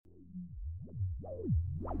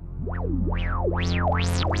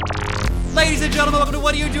Ladies and gentlemen, welcome to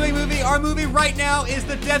What Are You Doing Movie. Our movie right now is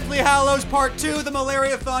The Deathly Hallows Part 2. The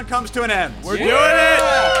Malaria-thon comes to an end. We're doing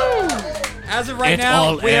it! As of right It now,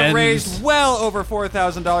 all we have ends. raised well over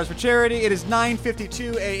 $4,000 for charity. It is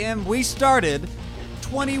 9:52 a.m. We started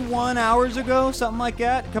 21 hours ago, something like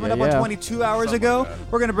that. Coming up on 22 hours ago.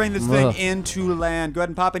 We're going to bring this thing into land. Go ahead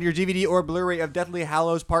and pop into your DVD or Blu-ray of Deathly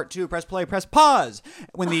Hallows Part 2. Press play, press pause.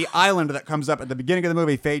 When the island that comes up at the beginning of the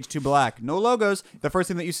movie fades to black. No logos. The first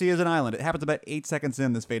thing that you see is an island. It happens about 8 seconds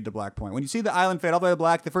in this fade to black point. When you see the island fade all the way to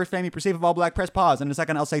black, the first frame you perceive of all black, press pause. And in a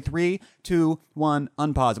second, I'll say 3, 2, 1,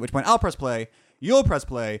 unpause. At which point, I'll press play. You'll press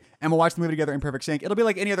play, and we'll watch the movie together in perfect sync. It'll be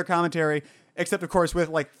like any other commentary, except, of course, with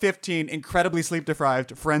like 15 incredibly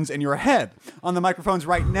sleep-deprived friends in your head. On the microphones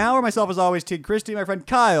right now are myself, as always, Teague Christie, my friend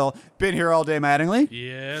Kyle, been here all day, Mattingly.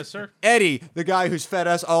 Yes, sir. Eddie, the guy who's fed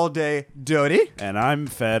us all day, Doty. And I'm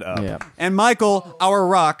fed up. Yeah. And Michael, our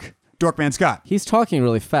rock, Dorkman Scott. He's talking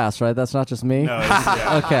really fast, right? That's not just me? No,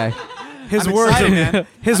 yeah. Okay. His I'm words excited, are man.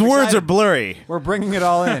 his I'm words excited. are blurry. We're bringing it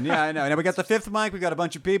all in. Yeah, I know. Now we got the fifth mic. We got a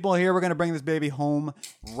bunch of people here. We're gonna bring this baby home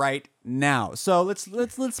right now. So let's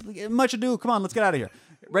much ado. Come on, let's get out of here.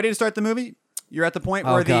 Ready to start the movie? You're at the point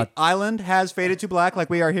where the island has faded to black, like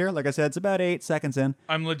we are here. Like I said, it's about 8 seconds in.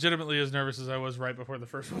 I'm legitimately as nervous as I was right before the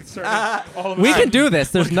first one started. All of We a can sudden- do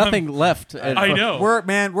this. There's nothing left. I know. We're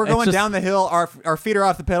going just- down the hill. Our feet are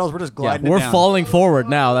off the pedals. We're just Yeah, gliding. we're it down. falling forward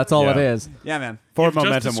now. That's all it Yeah. is. Yeah, man. Forward You've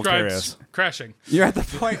momentum just will carry described us. crashing. You're at the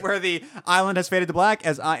point where the island has faded to black.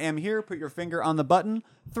 As I am here, put your finger on the button.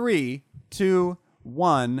 3, 2,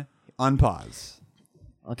 1, unpause.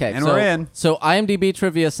 Okay, And so, we're in. So IMDb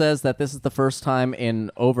trivia says that this is the first time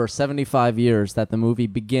in over 75 years that the movie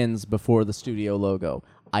begins before the studio logo.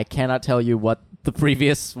 I cannot tell you what the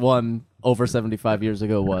previous one over 75 years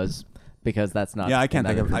ago was because that's not. Yeah, I can't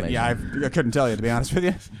that think of. information. I couldn't tell you, to be honest with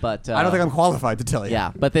you. But I don't think I'm qualified to tell you.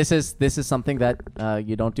 Yeah, but this is something that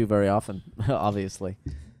you don't do very often, obviously.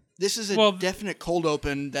 This is a Well- definite cold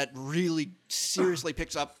open that really seriously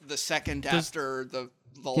picks up the second after the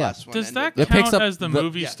last one. Does ended. that It picks count up as the the-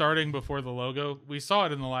 movie yeah. starting before the logo? We saw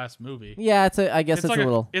it in the last movie. Yeah, I guess it's like a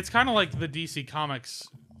little. It's kind of like the DC Comics.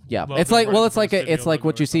 Yeah, logo it's like right it's before like the it's studio like logo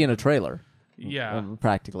what or you see in a something. trailer. Yeah.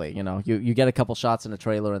 Practically, you get a couple shots in a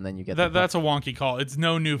trailer and then you get That's a wonky call. It's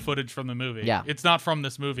no new footage from the movie. Yeah. It's not from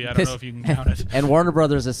this movie. I don't know if you can count it. And Warner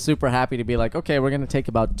Brothers is super happy to be like, okay, we're going to take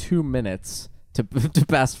about 2 minutes to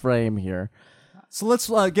pass frame here. So let's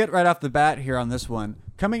get right off the bat here on this one.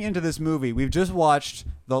 Coming into this movie, we've just watched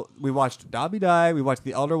Dobby die. We watched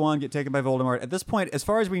the Elder Wand get taken by Voldemort. At this point, as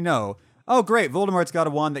far as we know, oh great, Voldemort's got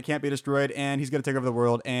a wand that can't be destroyed, and he's going to take over the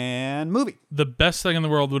world. And movie. The best thing in the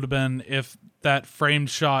world would have been if that framed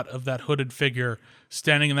shot of that hooded figure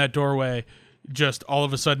standing in that doorway just all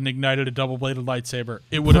of a sudden ignited a double-bladed lightsaber.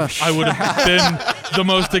 I would have been the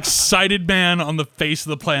most excited man on the face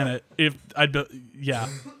of the planet if I'd be, yeah.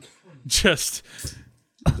 Just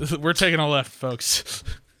we're taking a left, folks.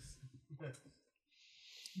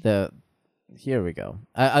 Here we go.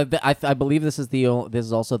 I believe this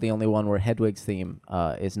is also the only one where Hedwig's theme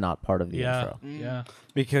is not part of the Yeah. intro. Yeah.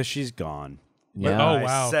 Because she's gone. Yeah. Oh, I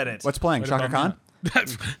wow. said it. What's playing? Way to Shaka bum Khan?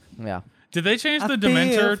 me Yeah. Did they change the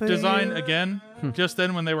Dementor design again just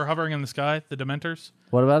then when they were hovering in the sky? The Dementors?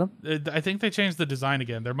 What about them? I think they changed the design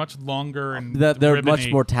again. They're much longer and They're ribbony. much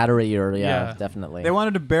more tattery-er, yeah, Yeah. definitely. They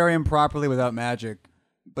wanted to bury him properly without magic,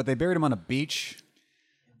 but they buried him on a beach.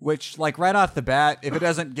 Which, like, right off the bat, if it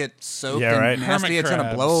doesn't get soaked Yeah, right. and nasty, Hermit it's going to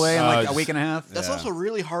crabs. blow away in like a it's- week and a half. That's also a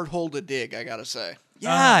really hard hole to dig, I gotta say.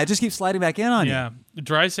 Yeah, it just keeps sliding back in on you. Yeah.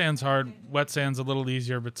 Dry sand's hard. Wet sand's a little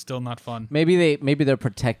easier, but still not fun. Maybe they're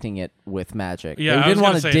protecting it with magic. Yeah, I they was didn't gonna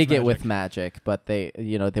want to say dig it's it with magic. magic, but they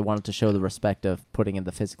wanted to show the respect of putting in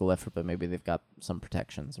the physical effort, but maybe they've got some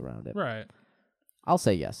protections around it. Right. I'll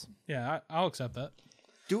say yes. Yeah, I'll accept that.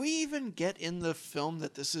 Do we even get in the film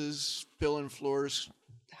that this is Bill and Floor's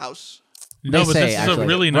house? No, They but say, this is actually. a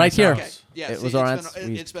really Right nice here. Okay, house. yeah. It see, was our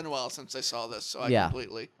it's been a while since I saw this, so I Yeah.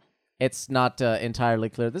 completely. It's not entirely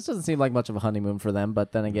clear. This doesn't seem like much of a honeymoon for them,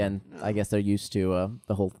 but then again, I guess they're used to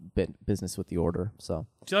the whole business with the order. So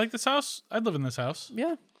Do you like this house? I'd live in this house.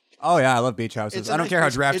 yeah, Oh, yeah, I love beach houses. I don't care how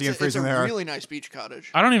drafty and freezing it's they a are. really nice beach cottage.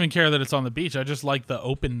 I don't even care that it's on the beach. I just like the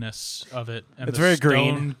openness of it. And It's the very stone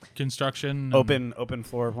green. construction. and- Open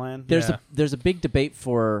floor plan. Yeah. there's a big debate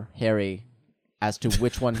for Harry as to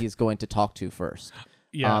which one he's going to talk to first.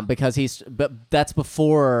 Yeah. Because but that's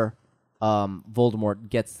before Voldemort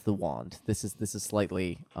gets the wand. This is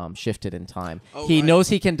slightly shifted in time. Oh, He right. knows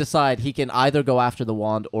he can decide. He can either go after the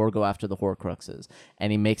wand or go after the Horcruxes,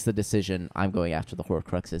 and he makes the decision. I'm going after the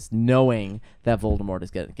Horcruxes, knowing that Voldemort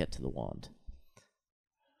is going to get to the wand.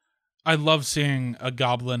 I love seeing a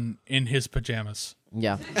goblin in his pajamas.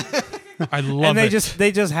 Yeah. I love And it.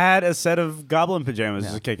 they just had a set of goblin pajamas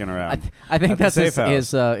just kicking around. I think At the that's safe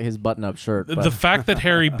house. his button-up shirt. But. The fact that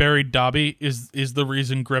Harry buried Dobby is the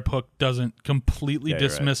reason Griphook doesn't completely Yeah, you're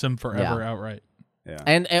dismiss him forever Yeah. outright. Yeah.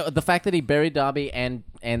 And the fact that he buried Dobby and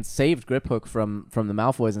saved Griphook from the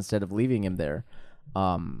Malfoys instead of leaving him there.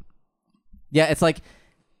 Yeah, it's like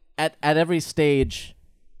at every stage,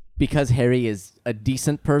 because Harry is a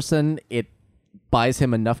decent person, it buys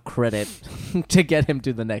him enough credit to get him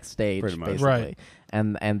to the next stage, Pretty much. basically. Right.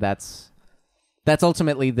 And that's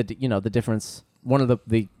ultimately the difference. One of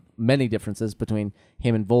the many differences between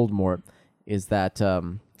him and Voldemort is that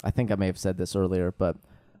I think I may have said this earlier, but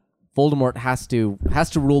Voldemort has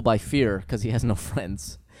to rule by fear because he has no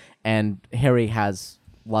friends, and Harry has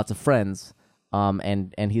lots of friends.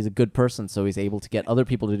 And he's a good person, so he's able to get other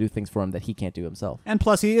people to do things for him that he can't do himself. And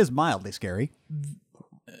plus, he is mildly scary.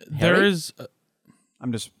 There Harry? is.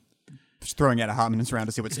 I'm just throwing out a homonyms around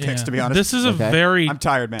to see what sticks, to be honest. This is a Okay. very I'm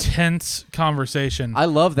tired, man. tense conversation I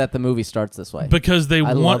love that the movie starts this way. because they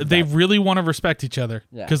love they that. really want to respect each other.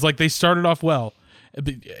 Yeah. Because like they started off well.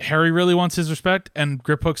 Harry really wants his respect, and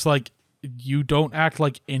Griphook's like, you don't act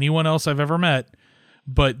like anyone else I've ever met.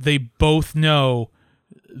 But they both know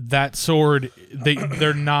that sword.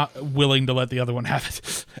 They're not willing to let the other one have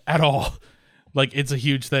it at all. Like it's a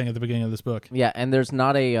huge thing at the beginning of this book. Yeah, and there's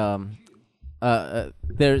not a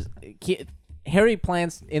Harry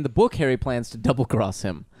plans in the book. Harry plans to double cross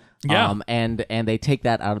him. Yeah. And they take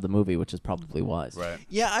that out of the movie, which is probably wise. Right.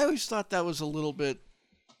 Yeah, I always thought that was a little bit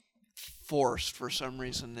forced for some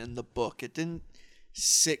reason in the book. It didn't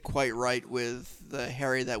sit quite right with the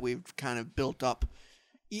Harry that we've kind of built up,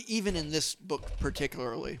 even in this book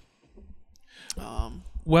particularly.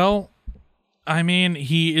 Well, I mean,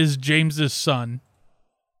 he is James's son.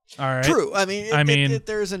 All right. True. I mean, I mean-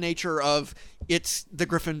 there is a nature of it's the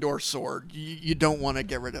Gryffindor sword. You don't want to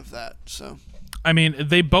get rid of that. So I mean,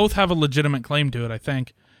 they both have a legitimate claim to it, I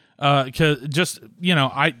think. Because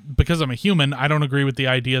because I'm a human, I don't agree with the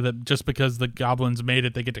idea that just because the goblins made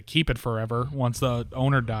it, they get to keep it forever once the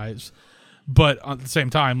owner dies. But at the same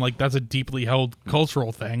time, like that's a deeply held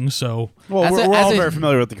cultural thing. So, Well, As we're, a- we're as all a- very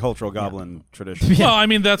familiar with the cultural goblin tradition. well, I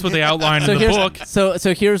mean, that's what they outline in the book.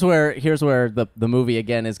 So here's where the movie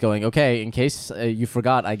again is going. Okay, in case you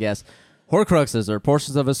forgot, I guess Horcruxes are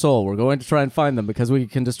portions of his soul. We're going to try and find them because we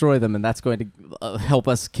can destroy them, and that's going to help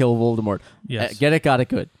us kill Voldemort. Yes. Get it, got it,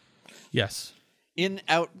 good. Yes. in,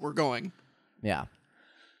 out, we're going. Yeah.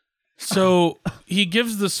 So he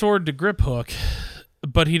gives the sword to Griphook,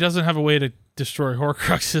 but he doesn't have a way to destroy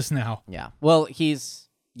Horcruxes now. Yeah. Well, he's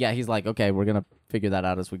like, okay, we're gonna figure that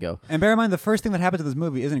out as we go. And bear in mind, the first thing that happens in this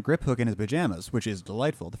movie isn't Griphook in his pajamas, which is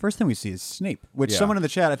delightful. The first thing we see is Snape, which Yeah. someone in the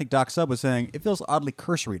chat, I think Doc Sub was saying, it feels oddly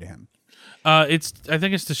cursory to him. I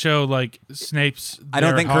think it's to show like Snape's. I don't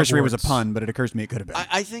there think at cursory was a Hogwarts. pun, but it occurs to me it could have been.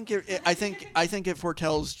 I think it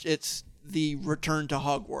foretells it's the return to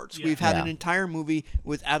Hogwarts. We've had Yeah. an entire movie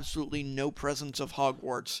with absolutely no presence of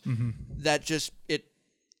Hogwarts. That just it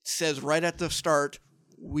says right at the start,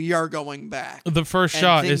 we are going back. The first And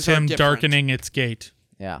shot things is are him different. darkening its gate,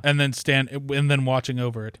 Yeah. and then watching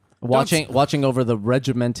over it. Watching over the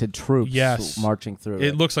regimented troops Yes. marching through.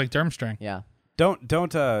 It looks like Durmstrang. Yeah. Don't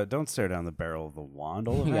stare down the barrel of the wand,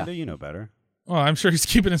 Ollivander. Yeah. You know better. Well, I'm sure he's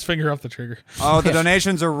keeping his finger off the trigger. Oh, the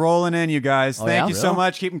donations are rolling in, you guys. Thank yeah? you so Really?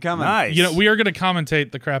 much. Keep them coming. Nice. You know, we are going to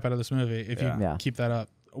commentate the crap out of this movie if you Yeah. keep that up.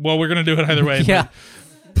 Well, we're going to do it either way. Yeah.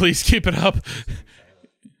 But please keep it up,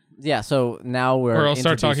 Yeah. So now we're or I'll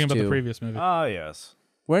start talking introduced about the to- previous movie. Ah, yes.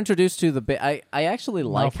 We're introduced to the. I actually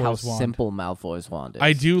like how Malfoy's wand. simple Malfoy's wand is.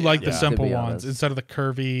 I do like the Yeah. simple To be ones honest. instead of the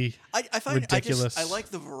curvy. I find Ridiculous. I like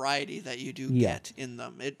the variety that you do Yeah. get in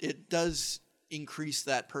them. It does increase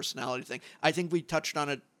that personality thing. I think we touched on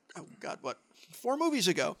it. Oh God, what 4 movies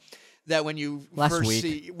ago? That when you Last first week.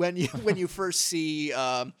 see when you first see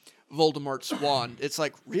Voldemort's wand, it's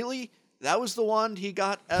like really that was the wand he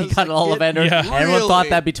got. As He got a Ollivander. kid? Yeah. Everyone thought Really?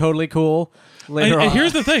 that'd be totally cool. Later And on,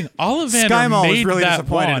 here's the thing: Ollivander Skymall made was really that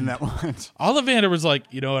disappointed wand. in that one. Ollivander was like,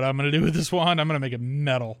 you know what I'm going to do with this wand? I'm going to make it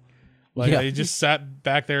metal. Like Yeah. he just sat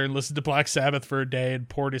back there and listened to Black Sabbath for a day and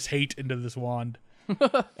poured his hate into this wand,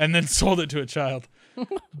 and then sold it to a child.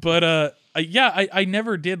 But I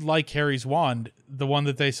never did like Harry's wand, the one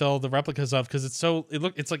that they sell the replicas of, because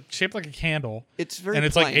it's like shaped like a candle. It's very and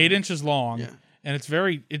it's plain. like 8 inches long, Yeah. and it's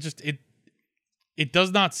very it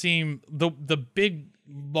does not seem the big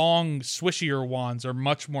long swishier wands are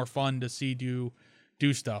much more fun to see do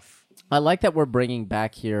stuff. I like that we're bringing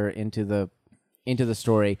back here into the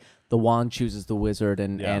story. The wand chooses the wizard,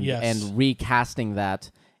 and Yeah. and Yes. and recasting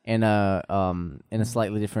that in a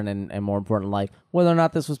slightly different and more important light. Whether or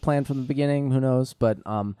not this was planned from the beginning, who knows? But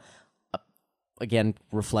again,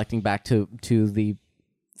 reflecting back to the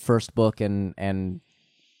first book and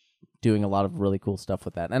doing a lot of really cool stuff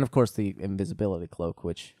with that, and of course the invisibility cloak,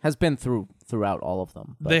 which has been throughout all of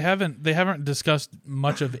them. But They haven't discussed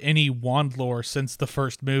much of any wand lore since the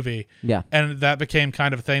first movie. Yeah. And that became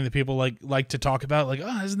kind of a thing that people like to talk about, like,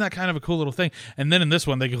 oh, isn't that kind of a cool little thing? And then in this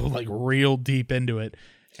one they go like real deep into it.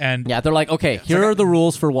 And yeah, they're like, okay, here are the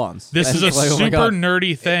rules for wands. this is a It's like, oh my super God.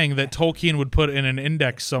 nerdy thing that Tolkien would put in an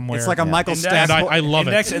index somewhere. It's like a Michael Index. Stackpole. and I love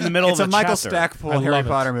Index it. in the middle It's of a Michael chapter. Stackpole I Harry love it.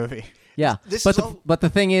 Potter movie. Yeah, This but is all- but the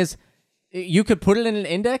thing is, you could put it in an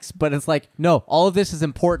index, but it's like, no, all of this is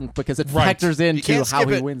important because it Right. factors into can't how skip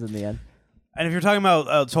he it. wins in the end. And if you're talking about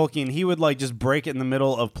Tolkien, he would like just break it in the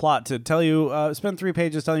middle of plot to tell you, spend 3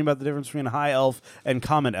 pages telling you about the difference between high elf and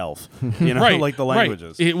common elf. You know, Right, like the right.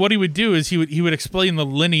 languages. What he would do is he would explain the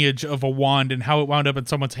lineage of a wand and how it wound up in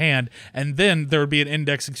someone's hand, and then there would be an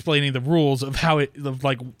index explaining the rules of how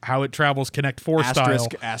it travels Connect 4 style.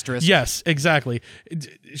 Asterisk. Yes, exactly.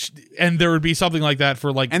 And there would be something like that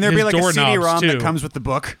for like And there'd be his like a doorknobs CD-ROM too. that comes with the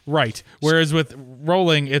book. Right. Whereas with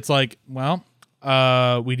rolling, it's like, well,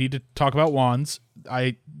 we need to talk about wands.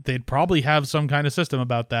 They'd probably have some kind of system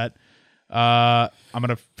about that. I'm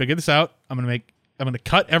gonna figure this out. I'm gonna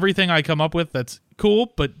cut everything I come up with that's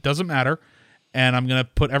cool but doesn't matter, and I'm gonna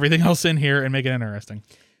put everything else in here and make it interesting.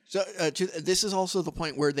 So this is also the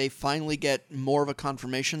point where they finally get more of a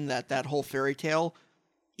confirmation that that whole fairy tale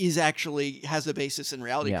is actually has a basis in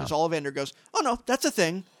reality, Yeah. because Ollivander goes, "Oh no, that's a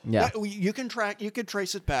thing. Yeah. You can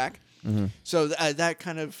trace it back." Mm-hmm. So that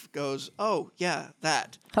kind of goes, "Oh yeah,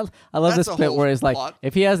 that." I love That's this a bit whole where he's like, plot.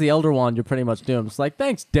 if he has the Elder Wand, you're pretty much doomed. It's like,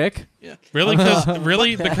 thanks, Dick. Yeah. Really?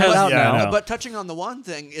 Really? Hell Because out Yeah, I now. know. But touching on the wand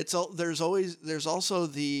thing, there's also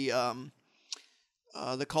the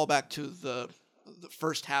callback to the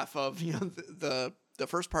first half of the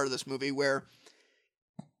first part of this movie, where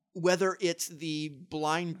whether it's the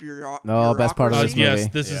blind Oh, best part of this bureaucracy- movie. yes,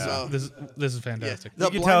 this Yeah. is this is fantastic. The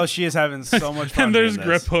You can blind- tell she is having so much fun. And there's doing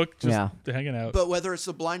Grip this. Hook just Yeah. hanging out. But whether it's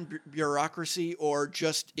the blind bureaucracy or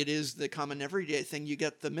just it is the common everyday thing, you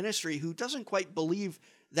get the Ministry, who doesn't quite believe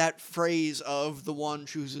that phrase of the one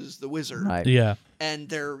chooses the wizard, Right. Yeah, and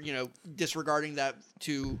they're disregarding that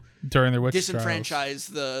to during their witch trials. disenfranchise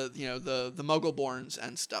the Muggleborns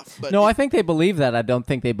and stuff. But No, I think they believe that. I don't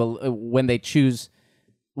think they when they choose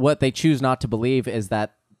what they choose not to believe is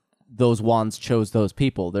that those wands chose those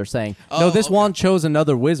people. They're saying, no, this okay. wand chose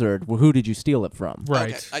another wizard. Well, who did you steal it from?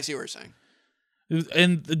 Right. Okay, I see what you're saying.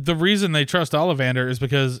 And the reason they trust Ollivander is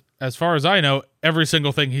because, as far as I know, every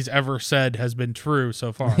single thing he's ever said has been true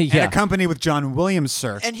so far. Yeah. And a company with John Williams,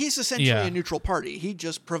 sir. And he's essentially Yeah. a neutral party. He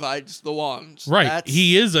just provides the wands. Right. That's-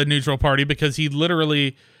 He is a neutral party because he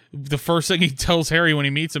literally, the first thing he tells Harry when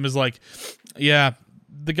he meets him is like, yeah,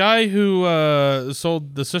 the guy who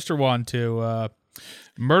sold the sister wand to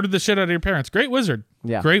murdered the shit out of your parents. Great wizard.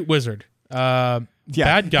 Yeah. Great wizard.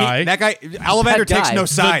 Bad guy. That guy, Ollivander Bad takes guy. no The-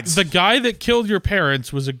 sides. The guy that killed your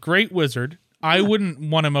parents was a great wizard. I wouldn't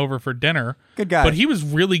want him over for dinner. Good guy. But he was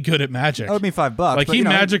really good at magic. that would be $5. Like, but, he you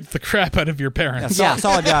know, magicked the crap out of your parents. Yeah.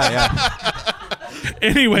 solid guy, yeah.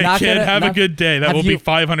 Anyway, Not kid, gonna- have a not- good day. That have will you- be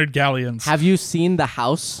 500 galleons. Have you seen the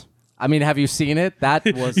house? I mean, have you seen it? That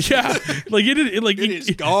was Yeah. Like, It is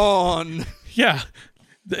gone. Yeah.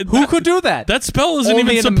 who could do that? That spell isn't Only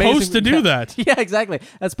even an supposed amazing- to do that. Yeah, exactly.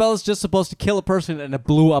 That spell is just supposed to kill a person, and it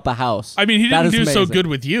blew up a house. I mean, he That didn't is do so amazing. good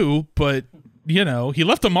with you, but, he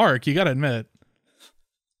left a mark. You got to admit.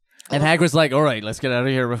 And Hagrid's like, "All right, let's get out of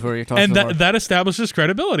here before you talk." And some more." that establishes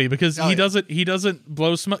credibility because Oh, he yeah. doesn't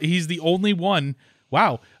blow smoke. He's the only one.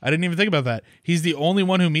 Wow, I didn't even think about that. He's the only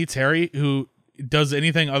one who meets Harry who does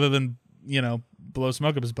anything other than blow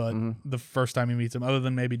smoke up his butt the first time he meets him, other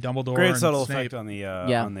than maybe Dumbledore. Great and subtle Snape. effect on the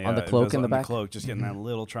on the cloak in the back. cloak, just getting that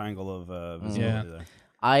little triangle of visibility Yeah.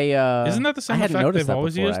 there. Isn't that the same I hadn't effect noticed they've that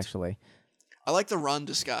always before, used? actually. I like the Ron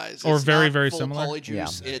disguise. Or It's very, not very full similar.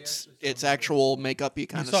 Polyjuice. It's actual makeup-y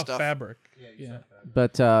kind You of saw stuff. fabric. Yeah.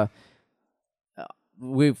 But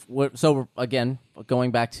so again,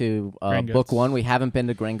 going back to Gringotts. book one, we haven't been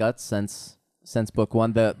to Gringotts since book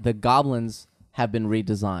one. The goblins have been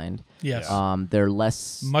redesigned. Yes. They're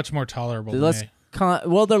less Much more tolerable. they're Than less me.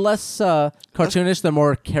 they're less cartoonish. They're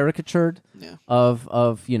more caricatured Yeah. of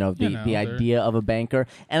the they're- idea of a banker.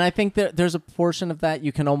 And I think there's a portion of that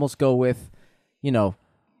you can almost go with,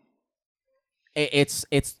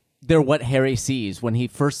 it's they're what Harry sees when he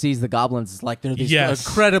first sees the goblins. It's like they're these Yes.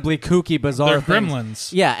 incredibly kooky, bizarre They're things. gremlins.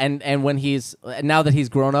 Yeah, and when now that he's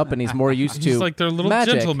grown up and he's more used to He's like they're little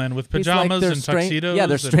magic, gentlemen with he's like pajamas they're and tuxedos. Yeah,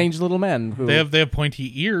 they're and strange little men. Who, They have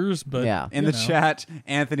pointy ears, but Yeah. In you the know. chat,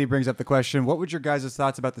 Anthony brings up the question: what would your guys'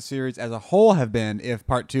 thoughts about the series as a whole have been if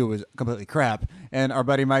part 2 was completely crap? And our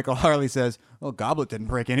buddy Michael Harley says, "Well, Goblet didn't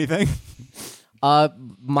break anything." I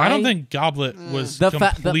don't think Goblet was The fa-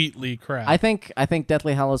 the- completely crap. I think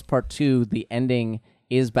Deathly Hallows Part 2, the ending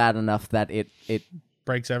is bad enough that it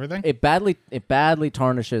breaks everything. badly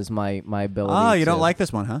tarnishes my ability. Oh, you don't to- like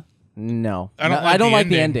this one, huh? No, I don't No, like I don't the like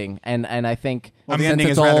the ending. ending, and I think Well, the since ending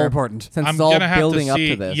it's is rather all- important. Since I'm it's all gonna have building to up see.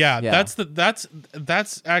 to this. Yeah,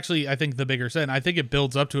 that's actually I think the bigger sin. I think it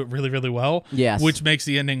builds up to it really, really well. Yes. which makes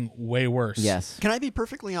the ending way worse. Yes. Can I be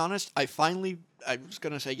perfectly honest? I was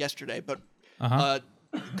going to say yesterday, but a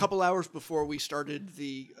couple hours before we started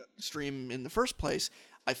the stream in the first place,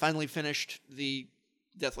 I finally finished the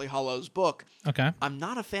Deathly Hallows book. Okay. I'm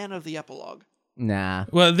not a fan of the epilogue. Nah.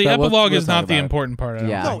 Well, the But epilogue we'll is talk not the about it. important part. I don't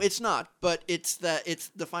Yeah. think. No, it's not, but it's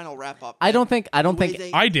the final wrap up. I don't think. The way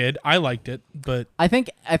they- I did. I liked it, but I think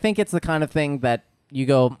it's the kind of thing that you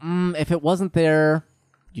go, if it wasn't there,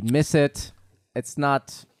 you'd miss it. It's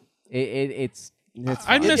not. It's.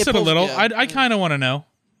 I'd miss it a pulls- little. yeah. I kind of want to know.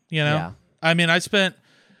 You know. Yeah. I mean, I spent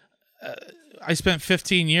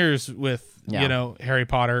 15 years with Yeah. Harry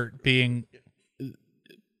Potter being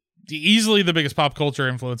easily the biggest pop culture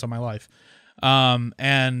influence on my life. And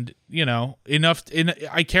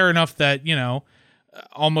I care enough that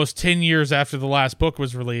almost 10 years after the last book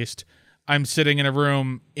was released, I'm sitting in a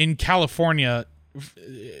room in California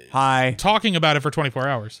Hi. talking about it for 24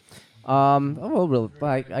 hours. Well, really,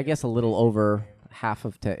 I guess a little over half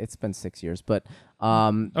of it's been 6 years, but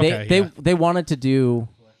Okay, they yeah. they wanted to do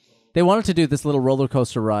this little roller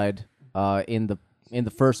coaster ride in the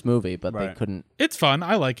first movie, but they Right. couldn't It's fun.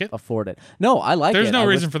 I like it. afford it. No, I like it. There's no I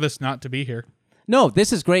reason for this not to be here. No,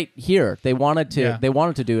 this is great here. They wanted to. Yeah. They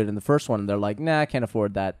wanted to do it in the first one. And they're like, nah, I can't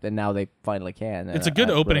afford that. And now they finally can. and It's a good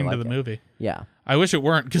I really opening like to the it. movie. Yeah. I wish it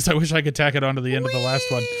weren't, because I wish I could tack it onto the end of the last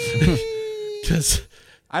one. 'Cause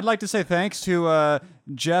I'd like to say thanks to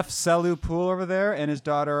Jeff Selu Pool over there and his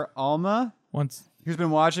daughter Alma, once who's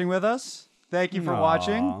been watching with us. Thank you for Aw.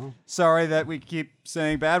 watching. Sorry that we keep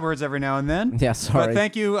saying bad words every now and then. Yeah, sorry. But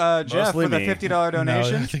thank you, Jeff, Mostly for the me. $50 no,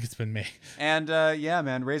 donation. I think it's been me. And yeah,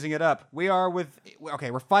 man, raising it up. We're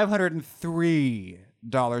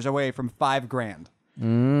 $503 away from $5,000.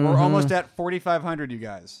 We're almost at 4,500, you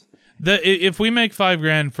guys. If we make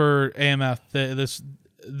 $5,000 for AMF,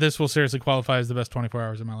 this will seriously qualify as the best 24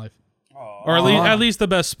 hours of my life, or at least the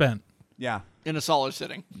best spent. Yeah. in a solid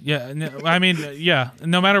sitting. Yeah, I mean, yeah.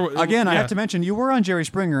 No matter what. Again, I yeah. have to mention you were on Jerry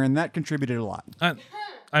Springer, and that contributed a lot.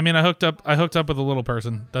 I mean, I hooked up with a little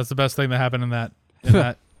person. That's the best thing that happened in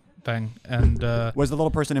that thing. And Was the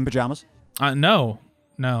little person in pajamas? no.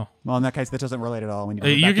 Well, in that case, that doesn't relate at all when you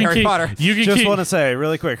You back to can Harry keep. Potter. You can Just keep. want to say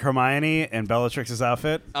really quick, Hermione and Bellatrix's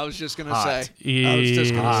outfit. I was just gonna Hot. say. I was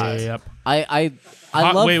just gonna say. Yep. I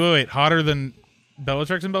Hot, love wait. Hotter than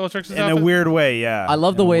Bellatrix and Bellatrix's In outfit? a weird way, yeah. I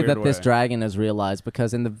love the In a way weird that this way. dragon is realized,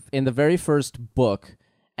 because in the very first book,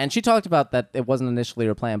 and she talked about that it wasn't initially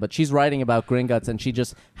her plan, but she's writing about Gringotts, and she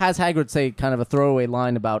just has Hagrid say kind of a throwaway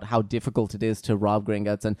line about how difficult it is to rob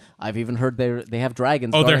Gringotts, and I've even heard they have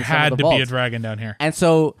dragons. Oh, there guarding some of had the to be a vaults. dragon down here. And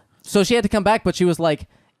so she had to come back, but she was like,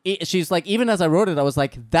 even as I wrote it, I was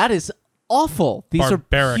like, that is awful. These are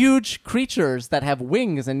Barbaric. huge creatures that have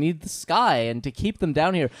wings and need the sky, and to keep them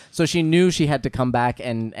down here. So she knew she had to come back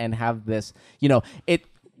and have this,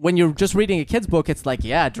 when you're just reading a kid's book, it's like,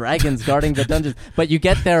 yeah, dragons guarding the dungeons. But you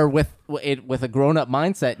get there with a grown-up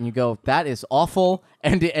mindset, and you go, that is awful.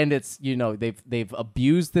 And it's, they've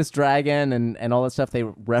abused this dragon and all that stuff. They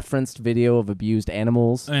referenced video of abused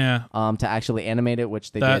animals Yeah. to actually animate it,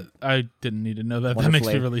 which they That did. I didn't need to know that. That makes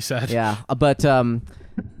me wonderfully. really sad. Yeah, but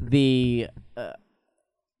the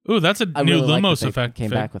Ooh, that's a I new really like that Lumos they effect. came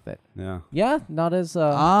fig. back with it. Yeah. Yeah, not as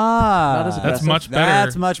Ah, as That's aggressive. much better.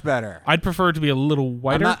 That's much better. I'd prefer it to be a little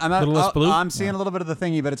whiter, I'm a little less blue. I'm seeing a little bit of the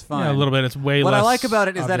thingy, but it's fine. Yeah, a little bit. It's way What less. I like about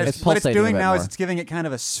it is that obvious. it's what it's pulsating a doing bit now is more. it's giving it kind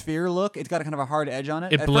of a sphere look. It's got a kind of a hard edge on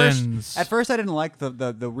it. It At blends. At first, I didn't like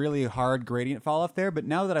the really hard gradient fall off there, but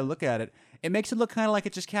now that I look at it, it makes it look kind of like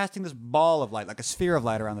it's just casting this ball of light, like a sphere of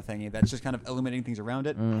light around the thingy that's just kind of illuminating things around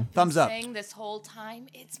it. Thumbs up. Saying this whole time,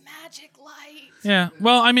 it's magic light. Yeah.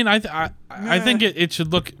 Well, I mean, I think it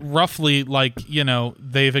should look roughly like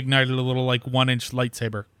they've ignited a little like 1-inch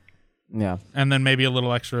lightsaber, Yeah. and then maybe a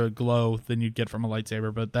little extra glow than you'd get from a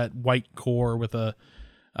lightsaber. But that white core with a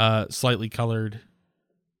slightly colored,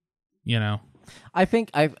 I think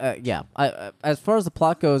as far as the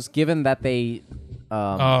plot goes, given that they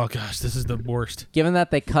oh gosh, this is the worst. given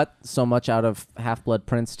that they cut so much out of Half-Blood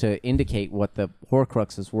Prince to indicate what the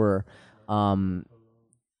Horcruxes were,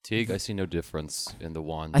 Teague, I see no difference in the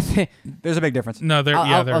one. I think There's a big difference. No, there.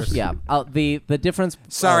 Yeah, there's. the difference.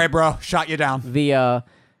 Sorry, bro. Shot you down. The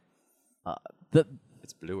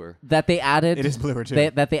It's bluer. that they added. It is bluer, too.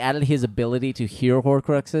 That they added his ability to hear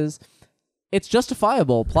Horcruxes. It's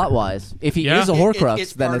justifiable plot-wise. If he Yeah. is a Horcrux,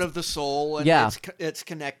 it's then part of the soul, and Yeah. it's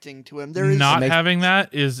connecting to him. There is Not makes- having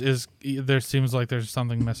that is there seems like there's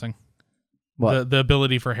something missing. what? The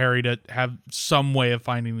ability for Harry to have some way of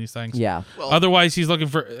finding these things. Yeah. well, Otherwise, he's looking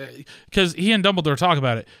for because he and Dumbledore talk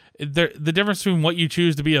about it. The difference between what you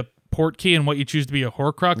choose to be a Portkey and what you choose to be a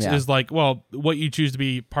Horcrux Yeah. is like, well, what you choose to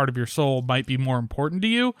be part of your soul might be more important to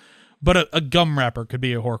you, but a gum wrapper could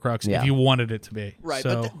be a Horcrux Yeah. if you wanted it to be. right,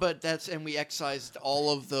 So, but that's and we excised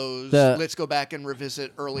all of those. The- Let's go back and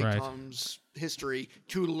revisit early Right. Tom's history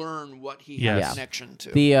to learn what he Yes. had Yeah. a connection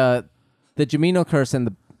to. The Jamino curse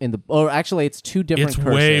or actually it's two different It's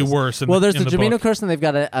curses. way worse in well, the- there's in the the Jamino book. curse, and they've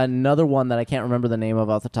got another one that I can't remember the name of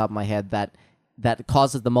off the top of my head that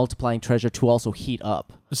causes the multiplying treasure to also heat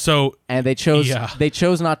up. so And they chose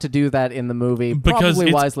not to do that in the movie, because probably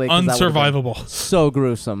it's wisely. 'Cause that would've been unsurvivable. So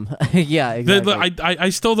gruesome. Yeah, exactly. I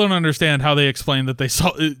still don't understand how they explained that they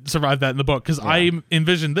survived that in the book because I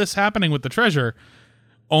envisioned this happening with the treasure,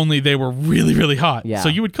 only they were really, really hot. Yeah. So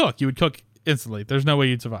you would cook instantly. There's no way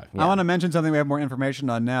you'd survive. I want to mention something we have more information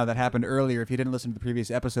on now that happened earlier if you didn't listen to the previous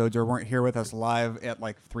episodes or weren't here with us live at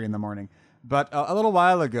like 3 a.m. But a little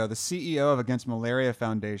while ago, the CEO of Against Malaria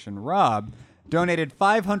Foundation, Rob, donated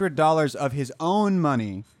 $500 of his own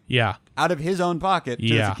money Yeah. out of his own pocket to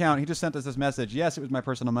his Yeah. account. He just sent us this message. Yes, it was my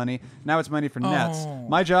personal money. Now it's money for Nets.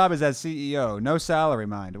 My job is as CEO. No salary,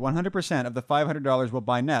 mind. 100% of the $500 will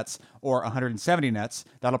buy Nets, or 170 Nets.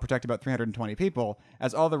 That'll protect about 320 people.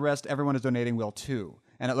 As all the rest, everyone is donating will too.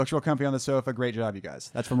 And it looks real comfy on the sofa. Great job, you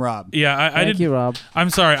guys. That's from Rob. Yeah, I Thank didn't. you, Rob.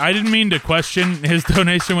 I'm sorry. I didn't mean to question his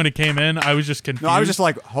donation when it came in. I was just confused. No, I was just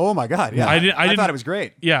like, oh my God. Yeah, I didn't- thought it was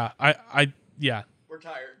great. Yeah. Yeah. We're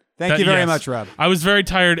tired. Thank you very yes. much, Rob. I was very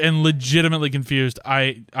tired and legitimately confused.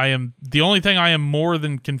 I am the only thing I am more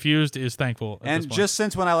than confused is thankful. At And this point. just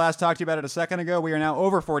since when I last talked to you about it a second ago, we are now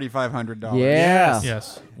over $4,500. Yeah.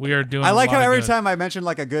 yes, we are doing. I like a lot how of every good. time I mention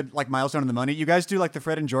like a good like milestone in the money, you guys do like the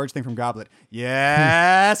Fred and George thing from Goblet.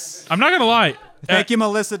 Yes. I'm not gonna lie. Thank you,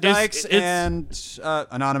 Melissa Dykes it's- and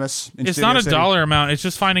Anonymous. in It's Studio not a City. dollar amount. It's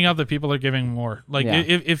just finding out that people are giving more. Like Yeah.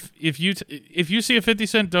 if you see a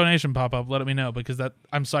 50-cent donation pop up, let me know because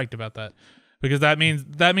I'm psyched about that. Because that means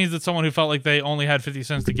that someone who felt like they only had 50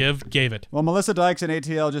 cents to give gave it. Well, Melissa Dykes and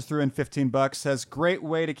ATL just threw in $15. Says great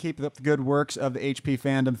way to keep up the good works of the HP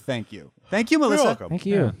fandom. Thank you. Thank you, Melissa. welcome. Thank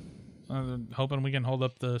you. Hoping we can hold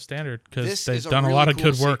up the standard because This they've is done really a lot of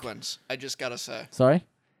cool good work. Sequence, I just gotta say, Sorry?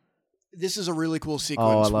 this is a really cool I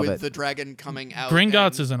sequence love with it. the dragon coming out. Gringotts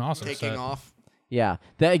and is an awesome taking set. off. Yeah.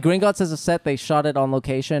 The Gringotts is a set. They shot it on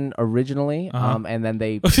location originally, and then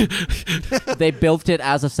they built it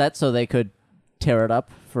as a set so they could tear it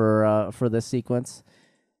up for this sequence.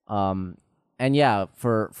 And yeah,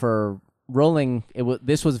 for Rowling,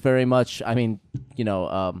 this was very much. I mean,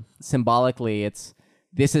 symbolically,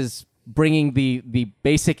 this is bringing the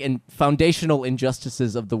basic and foundational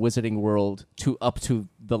injustices of the wizarding world up to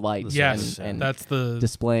the light. Yes, and that's the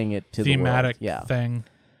displaying it to thematic the world. Yeah. thing.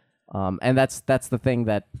 And that's the thing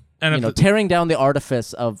that And if tearing down the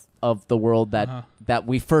artifice of the world that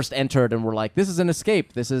we first entered, and we're like, this is an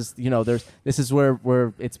escape. This is this is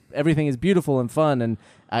where it's everything is beautiful and fun, and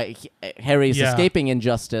Harry's Yeah. escaping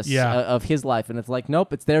injustice of his life, and it's like,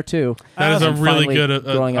 nope, it's there too. That is a And really finally good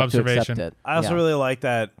growing up to accept observation. it. I also Yeah. really like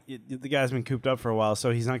that the guy's been cooped up for a while,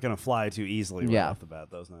 so he's not going to fly too easily right Yeah. off the bat.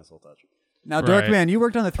 That was a nice little touch. Now, Right. Dorkman, you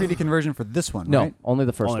worked on the 3D conversion for this one, No, right? only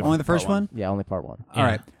the first Only one. Only the first Part one. one. Yeah, only part one. All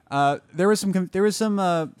right. There was some. If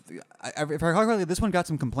I recall correctly, this one got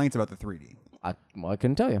some complaints about the 3D. I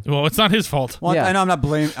couldn't tell you. Well, it's not his fault. Well, Yeah. I know I'm not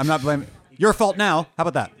blaming. Your fault now. How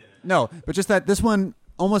about that? No, but just that this one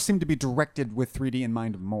almost seemed to be directed with 3D in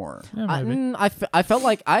mind more. I felt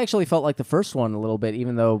like I actually felt like the first one a little bit,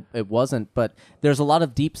 even though it wasn't. But there's a lot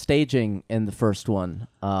of deep staging in the first one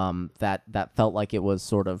that felt like it was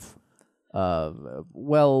sort of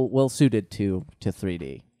well suited to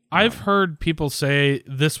 3D. I've heard people say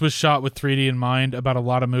this was shot with 3D in mind about a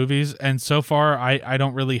lot of movies, and so far I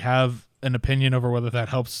don't really have an opinion over whether that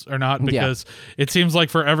helps or not, because it seems like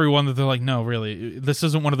for everyone that they're like, no, really, this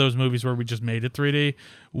isn't one of those movies where we just made it 3D.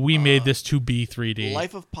 We made this to be 3D.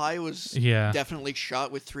 Life of Pi was Yeah. definitely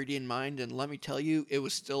shot with 3D in mind, and let me tell you, it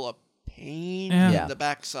was still a pain Yeah. in the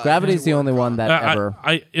backside. Gravity's to the work only one on. that ever.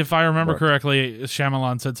 If I remember worked. correctly,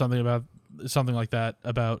 Shyamalan said something like that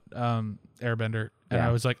about Airbender, and Yeah.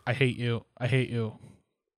 I was like, I hate you. I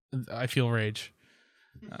feel rage.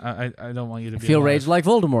 I don't want you to be Feel alive. rage like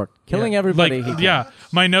Voldemort, killing Yeah. everybody. Like, yeah,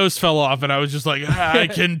 my nose fell off, and I was just like, I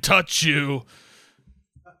can touch you.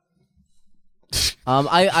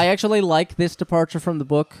 I actually like this departure from the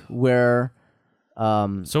book where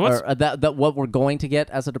So what's that what we're going to get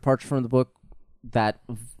as a departure from the book, that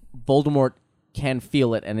Voldemort can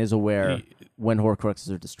feel it and is aware when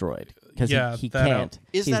Horcruxes are destroyed, because Yeah, he that can't.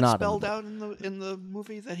 Is He's that not spelled in out in the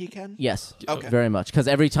movie that he can? Yes, Okay. very much, because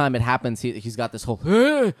every time it happens, he's got this whole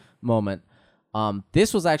moment.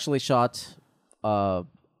 This was actually shot on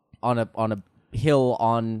a hill,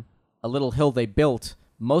 on a little hill they built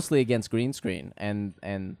mostly against green screen, and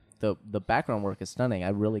the background work is stunning. I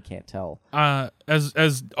really can't tell.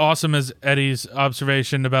 as awesome as Eddie's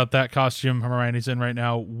observation about that costume Hermione's in right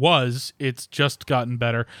now was, it's just gotten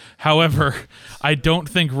better. However, I don't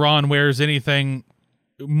think Ron wears anything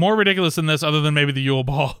more ridiculous than this, other than maybe the Yule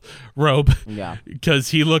Ball robe. Yeah. Because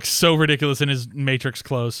he looks so ridiculous in his Matrix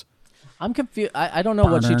clothes. I'm confused. I don't know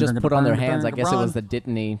what she just put on their hands. I guess it was the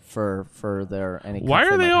dittany for their any. Why cuts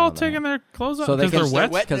are might they have all on taking hand. their clothes off? So they Because can- they're They're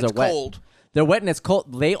wet? wet and 'Cause it's they're wet. cold. They're wet and it's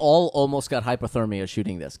cold. They all almost got hypothermia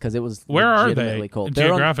shooting this because it was Where are they, legitimately cold. They're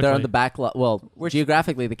on geographically? the back lot. Well,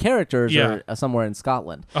 geographically, the characters Yeah. are somewhere in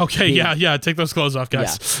Scotland. Okay, yeah. Take those clothes off,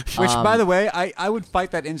 guys. Yeah. Which, by the way, I would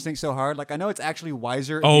fight that instinct so hard. Like, I know it's actually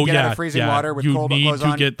wiser if Oh, you get out yeah, of freezing yeah. water with You cold need clothes to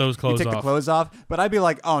on. get those clothes you take the off. clothes off. But I'd be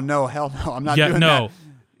like, oh, no, hell no. I'm not Yeah, doing no. that.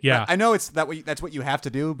 Yeah. I know that's what you have to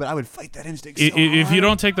do, but I would fight that instinct so If hard. you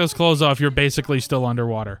don't take those clothes off, you're basically still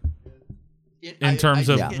underwater. In terms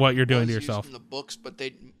of think it what you're doing was to used yourself. in the books, but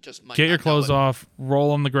they just might Get your not know clothes it. off,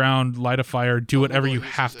 roll on the ground, light a fire, do whatever you Dumbledore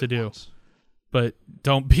have uses to it do. once. But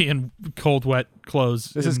don't be in cold, wet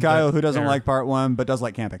clothes. This in is Kyle, the who doesn't air. like part one, but does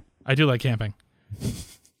like camping. I do like camping.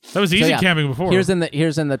 That was So, easy yeah, camping before. Here's in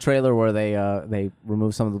the trailer where they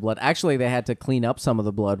remove some of the blood. Actually, they had to clean up some of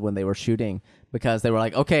the blood when they were shooting because they were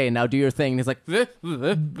like, okay, now do your thing. And he's like,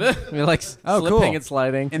 you're like Oh, slipping cool. and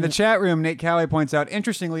sliding. In the chat room, Nate Cowie points out,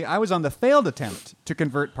 interestingly, I was on the failed attempt to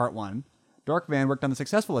convert part one. Dorkman worked on the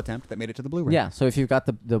successful attempt that made it to the Blu-ray. Yeah, so if you've got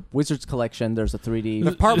the Wizards collection, there's a 3D.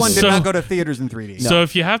 The part one did So- not go to theaters in 3D. So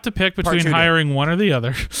if you have to pick between two did. hiring one or the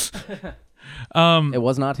other. It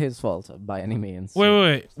was not his fault by any means.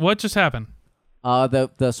 Wait. What just happened?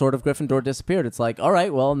 The Sword of Gryffindor disappeared. It's like, all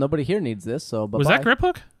right, well, nobody here needs this, so bye-bye. Was that Grip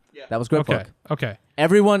Hook? That was Grip Okay. Hook. Okay.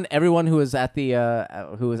 Everyone who was at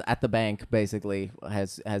the bank basically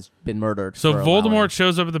has been murdered. So for allowing- Voldemort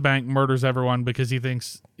shows up at the bank, murders everyone because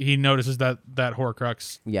he notices that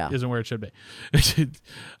Horcrux Yeah. isn't where it should be.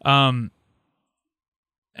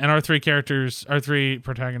 And our three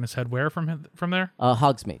protagonists head where from there?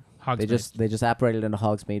 Hogsmeade. Hogsmeade. They just apparated into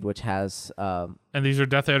Hogsmeade, which has And these are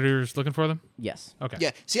Death Eaters looking for them? yes. Okay.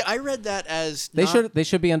 Yeah. See, I read that as They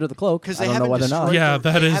should be under the cloak. because I they don't know haven't whether or destroyed. not. Yeah,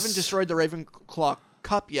 that they is- haven't destroyed the Ravenclaw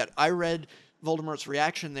cup yet. I read Voldemort's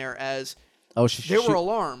reaction there as Oh, there were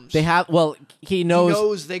alarms. They have. Well, he He knows.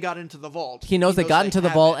 knows they got into the vault. He knows they got into the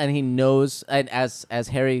have vault, it. and he knows, and as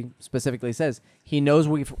Harry specifically says, he knows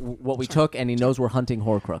what we took, and he knows we're hunting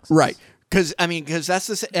Horcruxes. Right. Because that's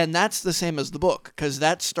the same as the book. Because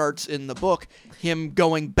that starts in the book, him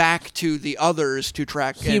going back to the others to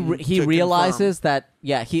track. He to realizes that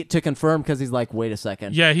to confirm because he's like, wait a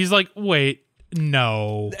second. Yeah, he's like, wait,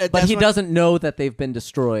 no. confirm. But he doesn't know that they've been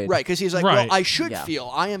destroyed. Right, because he's like, Right. well, I should Yeah. feel.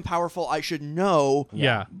 I am powerful. I should know.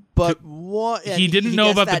 Yeah. But what? and He didn't know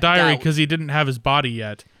gets about the that diary doubt. because he didn't have his body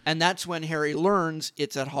yet. And that's when Harry learns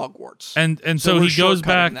it's at Hogwarts. And so we're he goes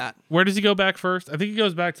back. shortcutting that. Where does he go back first? I think he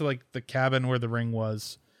goes back to like the cabin where the ring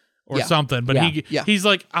was, or Yeah. something. But Yeah. he's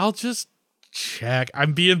like, I'll just check.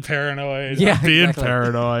 I'm being paranoid. Yeah, I'm being exactly.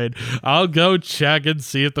 paranoid. I'll go check and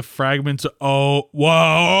see if the fragments. Oh,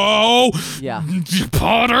 whoa! Yeah.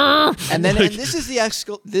 Potter. And then and this is the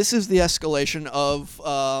escalation of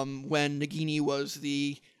when Nagini was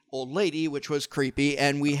the old lady, which was creepy,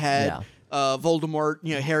 and we had Yeah. Voldemort.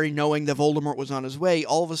 Harry knowing that Voldemort was on his way.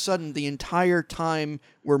 All of a sudden, the entire time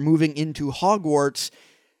we're moving into Hogwarts,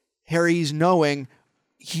 Harry's knowing.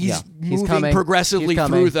 He's moving coming. progressively He's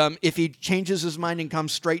coming. through them. If he changes his mind and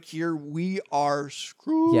comes straight here, we are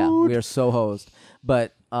screwed. Yeah, we are so hosed.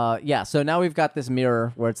 But yeah, so now we've got this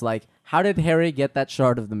mirror where it's like, how did Harry get that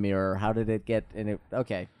shard of the mirror? How did it get in it?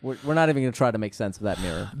 Okay, we're not even going to try to make sense of that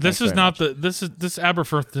mirror. This Thanks is very not much. this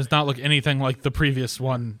Aberforth does not look anything like the previous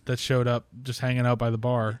one that showed up just hanging out by the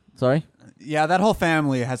bar. Sorry? Yeah, that whole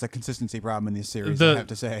family has a consistency problem in these series, I have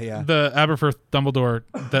to say, yeah. The Aberforth Dumbledore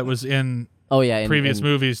that was in Oh yeah, in previous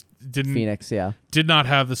movies Phoenix, did not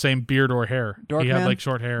have the same beard or hair. He had Dorkman? like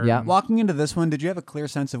short hair. Yeah. and- Walking into this one, did you have a clear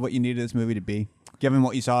sense of what you needed this movie to be, given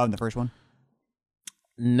what you saw in the first one?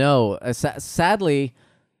 No, sadly,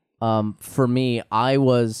 for me, I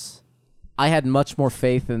had much more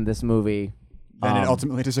faith in this movie Than it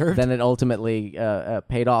ultimately deserved? than it ultimately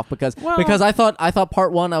paid off because I thought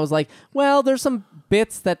part one I was like, well, there's some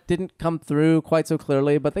bits that didn't come through quite so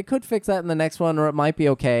clearly, but they could fix that in the next one, or it might be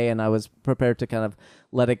okay, and I was prepared to kind of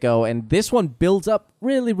let it go. And this one builds up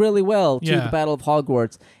really, really well to the Battle of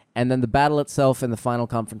Hogwarts. And then the battle itself and the final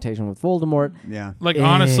confrontation with Voldemort. Yeah. Like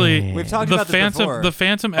honestly, We've talked the about this Phantom, before. the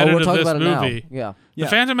Phantom we're edit of talking this about it now. movie. Yeah. The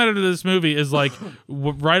Phantom edit of this movie is like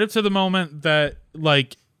right up to the moment that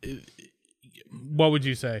like, what would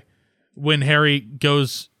you say, when Harry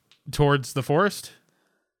goes towards the forest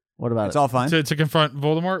What about It's it? all fine. to confront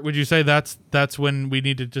Voldemort? Would you say that's when we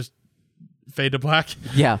need to just fade to black?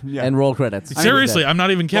 Yeah, Yeah. and roll credits. Seriously, I'm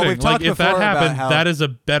not even kidding. we've Like talked if that before about happened, how- that is a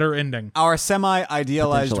better ending. Our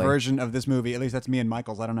semi-idealized Potentially. version of this movie, at least that's me and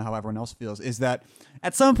Michael's, I don't know how everyone else feels, is that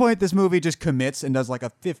at some point this movie just commits and does like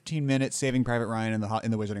a 15-minute Saving Private Ryan in the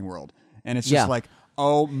Wizarding World. And it's just Yeah. like,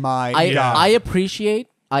 oh my I God. appreciate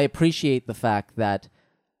the fact that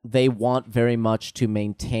they want very much to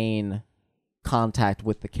maintain contact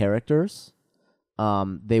with the characters.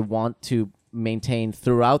 They want to maintain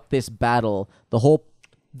throughout this battle the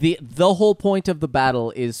whole point of the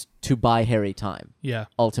battle is to buy Harry time. Yeah.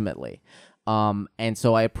 Ultimately, and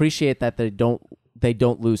so I appreciate that they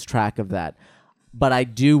don't lose track of that. But I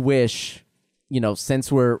do wish,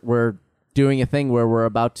 since we're doing a thing where we're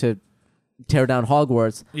about to tear down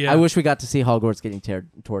Hogwarts, Yeah. I wish we got to see Hogwarts getting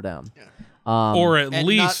tore down. Or at and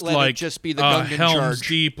least not let it like just be the a Gungan Helm's charge.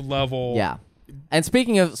 Deep level. Yeah. And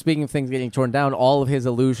speaking of things getting torn down, all of his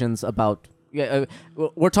illusions about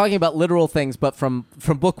we're talking about literal things, but from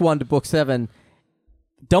book 1 to book 7,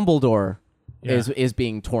 Dumbledore is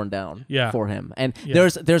being torn down for him. And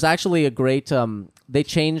there's actually a great they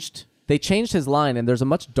changed his line, and there's a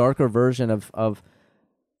much darker version of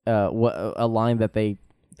a line that they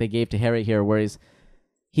gave to Harry here, where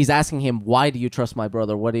he's asking him, why do you trust my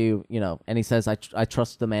brother? What do you and he says, I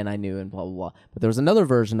trust the man I knew, and blah, blah, blah. But there was another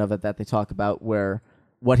version of it that they talk about where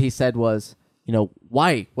what he said was,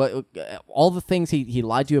 why? What, all the things he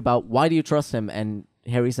lied to you about, why do you trust him? And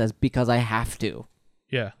Harry says, because I have to.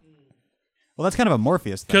 Yeah. Well, that's kind of a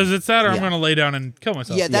Morpheus thing. Because it's that, or I'm Yeah. going to lay down and kill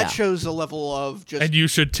myself. Yeah, that Yeah. shows a level of just And you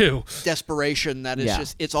should too. desperation that is Yeah.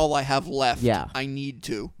 just, it's all I have left. Yeah. I need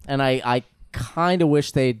to. And I kind of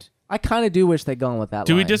wish I kind of do wish they'd gone with that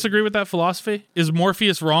Do we line. disagree with that philosophy? Is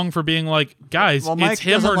Morpheus wrong for being like, guys, Well, it's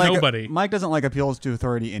him doesn't or like nobody? Mike doesn't like appeals to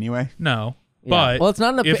authority anyway. No. Yeah. But well, it's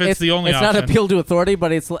not an if it's the only it's option. not appeal to authority,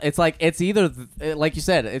 but it's like it's either like you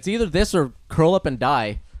said, it's either this or curl up and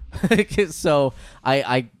die. So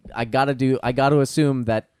I gotta assume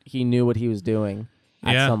that he knew what he was doing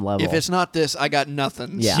at Yeah. some level. If it's not this, I got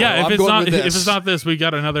nothing. Yeah. So Yeah, I'm if it's going not with if this. it's not this, we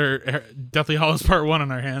got another Deathly Hallows Part 1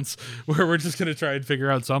 on our hands where we're just gonna try and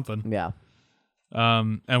figure out something. yeah.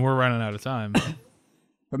 And we're running out of time.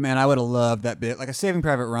 But man, I would have loved that bit. Like a Saving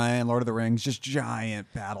Private Ryan, Lord of the Rings, just giant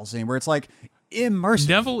battle scene where it's like immersive.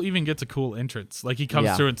 Neville even gets a cool entrance. Like he comes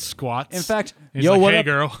Yeah. through and squats. In fact, he's yo, like, what hey up?"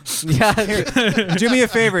 girl. Yeah. do me a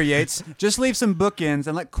favor, Yates. Just leave some bookends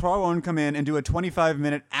and let Crowon come in and do a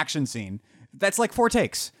 25-minute action scene. That's like 4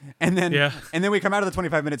 takes. And then we come out of the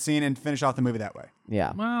 25-minute scene and finish off the movie that way.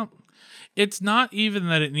 Yeah. Well, it's not even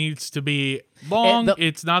that it needs to be long.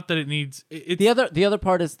 It's not that it needs. It's, The other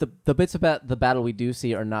part is the bits about the battle we do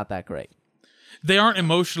see are not that great. they aren't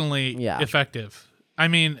emotionally Yeah. effective. I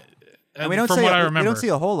mean, And we don't from see what I we remember, don't see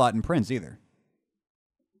a whole lot in Prince either.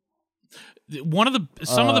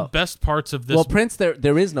 some of the best parts of this. Well, Prince,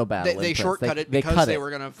 there is no battle. They in Prince. shortcut it they because cut they it were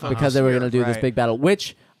going to because they were going to do this Right. big battle,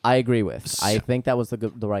 which I agree with. I think that was the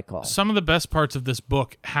right call. some of the best parts of this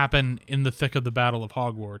book happen in the thick of the Battle of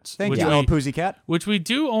Hogwarts. Thank which you, we, old Pussycat. which we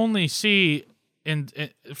do only see in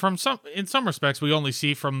some respects we only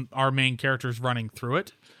see from our main characters running through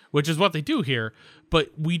it, which is what they do here, but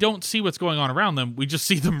we don't see what's going on around them. We just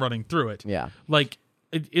see them running through it. Yeah. Like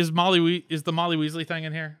is the Molly Weasley thing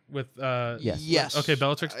in here with Yes. Yes. Okay,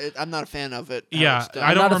 Bellatrix. I'm not a fan of it. how Yeah, it's done.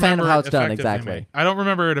 I don't not a fan remember of how it's it done, affecting exactly. me. I don't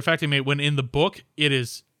remember it affecting me when in the book it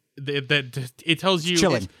is that it tells you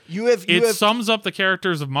chilling. You have it sums up the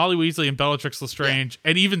characters of Molly Weasley and Bellatrix Lestrange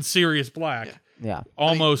and even Sirius Black Yeah.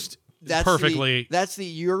 almost perfectly. That's the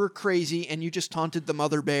you're crazy and you just taunted the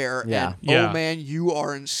mother bear. Yeah. And, Yeah. oh man, you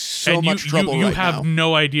are in so and much trouble you right have now.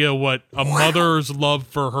 no idea what a mother's love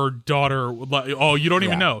for her daughter. Oh, you don't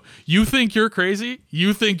even Yeah. know. You think you're crazy.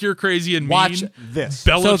 You think you're crazy and Watch mean. this.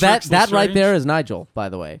 So that Bellatrix right Lestrange. there is Nigel, by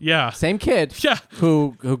the way. Yeah. Same kid. Yeah.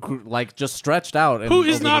 Who like just stretched out. Who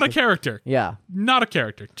is over not the- a character. Yeah. Not a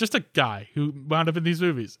character. Just a guy who wound up in these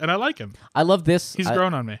movies, and I like him. I love this. He's I-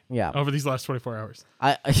 grown on me. yeah. Over these last 24 hours.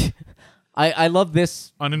 I love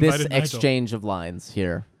this Uninvited this Nigel. exchange of lines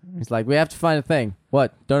here. He's like, we have to find a thing.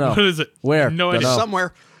 What? Don't know. What is it? Where? No Don't idea. know.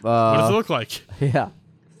 Somewhere. What does it look like? Yeah.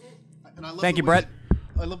 And I love Thank the you, way Brett.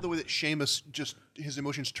 I love the way that Seamus just his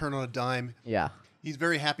emotions turn on a dime. Yeah. He's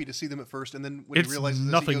very happy to see them at first, and then when It's he realizes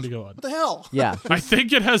this, nothing he goes, to go on. What the hell? Yeah. I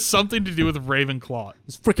think it has something to do with Ravenclaw.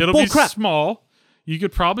 It's freaking It'll be bullcrap. small. You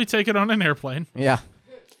could probably take it on an airplane. Yeah.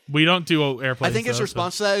 We don't do airplanes. I think his though,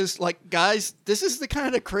 response to that is like, guys, this is the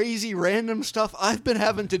kind of crazy random stuff I've been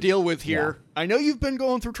having to deal with here. I know you've been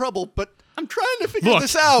going through trouble, but I'm trying to figure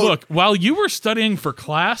this out. Look, while you were studying for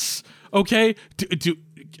class, okay, do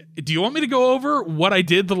you want me to go over what I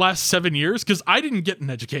did the last 7 years? Because I didn't get an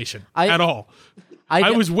education at all.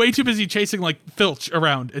 I was way too busy chasing like Filch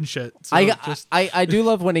around and shit. So I do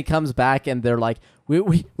love when he comes back and they're like,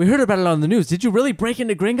 we heard about it on the news. Did you really break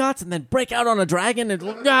into Gringotts and then break out on a dragon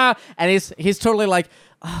and he's totally like,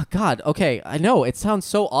 oh God, okay, I know it sounds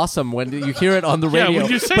so awesome when you hear it on the Yeah, radio,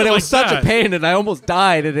 when you say but it it was like such a that. pain and I almost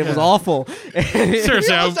died and it was awful.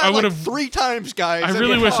 seriously, You almost I died, would like, have. 3 times, guys. I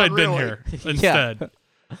really wish I'd been really. here instead.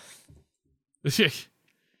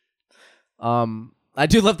 I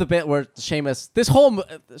do love the bit where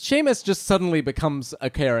Seamus just suddenly becomes a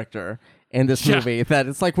character in this Yeah. movie. That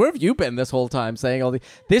it's like, where have you been this whole time? Saying all the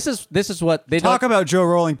this is what they Talk don't. about Joe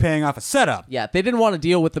Rowling paying off a setup. Yeah, they didn't want to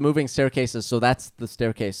deal with the moving staircases, so that's the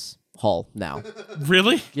staircase hall now.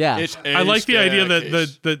 Really? Yeah, I like the idea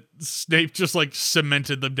that Snape just like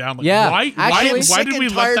cemented them down. Like, Yeah, why? actually- Why Sick did we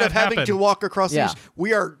and let tired that of having happen? to walk across Yeah. these.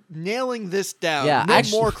 We are nailing this down. Yeah, no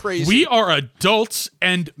actually- more crazy. We are adults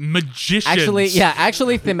and magicians.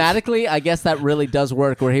 actually, thematically, I guess that really does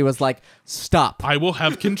work. Where he was like, "Stop, I will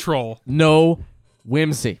have control. no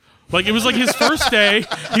whimsy. Like it was like his first day.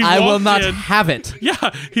 He I will walked not in. have it." Yeah,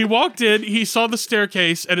 he walked in. He saw the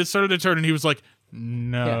staircase, and it started to turn, and he was like,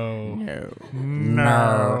 "No,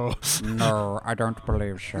 no, No, I don't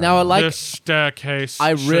believe so. Now, I like this staircase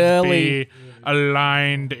I should really- be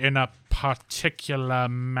aligned in a particular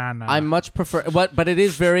manner." I much prefer, but it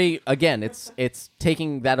is very again. It's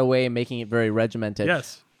taking that away and making it very regimented.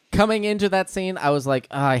 Yes. Coming into that scene, I was like,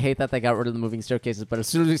 I hate that they got rid of the moving staircases. But as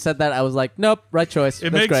soon as we said that, I was like, nope, right choice. It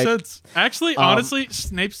That's makes great. sense. Actually, honestly,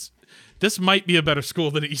 Snape's. This might be a better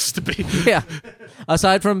school than it used to be. Yeah.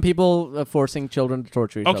 Aside from people forcing children to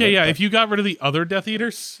torture each other. Okay, yeah. but- If you got rid of the other Death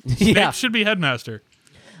Eaters, Snape Yeah. should be headmaster.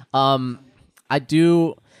 I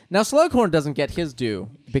do now. Slughorn doesn't get his due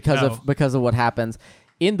because No. of what happens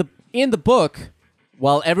in the book.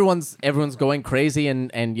 While everyone's going crazy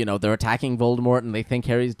and you know they're attacking Voldemort and they think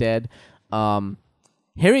Harry's dead,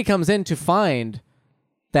 Harry comes in to find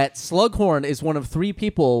that Slughorn is one of 3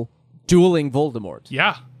 people dueling Voldemort.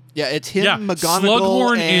 Yeah. Yeah, it's him, Yeah. McGonagall,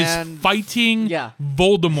 Slughorn and is fighting Yeah.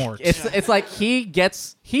 Voldemort. It's like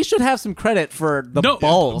he should have some credit for the no,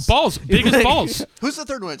 balls. Balls. Biggest balls. who's the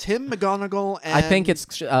third one? It's him, McGonagall, and I think it's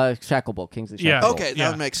Shacklebolt, Kingsley Shacklebolt. Yeah. okay. That Yeah.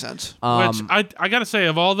 would make sense. Which I gotta say,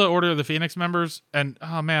 of all the Order of the Phoenix members, and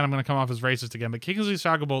oh man, I'm gonna come off as racist again, but Kingsley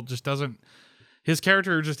Shacklebolt just doesn't. His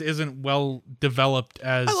character just isn't well developed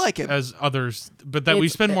as I like him. as others, but that we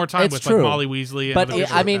It's- spend more time it's with, true. like Molly Weasley. And But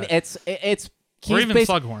others I like mean, that. it's Or he's even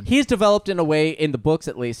Slughorn. He's developed in a way in the books,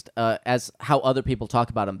 at least, as how other people talk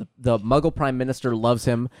about him. The Muggle Prime Minister loves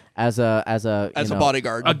him as a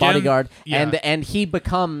bodyguard. a bodyguard, yeah. and he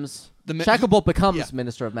becomes mi- Shacklebolt becomes Yeah.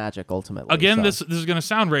 Minister of Magic ultimately. Again, so. this is going to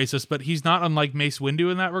sound racist, but he's not unlike Mace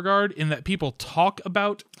Windu in that regard, in that people talk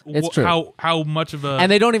about It's true. how much of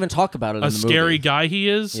and they don't even talk about it. In a the scary movie. guy he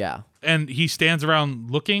is. Yeah. And he stands around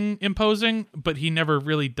looking imposing, but he never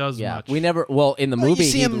really does Yeah, much. we never. Well, in the Well, movie, you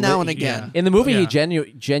see he him now li- and again. In the movie, he Yeah.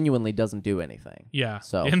 genuinely doesn't do anything. Yeah.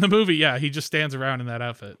 So in the movie, yeah, he just stands around in that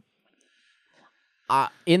outfit.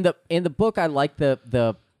 in the book, I like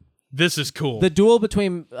the This is cool. The duel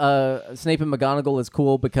between Snape and McGonagall is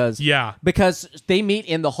cool because Yeah. because they meet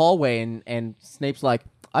in the hallway and Snape's like,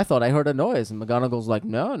 I thought I heard a noise, and McGonagall's like,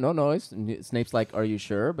 no noise. And Snape's like, are you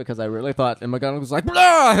sure? Because I really thought, and McGonagall's like,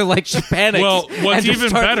 blah! Like she panics. Well, what's and just even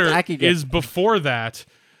starts better attacking him. is before that,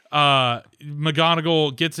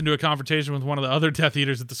 McGonagall gets into a conversation with one of the other Death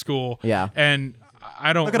Eaters at the school. Yeah. And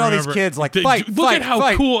I don't Look at all these remember- kids, like, Look fight, at how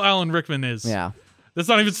fight. cool Alan Rickman is. yeah. That's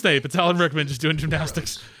not even Snape. It's Alan Rickman just doing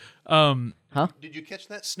gymnastics. Did you catch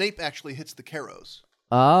that? Snape actually hits the Carrows.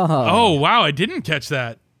 Oh wow, I didn't catch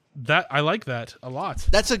that. I like that a lot.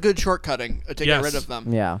 That's a good shortcutting to get rid of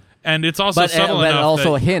them. Yeah. And it's also But subtle enough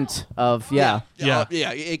also that, a hint of yeah.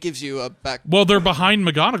 It gives you a back. well, they're behind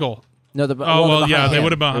McGonagall. No, They behind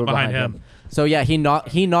would have been They were behind him. So yeah, he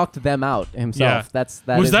knocked them out himself. Yeah.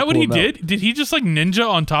 That was is that a what cool he note. did? Did he just like ninja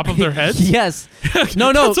on top of their heads? Yes.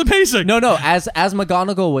 No. That's amazing. No. As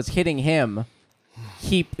McGonagall was hitting him,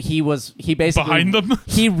 he basically Behind them?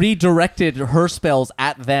 He redirected her spells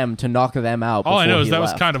at them to knock them out. All I know is that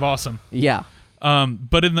left. was kind of awesome. Yeah.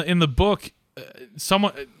 But in the book,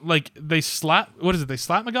 someone like they slap. What is it? They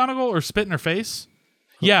slap McGonagall or spit in her face?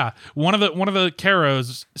 Yeah, one of the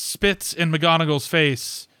Carrows spits in McGonagall's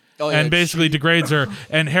face. And basically degrades her,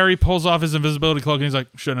 and Harry pulls off his invisibility cloak, and he's like,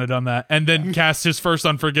 "Shouldn't have done that." And then casts his first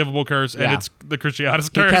unforgivable curse, and it's the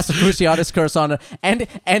Cruciatus curse. He casts a Cruciatus curse on her,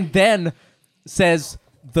 and then says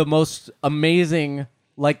the most amazing,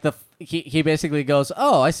 like he basically goes,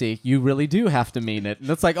 "Oh, I see. You really do have to mean it." And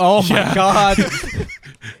it's like, "Oh my god,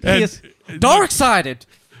 he is dark-sided."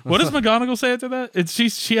 What does McGonagall say after that?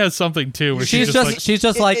 She has something too. Where She's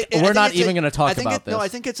just like, we're not even going to talk about this. No, I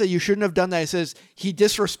think it's you shouldn't have done that. It says he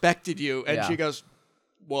disrespected you, and she goes,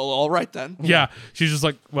 "Well, all right then." Yeah, she's just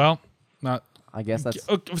like, well, not. I guess that's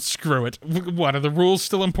screw it. What are the rules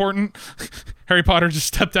still important? Harry Potter just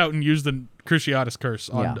stepped out and used the Cruciatus curse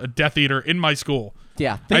on a Death Eater in my school.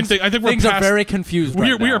 Yeah, I think we're things past, are very confused.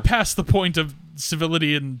 Right we now. are past the point of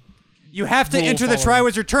civility and. You have to enter the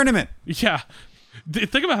Triwizard Tournament. Yeah.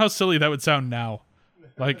 Think about how silly that would sound now.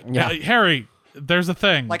 Like, Harry, there's a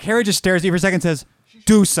thing. Like Harry just stares at you for a second and says,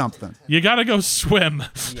 "Do something." You gotta go swim.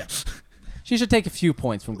 Yeah. She should take a few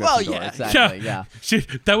points from Gryffindor. Well, yeah. Exactly. Yeah.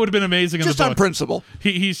 That would have been amazing. Just in the book. on principle.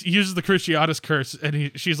 He uses the Cruciatus curse,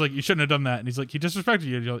 and she's like, "You shouldn't have done that." And he's like, "He disrespected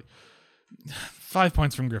you." And you're like, 5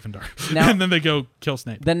 points from Gryffindor. Now- and then they go kill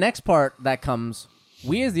Snape. The next part that comes,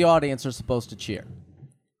 we as the audience are supposed to cheer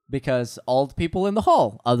because all the people in the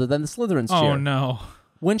hall, other than the Slytherins, cheer. Oh no!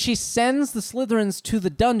 When she sends the Slytherins to the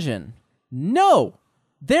dungeon,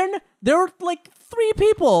 there are like 3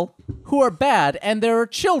 people who are bad, and there are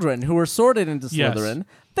children who are sorted into Slytherin. Yes.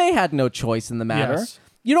 They had no choice in the matter. Yes.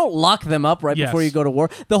 You don't lock them up right Yes. before you go to war.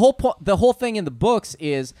 The whole thing in the books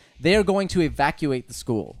is they are going to evacuate the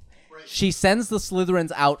school. She sends the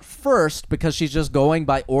Slytherins out first because she's just going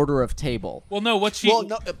by order of table. Well, no. What she? Well,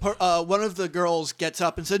 no, one of the girls gets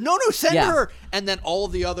up and said, "No, send her." And then all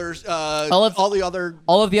of the others, all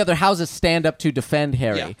of the other houses stand up to defend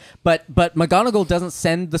Harry. Yeah. But McGonagall doesn't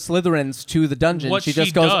send the Slytherins to the dungeon. What She just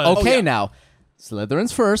she goes, does- "Okay, now,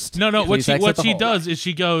 Slytherins first." No. What Please exit what the she hall." does is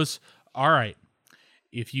she goes, "All right,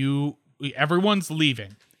 everyone's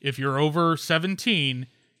leaving. If you're over 17,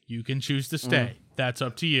 you can choose to stay. That's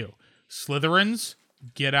up to you. Slytherins,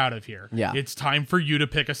 get out of here. Yeah. It's time for you to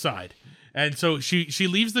pick a side." And so she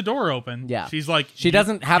leaves the door open. Yeah. She's like, She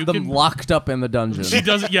doesn't have you them can- locked up in the dungeon. She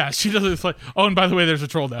doesn't. Yeah, she doesn't. It's like, oh, and by the way, there's a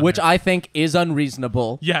troll down Which there. I think is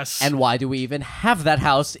unreasonable. Yes. And why do we even have that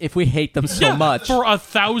house if we hate them so much? for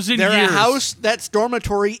 1,000 their years. house, that's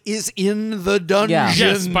dormitory, is in the dungeon. Yeah.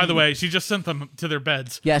 Yes. By the way, she just sent them to their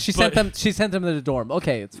beds. Yeah, she But- sent them to the dorm.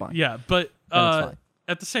 Okay, it's fine. Yeah, but That's fine.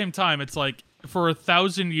 at the same time, it's like for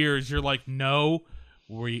 1,000 years, you're like, no,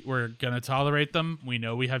 we're gonna tolerate them. We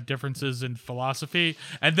know we have differences in philosophy,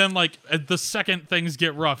 and then like the second things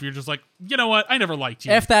get rough, you're just like, you know what? I never liked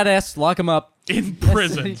you. F that S, lock him up. In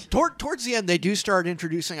prison. Towards the end, they do start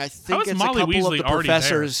introducing. I How think is it's Molly a couple Weasley of the already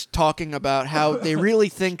professors talking about how they really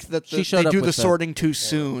think that She showed they up do with the the- sorting too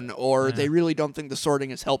soon, or they really don't think the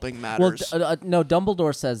sorting is helping Well, matters. no,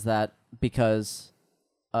 Dumbledore says that because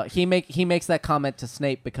he makes that comment to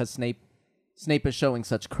Snape because Snape is showing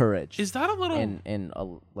such courage. Is that a little? in a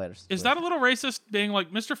later? Is that a little racist? Being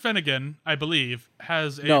like Mr. Finnegan, I believe,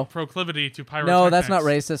 has a No. proclivity to pyrotechnics. No, that's not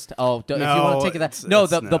racist. Oh, if you want to take it that. No,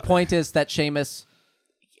 the point is that Seamus,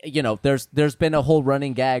 there's been a whole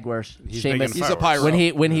running gag where Seamus, making He's a pyro.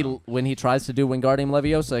 when he tries to do Wingardium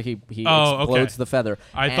Leviosa, he Oh, explodes okay. the feather.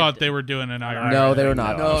 I And- thought they were doing an irony. No, they were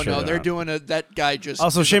not. no, they're doing that guy just.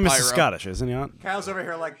 Also, is a Seamus pyro. is Scottish, isn't he? Not? Kyle's over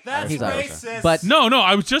here like, that's He's Irish. racist. But No,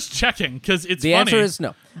 I was just checking because it's the funny. answer is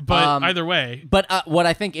no. But either way, But what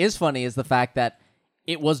I think is funny is the fact that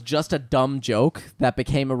it was just a dumb joke that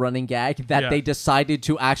became a running gag that Yeah. they decided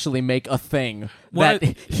to actually make a thing. What-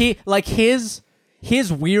 That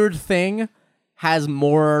his weird thing has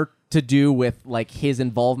more to do with like his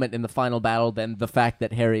involvement in the final battle than the fact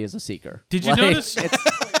that Harry is a seeker. Did you Like, notice?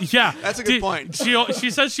 Yeah, That's a good point. She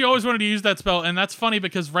says she always wanted to use that spell, and that's funny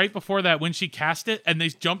because right before that, when she cast it and they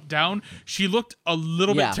jumped down, she looked a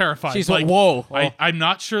little Yeah. bit terrified. She's like, whoa. I'm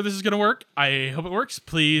not sure this is gonna work. I hope it works.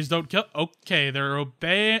 Please don't kill. Okay, they're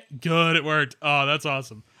obeying. Good, it worked. Oh, that's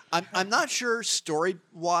awesome. I'm not sure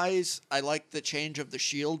story-wise I like the change of the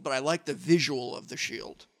shield, but I like the visual of the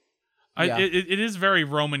shield. Yeah. It is very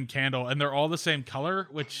Roman candle, and they're all the same color,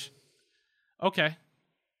 which, okay.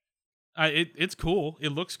 It's cool. It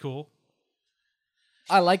looks cool.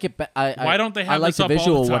 I like it. Why don't they have I like this the up all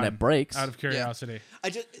visual the when time, it breaks. Out of curiosity. I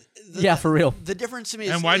just Yeah, for real. The difference to me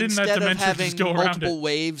is And why didn't that instead of dimension having just go around multiple it?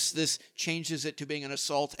 waves, this changes it to being an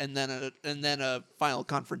assault and then a final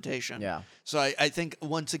confrontation. Yeah. So I think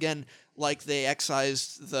once again, like they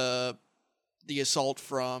excised the assault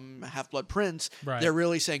from Half-Blood Prince, Right. they're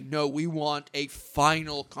really saying, no, we want a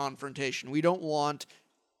final confrontation. We don't want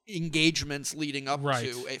engagements leading up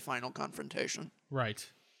Right. to a final confrontation. Right.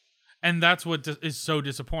 And that's what is so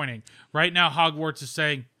disappointing. Right now, Hogwarts is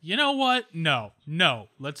saying, you know what? No,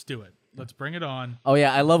 let's do it. Let's bring it on. Oh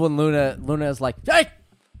yeah, I love when Luna is like, hey,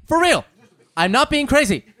 for real, I'm not being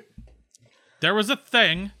crazy. There was a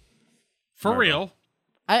thing, for real.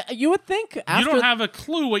 You would think after You don't have a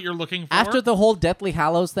clue what you're looking for. after the whole Deathly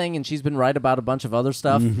Hallows thing, and she's been right about a bunch of other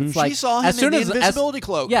stuff. It's like She saw him as soon in the as invisibility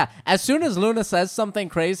cloak. Yeah, as soon as Luna says something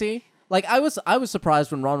crazy, like I was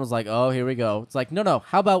surprised when Ron was like, "Oh, here we go." It's like, no,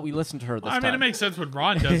 how about we listen to her this I mean, time? it makes sense when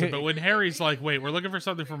Ron does it, but when Harry's like, wait, we're looking for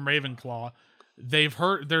something from Ravenclaw, they've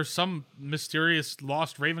heard there's some mysterious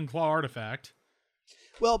lost Ravenclaw artifact.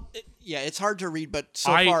 Well, it's hard to read, but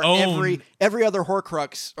so I far own- every other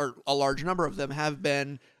Horcrux, or a large number of them, have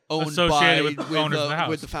been owned Associated by with owners of the house.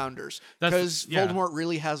 with the founders. That's- Because yeah. Voldemort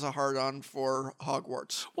really has a hard-on for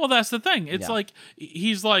Hogwarts. Well, that's the thing. It's Yeah. like,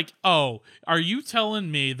 he's like, oh, are you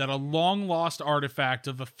telling me that a long-lost artifact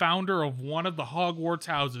of the founder of one of the Hogwarts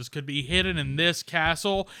houses could be hidden in this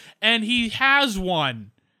castle? And he has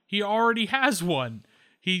one. He already has one.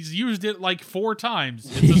 He's used it like 4 times.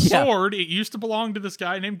 It's a Yeah. sword. It used to belong to this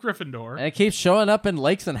guy named Gryffindor. and it keeps showing up in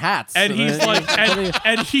lakes and hats. And he's then- like,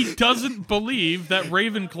 and he doesn't believe that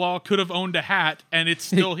Ravenclaw could have owned a hat, and it's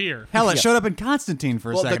still here. Hell, it showed up in Constantine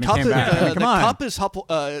for a Well, the second. cup, and came back. I mean, come on. cup is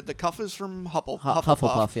the cuff is from Hufflepuff.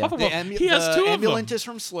 Hufflepuff, yeah. Hufflepuff. He has the 2 of amulet them. is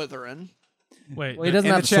from Slytherin. Wait, Well, he doesn't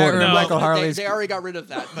in have the the chat sword. room, No. Michael But Harley's. they already got rid of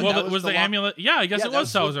that. But well, that was the lock- amulet? Yeah, I guess Yeah, it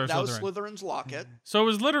was Salazar That was Slytherin. Slytherin's locket. So it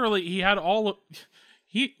was literally he had all of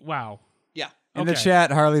wow. Yeah. In the Okay.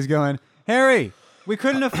 chat, Harley's going, Harry, we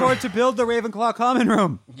couldn't afford to build the Ravenclaw common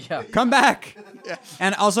room. Yeah. Come back.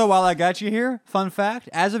 And also, while I got you here, fun fact,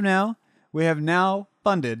 as of now, we have now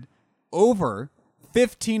funded over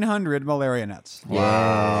 1,500 malaria nets.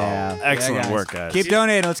 Yeah. Excellent guys. work, guys. Keep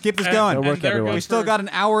donating. Let's keep this going. Good work, there everyone. goes We still for- got an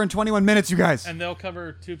hour and 21 minutes, you guys. and they'll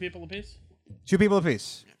cover 2 people apiece. 2 people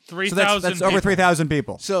apiece. 3,000. So that's over people. 3,000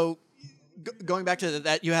 people. So going back to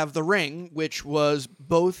that, you have the ring, which was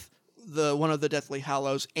both one of the Deathly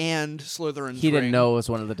Hallows and Slytherin's He ring. didn't know it was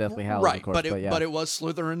one of the Deathly Hallows, Right, of course, but yeah. it was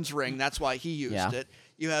Slytherin's ring. That's why he used Yeah. it.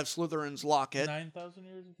 You have Slytherin's locket. 9,000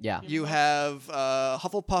 years. Yeah. You have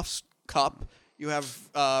Hufflepuff's cup. You have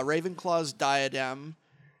Ravenclaw's diadem.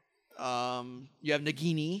 You have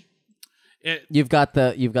Nagini. You've got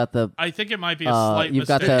the I think it might be a slight you've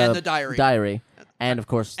got mistake. the And the diary. and of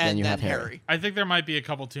course And then you then have Harry. I think there might be a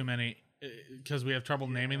couple too many because we have trouble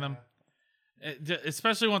naming them.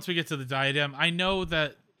 Especially once we get to the diadem. I know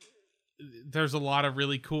that there's a lot of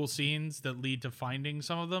really cool scenes that lead to finding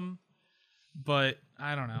some of them, but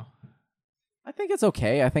I don't know. I think it's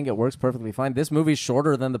okay. I think it works perfectly fine. This movie's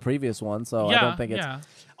shorter than the previous one, so I don't think it's yeah.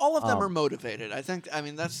 All of them are motivated. I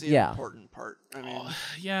mean, that's the Yeah. important part. I mean,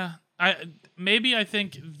 Yeah, I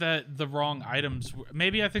think that the wrong items.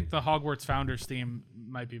 Maybe I think the Hogwarts Founders theme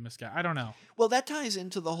might be misguided. I don't know. well, that ties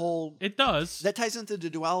into the whole. It does. That ties into the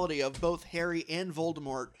duality of both Harry and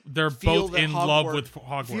Voldemort. They're feel both that in love with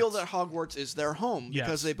Hogwarts. Feel that Hogwarts is their home Yes.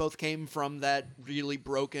 because they both came from that really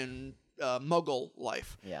broken Muggle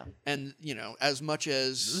life. Yeah. And as much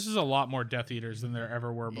as This is a lot more Death Eaters than there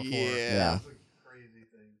ever were before. Yeah.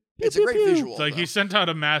 It's a great visual. It's like though. he sent out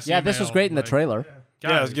a mass. Yeah, this was email, great in the like, trailer.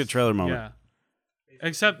 Yeah, it was a good guys, trailer moment. Yeah.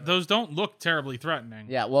 Except those don't look terribly threatening.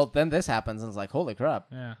 Yeah, well then this happens and it's like, holy crap.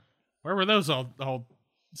 Yeah. Where were those all the whole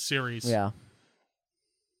series? Yeah.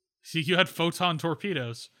 See, you had photon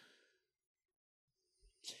torpedoes.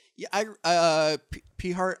 Yeah,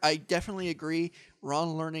 P. Hart, I definitely agree. Ron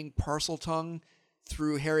learning parcel tongue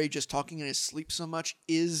through Harry just talking in his sleep so much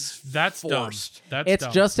is That's forced. dumb. That's It's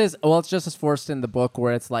dumb. just as forced in the book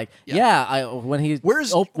where it's like, Yeah. when he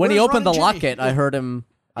Where's opened the Ron and locket, Ginny? I heard him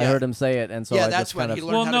I heard him say it, and so Yeah, I that's just when kind he of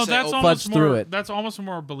learned Well, how no, to say that's open. almost Fudge through more. it. That's almost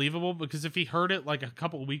more believable because if he heard it like a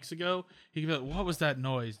couple of weeks ago, he could be like, "What was that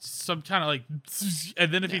noise?" Some kind of like,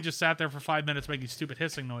 and then if he just sat there for 5 minutes making stupid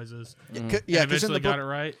hissing noises, Yeah, and 'cause in eventually the got book, it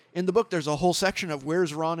right. in the book, there's a whole section of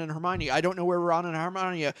where's Ron and Hermione. I don't know where Ron and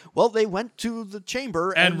Hermione are. Well, they went to the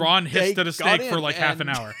chamber, And Ron hissed they at a got snake for in, like half an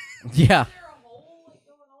and- hour. yeah.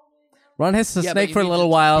 Ron hissed a Yeah, but snake you for a need little to-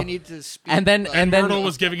 while, you need to speak and then like- Myrtle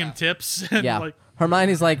was giving him tips. And yeah. like,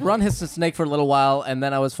 Hermione's like, Ron hissed a snake for a little while, and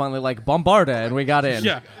then I was finally like, Bombarda, and we got in.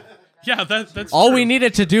 yeah, that's All true. we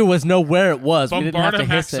needed to do was know where it was. We didn't have to Bombarda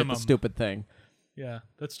hiss it, the maximum. stupid thing. Yeah,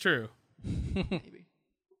 that's true.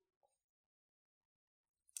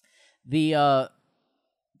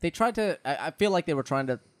 They tried to. I feel like they were trying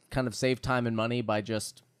to kind of save time and money by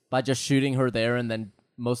just shooting her there and then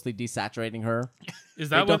mostly desaturating her. Is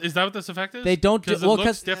that don't- what this effect is? They don't do- because it well, looks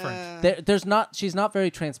 'cause- different. There's not. She's not very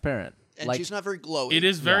transparent. and like, she's not very glowy. It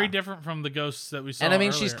is very Yeah. different from the ghosts that we saw. and I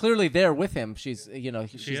mean, she's earlier. clearly there with him. She's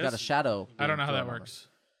she's got a is? shadow. I don't know how being that thrown on works.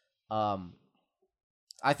 her.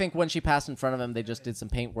 I think when she passed in front of him, they just did some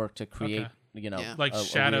paint work to create. Okay. Yeah. Like a weird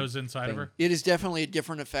shadows inside of thing. her. It is definitely a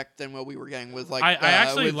different effect than what we were getting with like. I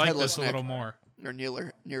actually with like Headless this a Nick, little more. Or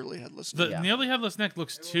nearly headless. The Nick. nearly headless neck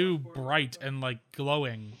looks too bright and like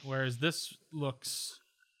glowing, whereas this looks.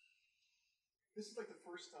 This is like the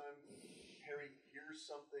first time Harry hears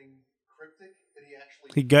something cryptic that he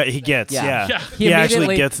actually He gets Yeah. Yeah. He actually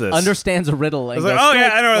immediately gets this. Understands a riddle. And was like, goes, "Oh, yeah,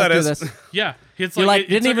 "Great, I know where let's that do is." this." Yeah, it's You're like, it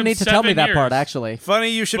didn't took even him need to tell me 7 that part. years. Actually, Funny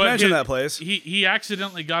you should But mention that place. He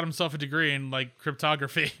accidentally got himself a degree in like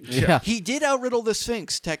cryptography. yeah. He did outriddle the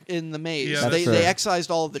Sphinx in the maze. Yeah, they that's true. excised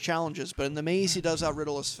all of the challenges, but in the maze he does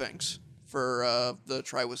outriddle a Sphinx for the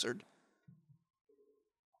Triwizard.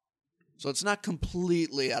 So it's not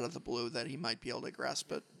completely out of the blue that he might be able to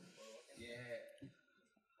grasp it.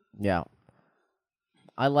 Yeah.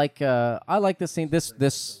 I like this scene.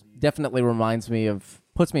 This definitely reminds me of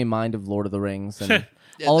puts me in mind of Lord of the Rings and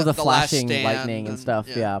Yeah, all of the the Last flashing Stand lightning and and- stuff.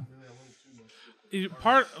 yeah.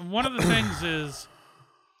 Yeah. One of the things is,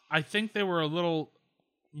 I think they were a little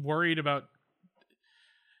worried about.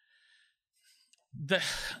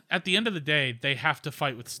 At the end of the day, they have to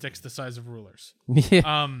fight with sticks the size of rulers.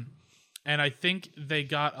 Yeah. And I think they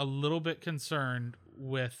got a little bit concerned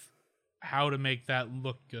with how to make that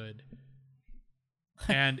look good.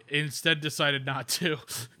 And instead decided not to.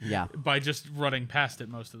 Yeah. By just running past it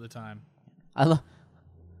most of the time. I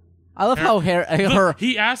love how her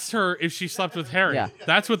He asked her if she slept with Harry. Yeah.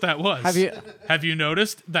 That's what that was. Have you-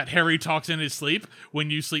 noticed that Harry talks in his sleep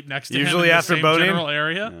when you sleep next to Usually him in after the same boning? general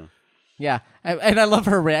area? yeah, and I love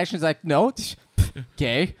her reaction. She's like, no,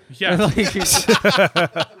 gay. Yeah.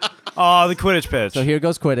 Like, Oh, the Quidditch pitch. so here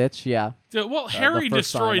goes Quidditch. Yeah. Well, Harry first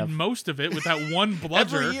sign destroyed of- most of it with that one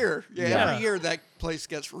bludger. Every year. Yeah, Yeah. every year that place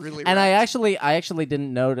gets really And wrecked. I actually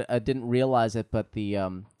didn't didn't realize it, but the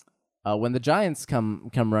when the giants come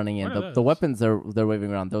running in, What are the those? weapons they're waving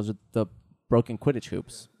around, those are the broken Quidditch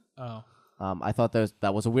hoops. Oh. I thought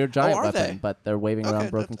that was a weird giant are weapon, they? but they're waving Okay,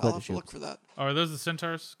 around broken I'll have Quidditch to look hoops. for that. Oh, are those the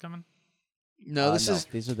centaurs coming? No, this No, is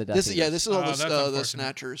these are the Death this. Yeah, Eaters. this is all Oh, that's the unfortunate.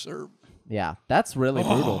 Snatchers. Or Yeah, that's really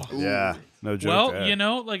brutal. Yeah, no joke. Well, there. you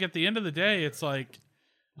know, like at the end of the day, it's like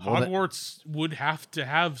Well, that- Hogwarts would have to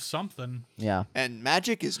have something. Yeah, and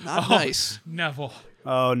magic is not Oh, nice. Neville.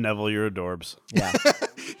 Oh, Neville, you're adorbs. yeah,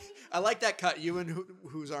 I like that cut. You and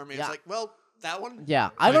whose army? Yeah. It's like, well, that one.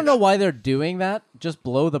 yeah. I don't know why they're doing that. Just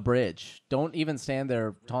blow the bridge. Don't even stand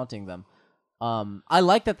there taunting them. I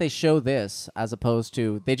like that they show this as opposed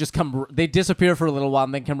to they just they disappear for a little while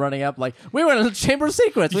and then come running up like we went to the Chamber of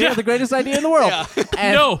Secrets. We Yeah. have the greatest idea in the world.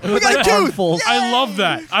 And No, with got like a tooth! armfuls. I love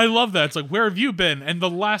that. I love that. It's like, where have you been? And the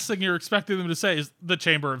last thing you're expecting them to say is the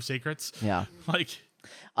Chamber of Secrets. Yeah. Like,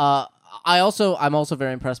 I'm also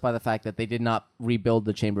very impressed by the fact that they did not rebuild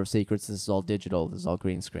the Chamber of Secrets. This is all digital. This is all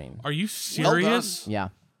green screen. are you Well done. serious? Yeah.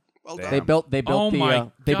 Well Damn. done. They built Oh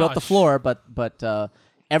my they built the gosh. floor, but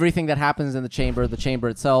everything that happens in the chamber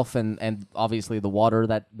itself, and obviously the water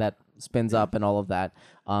that spins up and all of that.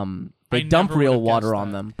 They I dump never real would've water guessed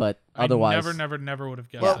on that. them, but I otherwise, never would have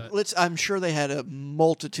guessed Well, that. I'm sure they had a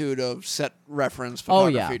multitude of set reference Oh,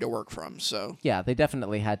 photography yeah. to work from. So yeah, they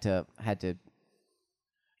definitely had to.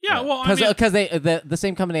 Yeah, well, I Because mean, the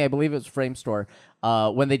same company, I believe it was Frame Store,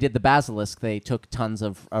 when they did the Basilisk, they took tons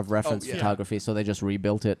of reference yeah. photography, so they just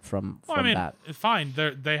rebuilt it from well, I mean, that. fine.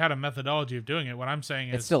 They had a methodology of doing it. What I'm saying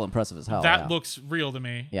is It's still impressive as hell. that yeah. looks real to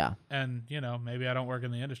me. Yeah. And, you know, maybe I don't work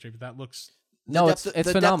in the industry, but that looks... No, the it's depth, it's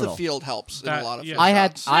the phenomenal. depth of field helps That- in a lot of yeah. field I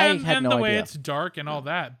had shots. I and, had and no the idea. way it's dark and all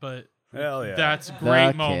that, but Hell yeah. that's The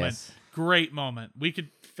great moment. kiss. Great moment. We could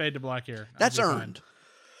fade to black here. I'd That's be fine. earned.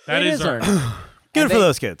 That It is is earned. Good for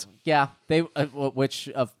those kids. Yeah, they which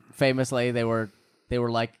famously they were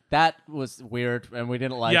like, that was weird and we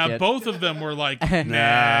didn't like it. Yeah, both of them were like,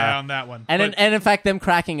 nah, on that one. And in fact, them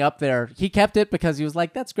cracking up there, he kept it because he was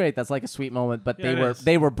like, "That's great, that's like a sweet moment." But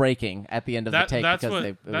they were breaking at the end of the take that's because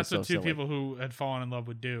what that's two silly. people who had fallen in love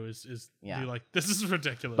would do is be like, "This is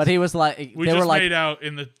ridiculous." But he was like, we they just were like, made out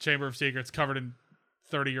in the Chamber of Secrets, covered in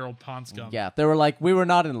 30-year-old pond scum. yeah, they were like, we were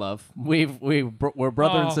not in love. We're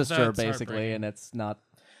brother and sister that's basically, heartbreaking. and it's not.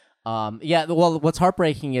 Yeah, well, what's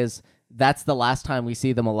heartbreaking is that's the last time we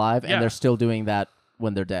see them alive, Yeah. and they're still doing that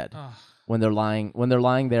when they're dead. When they're lying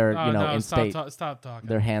there, Oh, you know, no, in stop, state, stop talking.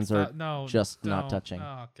 their hands Stop. are no, just not don't. touching.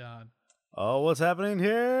 Oh God. Oh, what's happening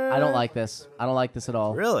here? I don't like this. I don't like this at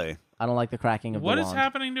all. Really? I don't like the cracking of What the is wand.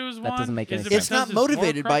 happening to his wand? doesn't make any Is it sense. It's not because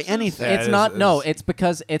motivated by Horcruxes? anything. Yeah, It's it not. is- No, is-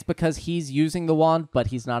 it's because he's using the wand, but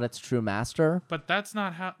he's not its true master. But that's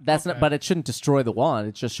not how. That's okay. not. But it shouldn't destroy the wand.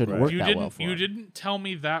 It just shouldn't Right. work you that didn't. well for You him. didn't tell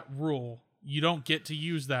me that rule. You don't get to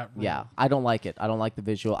use that rule. Yeah, I don't like it. I don't like the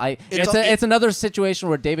visual. It's It's another situation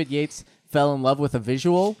where David Yates fell in love with a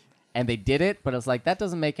visual, and they did it, but it's like that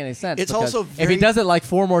doesn't make any sense. It's because also if he very- does it like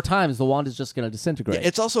 4 more times, the wand is just going to disintegrate.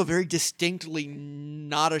 It's also very distinctly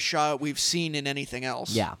not a shot we've seen in anything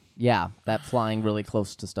else. yeah, that flying really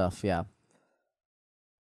close to stuff. Yeah,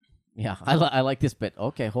 I like this bit.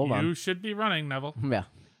 Okay, hold You on. should be running, Neville. Yeah,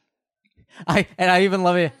 I even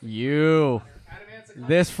love it.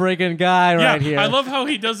 This friggin' guy right here. I love how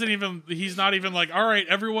he's not even like, all right,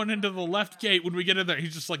 everyone into the left gate when we get in there.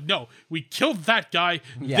 He's just like, no, we killed that guy,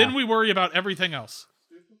 Yeah. then we worry about everything else.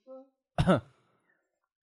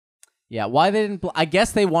 Yeah, why they didn't? I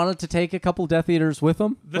guess they wanted to take a couple Death Eaters with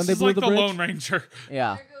them This when they is blew like the the bridge. Lone Ranger.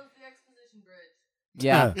 Yeah, There goes the exposition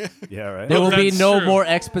bridge. yeah. Yeah, right. There will be That's no true. more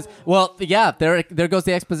exposition. Well, yeah, there goes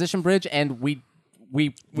the exposition bridge, and we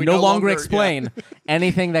no no longer longer- explain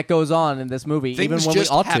anything that goes on in this movie, Things even when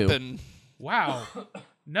just we ought to. happen. Wow.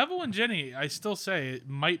 Neville and Jenny, I still say, it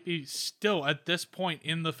might be still at this point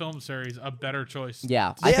in the film series a better choice.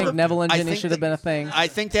 Yeah, They I have think a- Neville and I Ginny think should have they- been a thing. I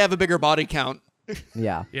think they have a bigger body count.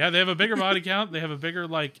 Yeah, Yeah, they have a bigger body count. They have a bigger,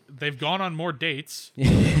 they've gone on more dates.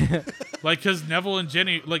 Because Neville and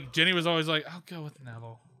Jenny, Jenny was always like, I'll go with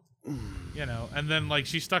Neville. You know, and then,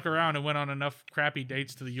 she stuck around and went on enough crappy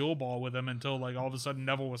dates to the Yule Ball with him until, all of a sudden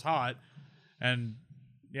Neville was hot. And,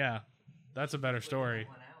 yeah, that's a better story.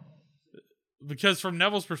 Because from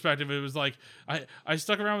Neville's perspective, it was like, I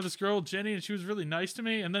stuck around with this girl, Jenny, and she was really nice to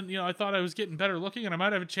me. And then, I thought I was getting better looking and I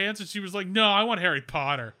might have a chance. And she was like, no, I want Harry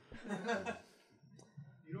Potter.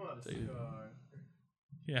 You don't have a cigar.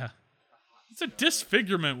 Yeah. It's a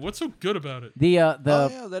disfigurement. What's so good about it? the Oh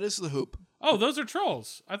yeah, that is the hoop. Oh, those are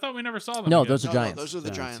trolls. I thought we never saw them. no, again. those are No, giants, those are the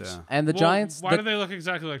giants. yeah. and the Well, giants. Why do they look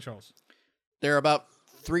exactly like trolls? They're about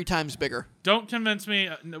 3 times bigger. Don't convince me.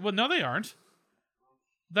 Well, no, they aren't.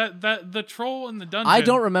 That the troll in the dungeon. I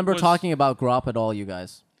don't remember was- talking about Grop at all, you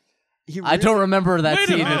guys. He I don't remember that Wait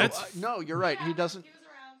a scene. minute. No, you're right. He doesn't. He was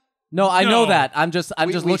around. No, I know No. that. I'm just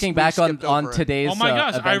We- looking we back on skipped over it. today's. Oh my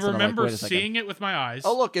gosh! I events, and I'm like, remember wait a second. seeing it with my eyes.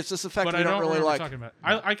 Oh look, it's this effect but we I don't don't really remember like. talking about.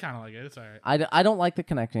 I kind of like it. It's all right. I don't like the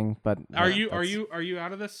connecting, but Are yeah, you that's-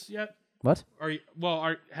 out of this yet? What?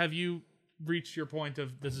 Have you reached your point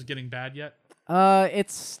of this is getting bad yet?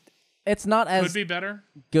 It's not Could as be better,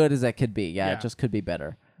 good as it could be. Yeah, Yeah. it just could be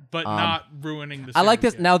better. but not ruining the. I like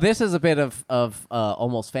series this. yet. Now this is a bit of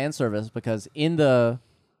almost fan service because in the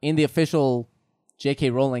official J.K.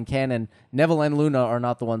 Rowling canon, Neville and Luna are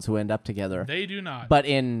not the ones who end up together. They do not. But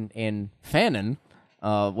in fanon,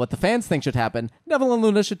 what the fans think should happen, Neville and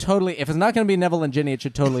Luna should totally. If it's not going to be Neville and Ginny, it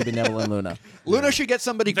should totally be Neville and Luna. Luna should get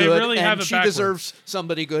somebody They good, really have and it she backwards. deserves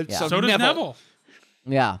somebody good. Yeah. so does Neville.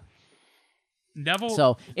 Yeah. Neville.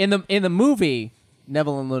 So in the movie,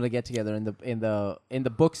 Neville and Luna get together in the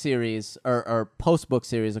book series or post book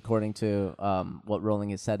series, according to what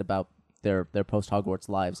Rowling has said about their post Hogwarts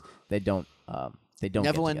lives. They don't. They don't.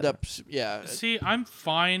 Neville get end together. up. Yeah. See, I'm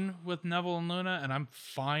fine with Neville and Luna, and I'm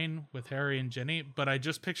fine with Harry and Ginny, but I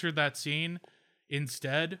just pictured that scene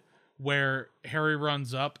instead where Harry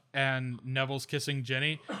runs up and Neville's kissing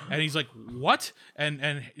Ginny, and he's like, "What?"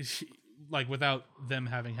 and like without them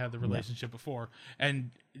having had the relationship before,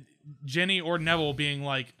 and Ginny or Neville being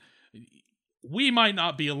like, "We might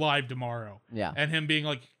not be alive tomorrow," Yeah. and him being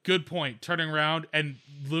like, "Good point," turning around and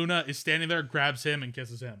Luna is standing there, grabs him and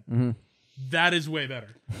kisses him. Mm-hmm. That is way better.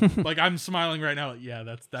 Like I'm smiling right now. Like, yeah,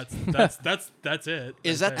 that's it. Is That's that it.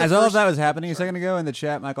 As all of that was happening a second ago in the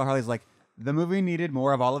chat, Michael Harley's like, the movie needed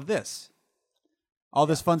more of all of this. All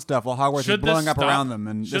this fun stuff while Hogwarts is blowing up around them.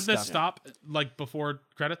 And should this stuff. stop like before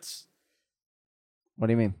credits? What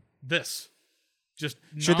do you mean? This. just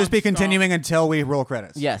Should this be nonstop, continuing until we roll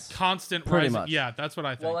credits? Yes. constant Pretty rising? much. Yeah, that's what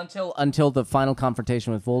I think. Well, until the final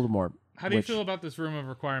confrontation with Voldemort. How do you which feel about this room of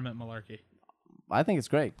requirement malarkey? I think it's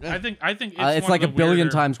great. I think It's one like of a the billion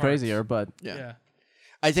weirder times parts. crazier, but Yeah.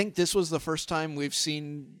 I think this was the first time we've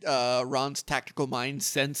seen Ron's tactical mind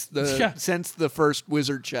since the first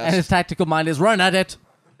wizard and his chest. tactical mind is run at it.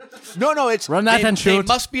 No, it's Run that they, and shoot.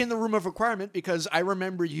 They must be in the room of requirement because I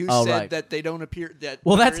remember you Oh, said right. that they don't appear. That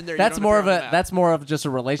Well, when that's you're in there, you that's don't more of appear on a the map. that's more of just a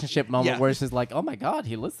relationship moment Yeah. where it's just like, oh my god,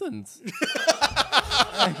 he listens.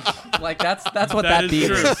 Like that's what That that, is beat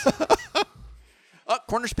true. is.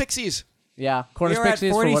 Corners Pixies. Yeah, We Cornish are at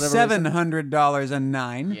Pixies for whatever reason.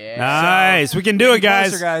 $4,709. Yeah. Nice. We can do it,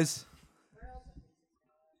 Closer, guys. guys.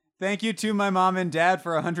 Thank you to my mom and dad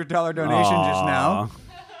for a $100 donation just now.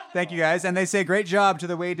 Thank you, guys. And they say great job to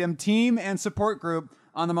the Waydem team and support group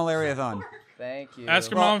on the Malaria-thon. Thank you. Ask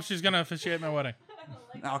her mom if she's gonna officiate my wedding.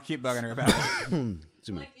 I'll keep bugging her about it. I like the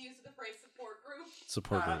use of the phrase support group.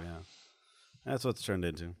 Support group, yeah. That's what it's turned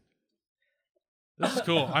into. This is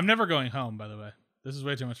cool. I'm never going home, by the way. This is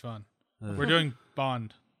way too much fun. We're doing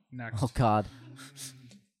Bond next. Oh god.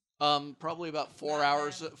 Probably about 4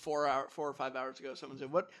 or 5 hours ago, someone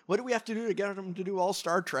said, "What do we have to do to get them to do all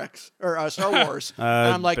Star Treks or Star Wars?" And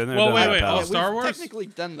I'm like, been there, Well, done wait, that, wait, pal. all Star we've Wars? technically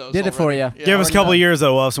done those. Did it for already. ya. Yeah. Give us a couple years,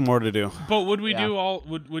 though. We'll have some more to do. But would we Yeah. do all?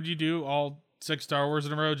 Would you do all 6 Star Wars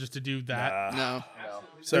in a row just to do that? No,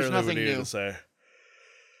 Certainly nothing we needed new. to say.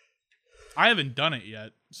 I haven't done it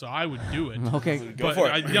yet, so I would do it. Okay. But for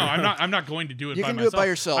it. no, I'm not going to do it. You by can do myself. it by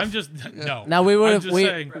yourself. I'm just no. Now we would I'm have just we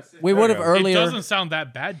saying, we would have It it earlier doesn't sound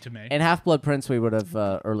that bad to me. in Half Blood Prince we would have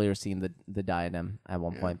earlier seen the diadem at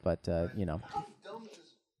one point, but you know. How dumb is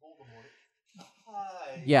Voldemort to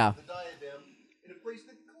hide Yeah. the diadem in a place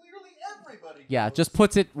that clearly everybody Yeah, knows? just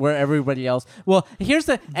puts it where everybody else. Well, here's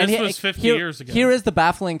the This was 50 years ago. Here is the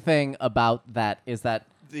baffling thing about that is that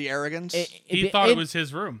the arrogance. He thought it was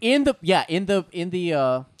his room. in the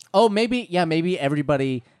maybe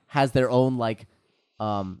everybody has their own like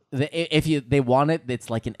if they want it, it's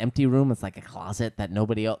like an empty room. It's like a closet that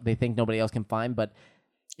they think nobody else can find, but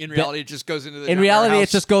in reality, it just goes into the. in reality it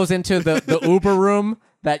just goes into the Uber room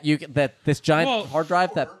that this giant Well- hard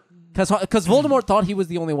drive that because Voldemort thought he was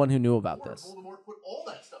the only one who knew about this. Voldemort put all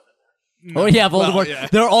that stuff in there. Oh yeah, Voldemort.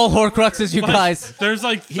 They're all Horcruxes, you guys. There's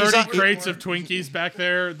like 30 on- crates of Twinkies back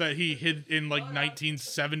there that he hid in like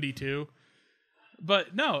 1972.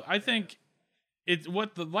 But no, I think it's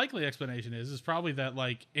what the likely explanation is probably that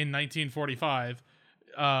like in 1945,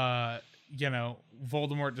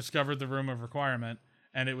 Voldemort discovered the room of requirement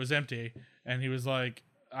and it was empty, and he was like,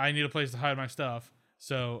 I need a place to hide my stuff.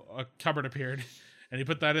 So a cupboard appeared, and he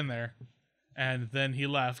put that in there, and then he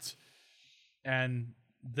left, and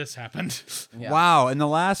this happened. Yeah. Wow. In the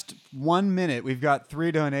last 1 minute, we've got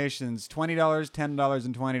 3 donations, $20, $10,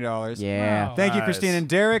 and $20. Yeah. Wow. Thank you, Nice. Christine and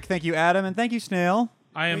Derek. Thank you, Adam. And thank you, Snail.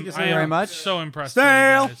 I am, Thank you so I am very much. so impressed.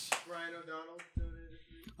 Snail. With you guys. Brian O'Donnell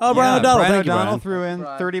donated. Oh, Brian O'Donnell. Brian Thank you, O'Donnell Brian. threw in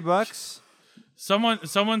Brian. $30.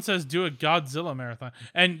 Someone says do a Godzilla marathon,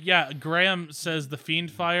 and yeah, Graham says the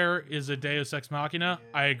Fiendfire is a Deus Ex Machina.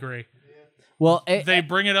 I agree. Well, They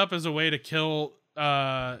bring it up as a way to kill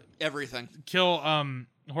everything.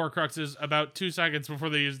 Horcruxes about 2 seconds before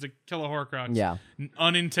they use to kill a Horcrux. Yeah.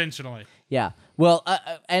 Unintentionally. yeah. Well,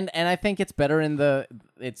 and I think it's better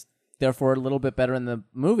it's therefore a little bit better in the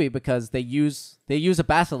movie because they use a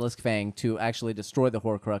basilisk fang to actually destroy the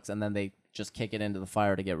Horcrux, and then they just kick it into the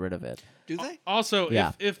fire to get rid of it. Do they? Also,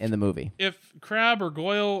 Yeah, if in the movie. if Crabbe or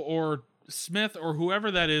Goyle or Smith or whoever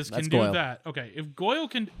that is can That's do Goyle. that, okay. If Goyle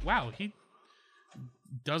can, wow, he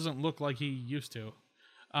doesn't look like he used to.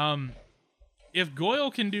 If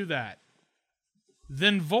Goyle can do that,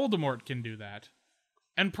 then Voldemort can do that,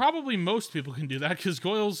 and probably most people can do that because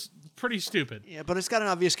Goyle's pretty stupid. Yeah, but it's got an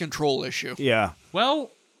obvious control issue. Yeah. Well,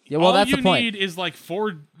 Yeah, well, all that's you the point. need is like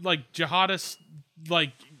 4 like jihadist,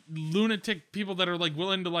 like lunatic people that are like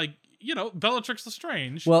willing to like Bellatrix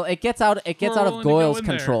Lestrange. Well, it gets out We're of willing to go Goyle's in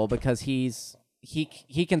there. control because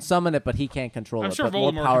he can summon it, but he can't control I'm it. sure but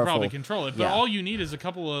more Voldemort can powerful. probably control it, but Yeah. all you need is a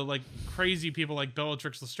couple of like crazy people like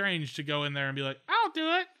Bellatrix Lestrange to go in there and be like, "I'll do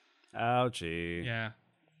it." Ouchie. Yeah,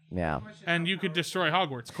 Yeah. and you could destroy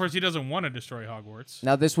Hogwarts. Of course, he doesn't want to destroy Hogwarts.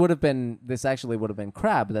 Now this actually would have been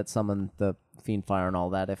Crabbe that summoned the Fiendfire and all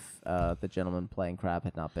that if the gentleman playing Crabbe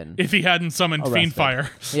had not been. If he hadn't summoned Arrested.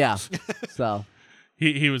 Fiendfire, Yeah. So.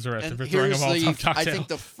 he was arrested And for throwing a here's Molotov I cocktail. think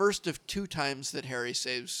the first of 2 times that Harry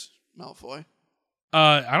saves Malfoy.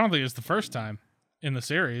 I don't think it's the first time in the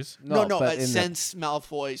series. No, but in the- since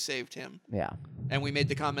Malfoy saved him, Yeah. and we made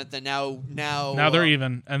the comment that now Now they're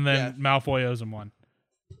even, and then yeah. Malfoy owes him one.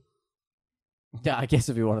 Yeah, I guess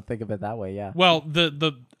if you want to think of it that way, yeah. Well,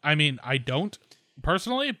 I mean, I don't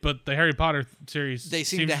personally, but the Harry Potter series They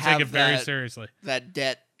seem seems to to have take it very that- seriously, That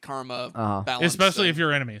debt karma balance, especially thing. if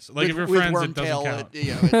you're enemies. Like if you're with friends, it doesn't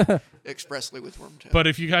Wormtail, count. Expressly with Wormtail. But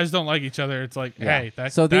if you guys don't like each other, it's like, Yeah. hey,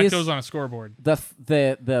 that So that these- goes on a scoreboard.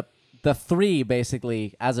 The three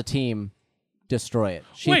basically as a team destroy it.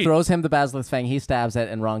 She Wait. throws him the Basilisk Fang, he stabs it,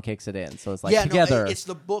 and Ron kicks it in. So it's like yeah, together. no, it's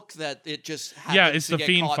the book that it just happens Yeah, it's to the get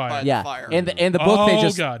Fiend caught Fire. by yeah, the fire. in the book they Oh,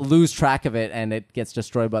 just God. lose track of it and it gets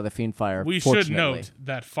destroyed by the Fiend Fire. We should fortunately. note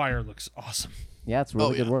that fire looks awesome. Yeah, it's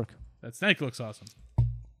really Oh, good yeah. work. That snake looks awesome.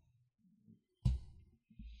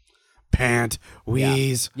 Pant,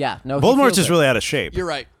 wheeze. Yeah, no. he Voldemort's feels just it. really out of shape. You're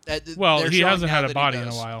right. Well, They're he showing hasn't now had a that he body in a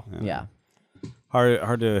does. while. Yeah,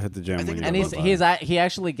 Hard to hit the gym I think when in you the got and blood. he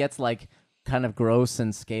actually gets like kind of gross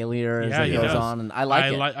and scalier Yeah, as he it goes does. on, and I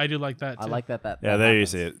like it. I do like that. Too. I like that. Yeah, that there you happens.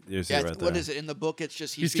 see it. You see Yeah, it right what there. is it in the book? It's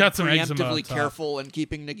just He's being got some eczema up preemptively top. careful and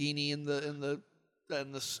keeping Nagini in the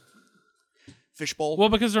fishbowl. Well,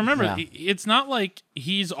 because remember, Yeah. it's not like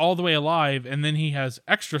he's all the way alive and then he has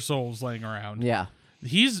extra souls laying around. Yeah,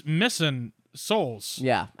 He's missing souls.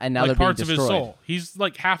 yeah, and now Like they're being parts of his destroyed. soul. He's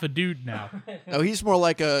like half a dude now. No, he's more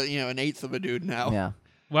like an eighth of a dude now. Yeah,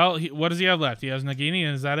 Well, what does he have left? He has Nagini,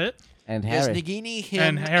 and is that it? and Yes, Harry. Nagini, him,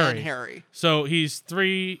 And and Harry. Harry. So he's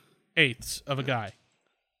 3/8 of a guy,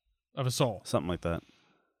 of a soul. Something like that.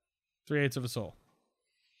 3/8 of a soul.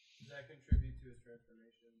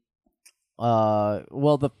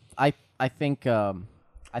 Well, I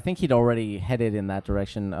think he'd already headed in that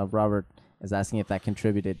direction. Robert is asking if that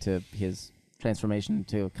contributed to his transformation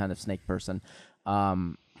into a kind of snake person.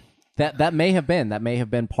 That may have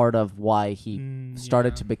been part of why he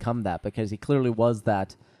started to become that, because he clearly was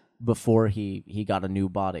that before he got a new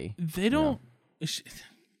body. They don't.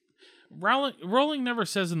 Rowling never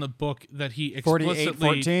says in the book that he 48, explicitly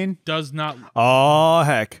 14? does not. Oh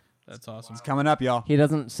heck! That's awesome. Coming up, y'all. He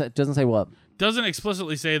doesn't say what. Doesn't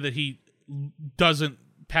explicitly say that he doesn't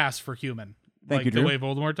pass for human. Thank like you, the Drew. way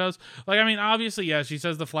Voldemort does. Like, I mean, obviously, yeah, she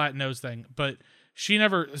says the flat nose thing, but she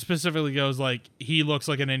never specifically goes like he looks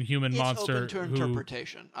like an inhuman It's monster. open to who,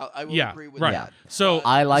 interpretation. I will yeah, agree with right. that. So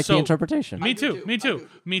I like the so- interpretation. Me I do too. too. Me I too. do.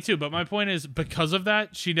 Me too. But my point is, because of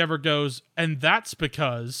that, she never goes, and that's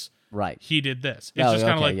because Right. he did this. It's Oh, just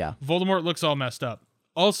kind of okay, like yeah. Voldemort looks all messed up.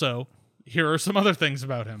 Also, here are some other things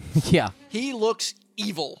about him. Yeah. He looks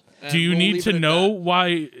evil. Do you and we'll need leave to it at know that.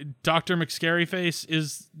 why Dr. McScaryface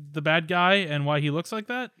is the bad guy and why he looks like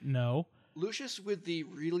that? No. Lucius with the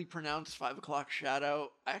really pronounced 5 o'clock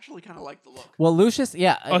shadow? I actually kind of like the look. Well, Lucius,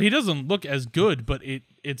 yeah. Oh, he doesn't look as good, but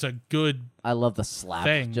it's a good. I love the slap.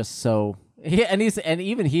 Thing. Just so, and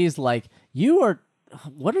even he's like, you are.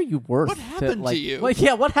 What are you worth? What happened to like, you? Like,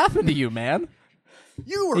 yeah, what happened to you, man?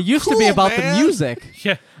 You were It used to be cool, about man. the music.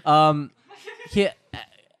 Yeah. Yeah.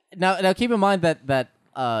 Now keep in mind that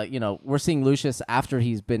we're seeing Lucius after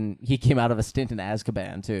he came out of a stint in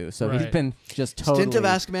Azkaban too. So he's Right. been just totally Stint of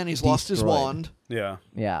Azkaban, he's lost his destroyed. wand. Yeah.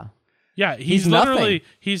 Yeah. Yeah, he's nothing. literally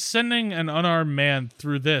he's sending an unarmed man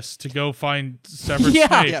through this to go find Severus Yeah.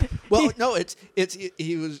 Snape. Yeah. Well, no,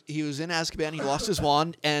 he was in Azkaban, he lost his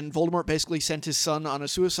wand, and Voldemort basically sent his son on a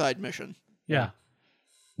suicide mission. Yeah.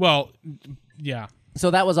 Well, yeah.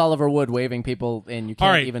 So that was Oliver Wood waving people in. You All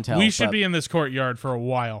can't right, even tell. we should but- be in this courtyard for a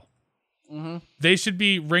while. They should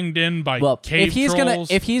be ringed in by Well, cave if he's trolls.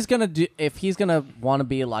 if he's gonna want to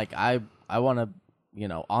be like I want to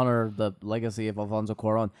honor the legacy of Alfonso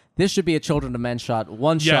Cuarón, this should be a Children of Men shot,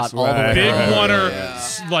 one yes, shot all the way. big around.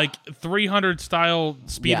 oneer, like 300 style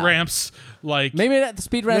speed Yeah. ramps. Like Maybe not the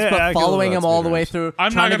speed ramps, Yeah, I but can live following with him that all speed the way ramps. through.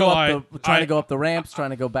 I'm trying not to go gonna up lie, trying I- to go up the ramps,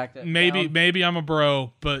 trying to go back to maybe I'm a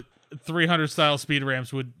bro, but 300 style speed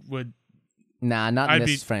ramps would Nah, not in I'd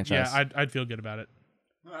this be franchise. Yeah, I'd feel good about it.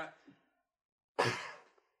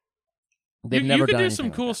 They've you never could done do anything some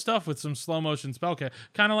like cool that. stuff with some slow motion spell cast,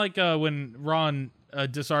 kind of like when Ron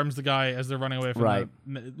disarms the guy as they're running away from Right.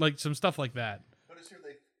 like some stuff like that. Notice here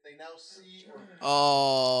they now see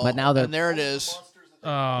Oh, But now they're- and there it is. monsters that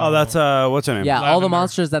Oh, Oh, that's what's her name? Yeah, all the Lavender.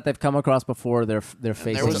 monsters that they've come across before, they're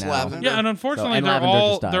facing was now. Lavender. yeah, and unfortunately and Lavender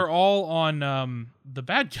just died. they're all on the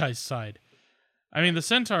bad guy's side. I mean, the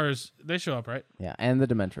centaurs they show up, right? Yeah, and the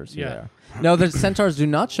Dementors. Yeah. Yeah. No, the Centaurs do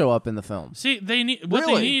not show up in the film. See, they need what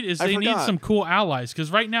Really? they need is I they need forgot. some cool allies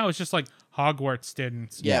because right now it's just like Hogwarts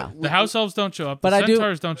students. Yeah. The house elves don't show up. But the I do-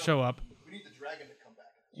 centaurs don't show up. we need the dragon to come back.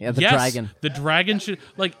 Yeah, the yes, dragon. The dragon should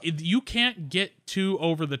you can't get too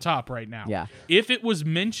over the top right now. Yeah. If it was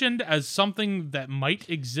mentioned as something that might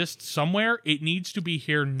exist somewhere, it needs to be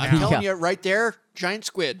here now. I'm telling you right there, giant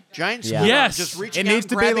squid. Giant squid. Yes. Just reaching It out needs and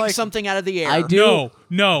to be grabbing like- something out of the air. I do.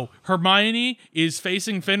 No. Hermione is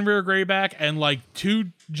facing Fenrir Greyback and like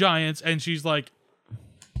two giants, and she's like,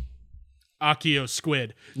 Akio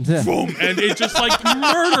squid. Boom. And it just like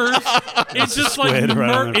murders. It's just like Squid right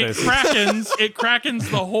on their it faces. krakens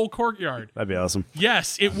the whole courtyard. That'd be awesome.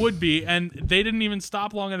 Yes, it would be. And they didn't even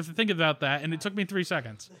stop long enough to think about that, and it took me 3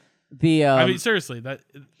 seconds. The I mean, seriously, that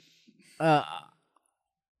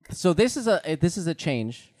so this is a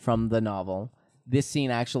change from the novel. This scene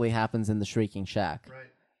actually happens in the Shrieking Shack.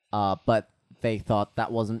 Right. But they thought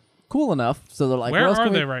that wasn't cool enough, so they're like, Where "Where else are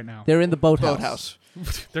can they we-" right now? They're in the boathouse. Boathouse.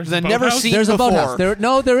 There's The a never boathouse? seen There's a before.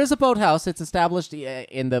 boathouse. There is a boathouse. It's established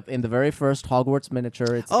in the very first Hogwarts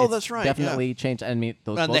miniature. It's That's right, Definitely changed. I mean,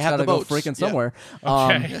 those And boats they have gotta the go boats, freaking yeah. somewhere.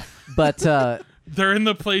 Okay. But They're in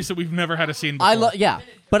the place that we've never had a scene before.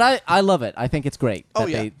 but I love it. I think it's great Oh,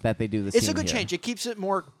 that yeah. they do this. It's a good change. It keeps it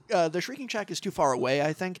more. The Shrieking Shack is too far away,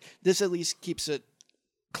 I think. This at least keeps it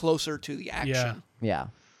closer to the action. Yeah.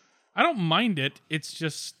 I don't mind it. It's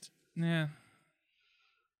just,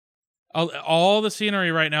 all the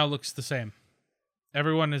scenery right now looks the same.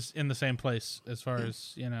 Everyone is in the same place as far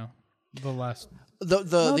as, the last. The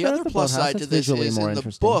they're other at the plus boathouse. side It's to this visually is more in the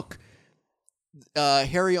interesting. book,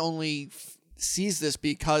 Harry only sees this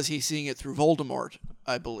because he's seeing it through Voldemort,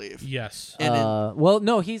 I believe. Yes. And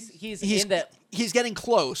he's in that. he's getting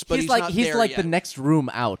close, but he's like not he's there like yet. the next room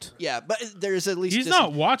out. Yeah, but there's at least He's this-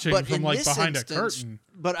 not watching but from in like this behind instance- a curtain.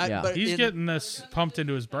 But Yeah. but He's in, getting this pumped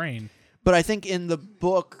into his brain. But I think in the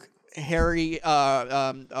book, Harry,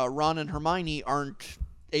 Ron, and Hermione aren't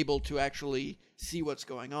able to actually see what's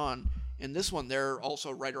going on. In this one, they're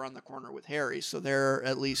also right around the corner with Harry, so they're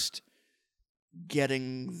at least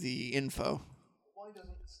getting the info. Why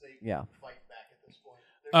doesn't Snape Yeah. fight back at this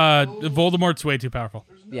point? Voldemort's way too powerful.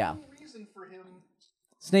 Yeah. No reason for him.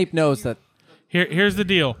 Snape knows that. Here's the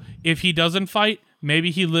deal. If he doesn't fight,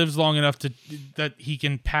 maybe he lives long enough that he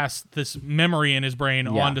can pass this memory in his brain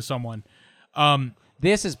Yeah. on to someone.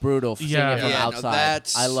 This is brutal. Seeing Yeah. it from Yeah, no, outside.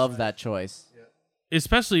 that's- I love that choice.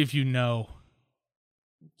 Especially if you know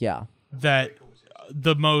Yeah. that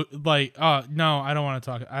no, I don't want to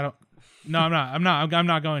talk. I'm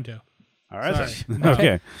not going to. All right. Sorry. then. No.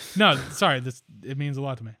 Okay. No, sorry. It means a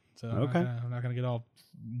lot to me. So Okay. I'm not gonna get all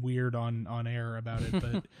weird on air about it.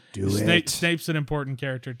 But Do Snape, it. Snape's an important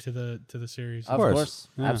character to the series. Of course. course.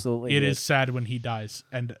 Yeah. Absolutely. It he is sad when he dies,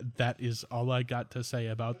 and that is all I got to say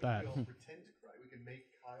about that. Pretend to cry. We can make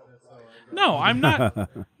Kyle cry. No, I'm not.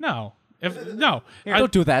 No,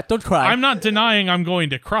 Don't do that. Don't cry. I'm not denying I'm going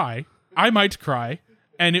to cry. I might cry,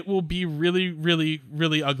 and it will be really, really,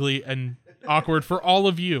 really ugly and awkward for all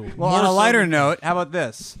of you. Well, More on a so lighter than- note, how about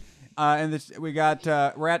this? And this, we're at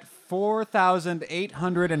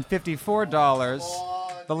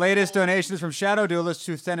 $4,854. The latest donation is from Shadow Duelist,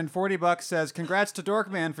 who sent in $40. Says, "Congrats to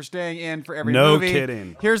Dorkman for staying in for every No movie.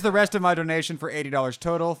 kidding. Here's the rest of my donation for $80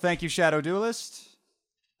 total. Thank you, Shadow Duelist."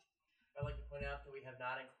 I'd like to point out that we have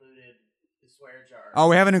not included the swear jar. Oh,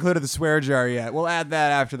 we haven't included the swear jar yet. We'll add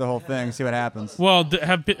that after the whole thing. See what happens. Well,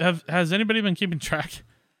 has anybody been keeping track?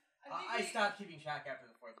 I stopped keeping track after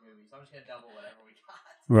the fourth movie, so I'm just gonna double whatever we got.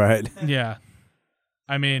 Right. Yeah,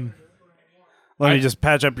 I mean, Let me just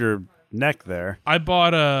patch up your neck there. I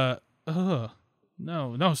bought a.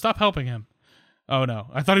 No, stop helping him. Oh no,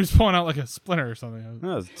 I thought he was pulling out like a splinter or something.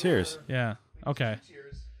 Oh, tears. Yeah. Okay.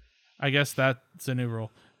 I guess that's a new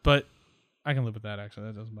rule, but I can live with that. Actually,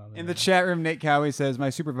 that doesn't bother me. In the chat room, Nate Cowie says, "My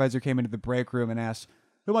supervisor came into the break room and asked,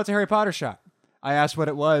 'Who wants a Harry Potter shot?' I asked what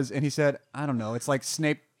it was, and he said, 'I don't know. It's like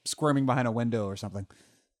Snape squirming behind a window or something.'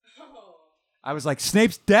 I was like,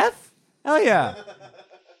 'Snape's death? Hell yeah!'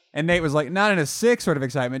 And Nate was like, not in a sick sort of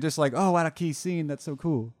excitement, just like, 'Oh, what a key scene. That's so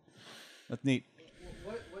cool.' That's neat."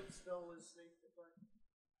 What spell was Snape hit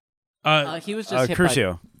by? He was just hit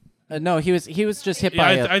Crucio. by. No, he was just hit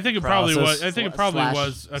Yeah, by. I think it probably paralysis. was. I think it probably Slash-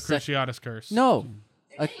 was a Cruciatus curse. No,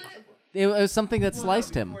 it was something that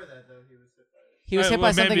sliced him. He was hit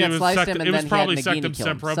by something maybe that it was sliced him, and it was then probably he had Sectum Nagini kill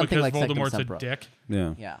him. Sempra Something because like Sectum Voldemort's a Sempra. dick.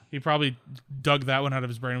 Yeah. Yeah. He probably dug that one out of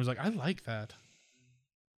his brain and was like, "I like that.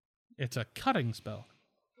 It's a cutting spell."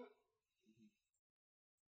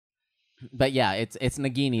 But yeah, it's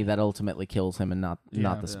Nagini that ultimately kills him, and not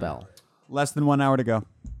the spell. Less than 1 hour to go.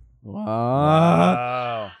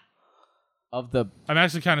 Wow. Of the I'm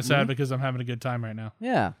actually kind of sad because I'm having a good time right now.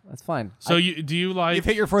 yeah, that's fine. So do you like? You've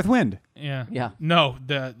hit your fourth wind. Yeah. Yeah. No,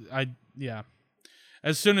 yeah.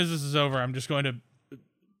 As soon as this is over, I'm just going to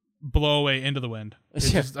blow away into the wind. I'm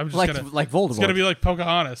just like gonna Voldemort. It's gonna be like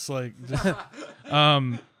Pocahontas. Like,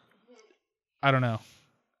 I don't know.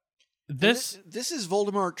 This is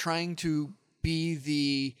Voldemort trying to be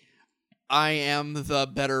the I am the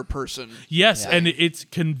better person. Yes, and it's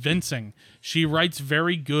convincing. She writes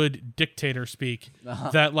very good dictator speak.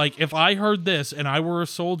 That, like, if I heard this and I were a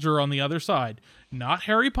soldier on the other side, not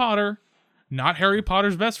Harry Potter, not Harry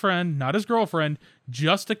Potter's best friend, not his girlfriend,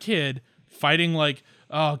 just a kid fighting like,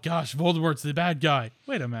 oh gosh, Voldemort's the bad guy.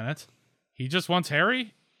 Wait a minute. He just wants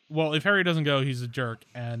Harry? Well, if Harry doesn't go, he's a jerk,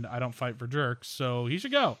 and I don't fight for jerks, so he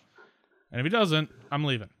should go. And if he doesn't, I'm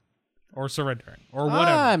leaving. Or surrendering, or whatever.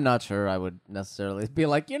 I'm not sure I would necessarily be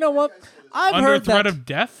like, you know what? I've Under heard threat that, of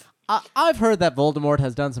death? I've heard that Voldemort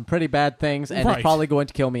has done some pretty bad things, and Right. he's probably going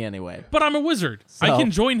to kill me anyway. But I'm a wizard. So- I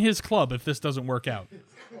can join his club if this doesn't work out.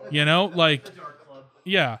 You know? Like,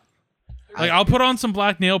 yeah. Like, I'll put on some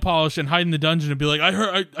black nail polish and hide in the dungeon and be like, I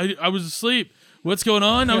heard, I was asleep. What's going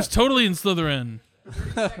on? I was totally in Slytherin.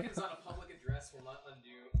 30 seconds on a public address will not undo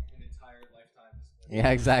an entire lifetime. Yeah,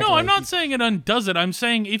 exactly. No, I'm not saying it undoes it. I'm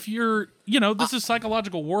saying if you're, this is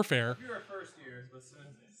psychological warfare. You're a first year listening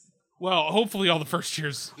to this. Well, hopefully all the first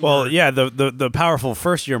years. Well, yeah, the powerful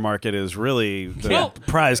first year market is really the Well,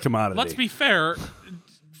 prize commodity. Let's be fair.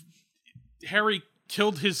 Harry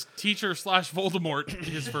killed his teacher / Voldemort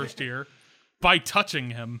his first year by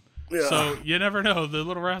touching him. Yeah. So you never know. The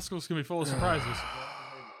little rascal's going to be full of surprises.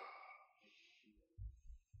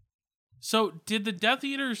 So did the Death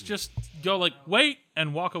Eaters just go like, wait,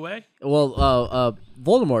 and walk away? Well,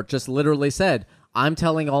 Voldemort just literally said, I'm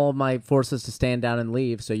telling all of my forces to stand down and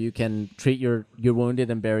leave so you can treat your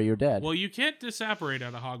wounded and bury your dead. Well, you can't disapparate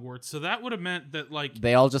out of Hogwarts, so that would have meant that, like,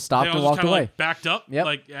 They all just stopped they all and just walked kinda, away. like, backed up. Yep.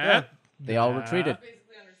 Like, Yeah. They all retreated.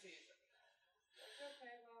 Basically under siege.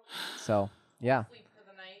 Okay, well, So, yeah. sleep for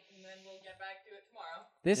the night, and then we'll get back to it tomorrow.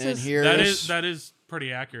 This And is here that is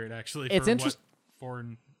pretty accurate, actually. It's for interest- what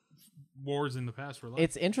foreign wars in the past were like.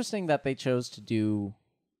 it's interesting that they chose to do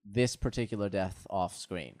this particular death off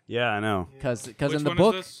screen. Yeah, I know. Because Which in the one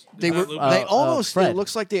book, is this? They Is were that Lupin? they almost Fred. it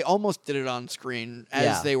looks like they almost did it on screen as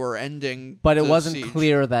Yeah. they were ending. but it the wasn't siege.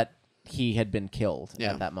 clear that he had been killed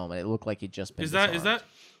Yeah. at that moment. It looked like he'd just been Is that disarmed.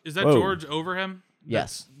 Whoa. George over him?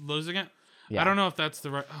 Yes. That's losing it. Yeah. I don't know if that's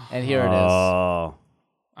the right. Oh, And here it is. Oh,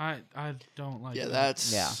 I don't like. Yeah, that.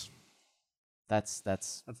 that's Yeah. That's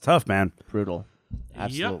that's tough, man. brutal. Yep,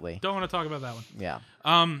 Absolutely. don't want to talk about that one. Yeah.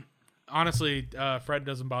 Honestly, Fred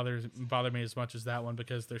doesn't bother me as much as that one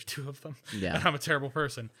because there's two of them. Yeah. And I'm a terrible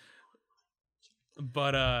person.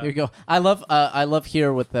 But Here you go. I love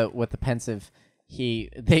here with the pensive.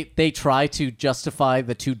 They try to justify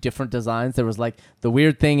the two different designs. There was like the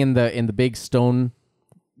weird thing in the big stone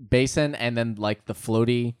basin, and then like the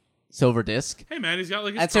floaty silver disc. hey, man, he's got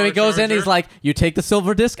like. His And so he car goes in. charger. He's like, "You take the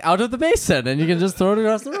silver disc out of the basin, and you can just throw it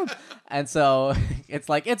across the room." And so it's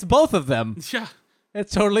like it's both of them. yeah,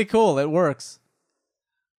 It's totally cool. It works.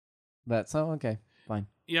 That's okay. Fine.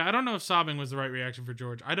 yeah. I don't know if sobbing was the right reaction for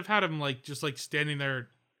George. I'd have had him like just like standing there,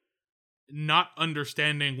 not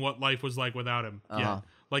understanding what life was like without him. Uh-huh. Yeah,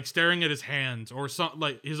 like staring at his hands or some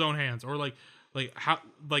like his own hands or like how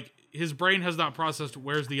like his brain has not processed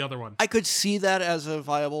where's the other one. I could see that as a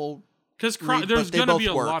viable. Because But there's they gonna both be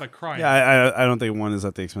a work. lot of crying. Yeah, I don't think one is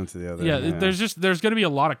at the expense of the other. Yeah, there's going to be a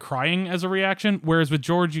lot of crying as a reaction. Whereas with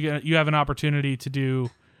George, you have an opportunity to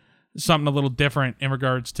do something a little different in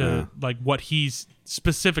regards to like what he's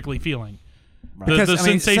specifically feeling. Because the I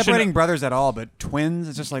mean, sensation. separating brothers at all, but twins,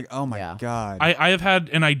 it's just like, oh my Yeah. god. I have had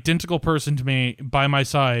an identical person to me by my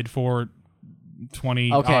side for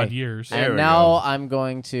 20 Okay. odd years. There And we now go. I'm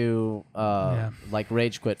going to like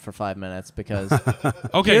rage quit for 5 minutes because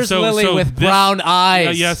Okay, here's so Lily so with this- brown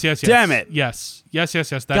eyes. Yes. Damn it. Yes.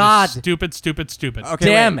 That God. is stupid. Okay,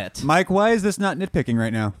 Damn wait. it. Mike. Why is this not nitpicking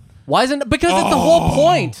right now? Why isn't it? Because it's the whole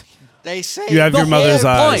point. They say You have The your mother's whole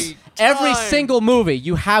eyes. point. Every Time. single movie,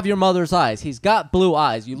 you have your mother's eyes. He's got blue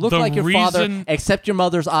eyes. You look The like your father, reason- except your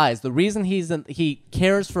mother's eyes. The reason he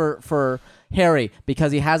cares for Harry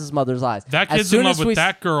because he has his mother's eyes. That As kid's soon in love as we with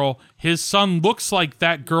that girl. His son looks like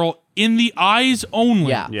that girl in the eyes only.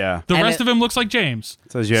 Yeah. Yeah. The And rest it- of him looks like James.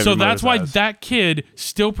 Says you have So your that's why mother's eyes. that kid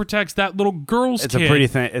still protects that little girl's It's a kid. pretty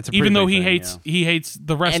thing- it's a even pretty though big he thing, hates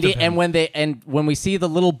the rest and of he, him. when we see the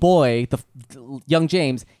little boy, the young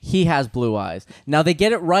James, he has blue eyes. Now they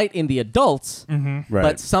get it right in the adults, Right.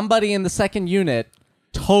 but somebody in the second unit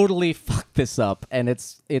totally fucked this up, and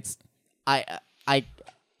it's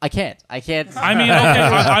I can't. I mean,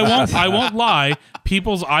 okay, I won't lie.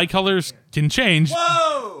 People's eye colors can change.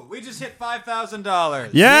 Whoa! We just hit $5,000.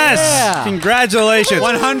 Yes! Yeah. Congratulations.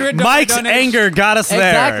 $100 Mike's donation. anger got us there.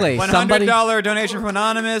 Exactly. $100 donation from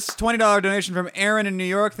Anonymous, $20 donation from Aaron in New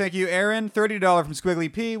York. Thank you, Aaron. $30 from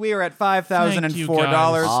Squiggly P. We are at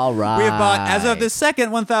 $5,004. All right. We have bought, as of this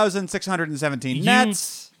second, 1,617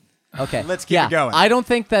 nets. Okay. Let's keep it going. I don't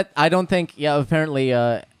think. Yeah. Apparently,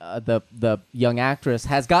 the young actress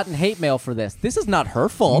has gotten hate mail for this. This is not her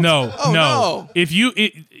fault. No, Oh, no. If you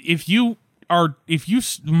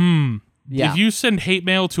send hate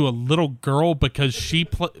mail to a little girl because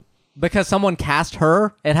Because someone cast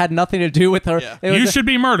her, it had nothing to do with her. Yeah. It was you should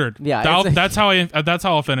be murdered. Yeah, that's how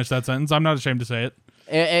I'll finish that sentence. I'm not ashamed to say it.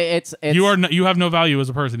 It's You have no value as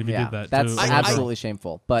a person if you yeah, did that. That's to- absolutely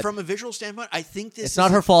shameful. But From a visual standpoint, I think this it's is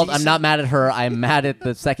not a her fault. I'm decent- not mad at her. I'm mad at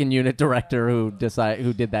the second unit director who did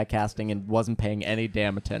that casting and wasn't paying any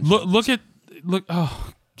damn attention. Look.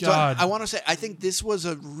 Oh So God. I want to say, I think this was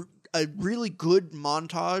a really good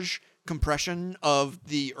montage compression of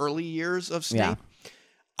the early years of Snape. Yeah.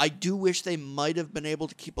 I do wish they might have been able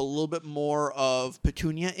to keep a little bit more of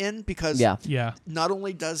Petunia in, because yeah. not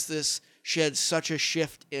only does this shed such a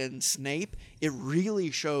shift in Snape, it really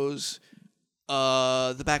shows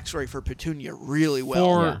the backstory for Petunia really well.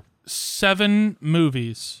 For 7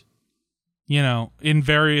 movies, in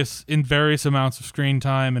various amounts of screen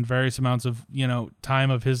time and various amounts of time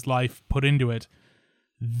of his life put into it,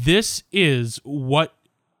 this is what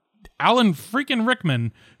Alan freaking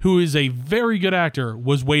Rickman, who is a very good actor,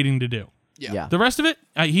 was waiting to do. Yeah. The rest of it,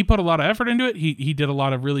 he put a lot of effort into it. He did a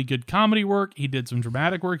lot of really good comedy work. He did some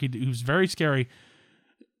dramatic work. He was very scary.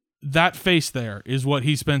 That face there is what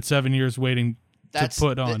he spent 7 years waiting to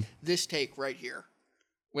put on. This take right here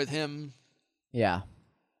with him. Yeah.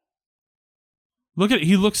 Look at it.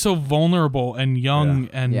 He looks so vulnerable and young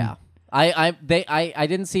and Yeah. I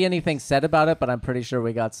didn't see anything said about it, but I'm pretty sure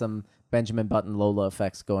we got some Benjamin Button Lola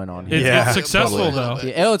effects going on here. It's successful Probably a though. little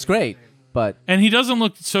bit. Oh, it's great. But And he doesn't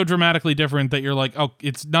look so dramatically different that you're like, oh,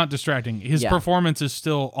 it's not distracting. His Yeah. performance is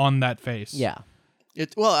still on that face. yeah.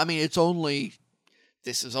 This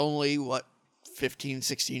is only what 15,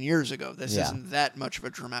 16 years ago. This Yeah. isn't that much of a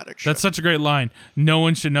dramatic shift. That's such a great line. No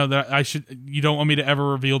one should know that you don't want me to ever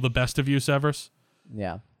reveal the best of you, Severus?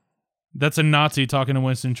 Yeah. That's a Nazi talking to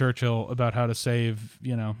Winston Churchill about how to save,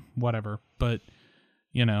 whatever. But,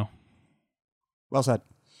 Well said.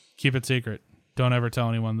 keep it secret. Don't ever tell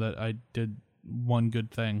anyone that I did one good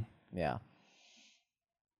thing. Yeah.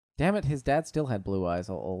 Damn it, his dad still had blue eyes,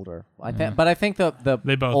 older. But I think the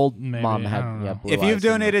They both- old maybe, mom I had don't know. blue If eyes. you've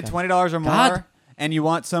donated $20 or more God. and you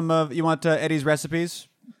want Eddie's recipes,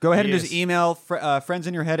 go ahead and just email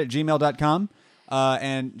friendsinyourhead@gmail.com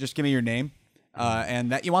and just give me your name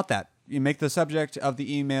and that you want that. You make the subject of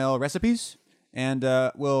the email recipes, and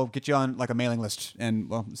we'll get you on like a mailing list, and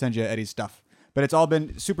we'll send you Eddie's stuff. But it's all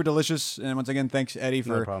been super delicious, and once again, thanks Eddie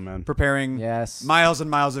for problem, man. preparing Yes. miles and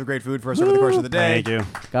miles of great food for us over the course of the day. Thank you.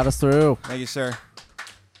 Got us through. Thank you, sir.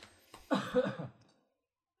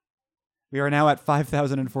 We are now at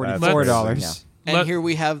 $5,044. and Let- here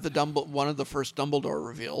we have one of the first Dumbledore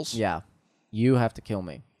reveals. Yeah. You have to kill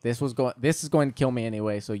me. This is going to kill me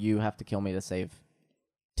anyway, so you have to kill me to save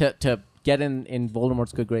to get in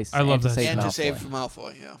Voldemort's good graces. I love and to that. save And Malfoy. to save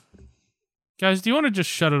Malfoy, yeah. Guys, do you want to just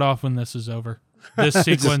shut it off when this is over? This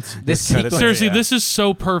sequence. This cut it sequence. Seriously, Yeah. this is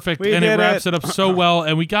so perfect, We and it did wraps it. it up so well,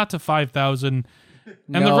 and we got to 5,000, and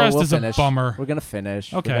the No, rest we'll is finish. a bummer. We're gonna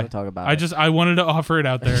finish. Okay. We're gonna talk about it. I wanted to offer it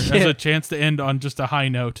out there as a chance to end on just a high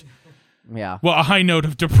note. Yeah. Well, a high note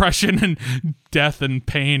of depression and death and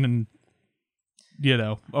pain and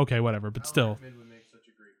okay, whatever, but still.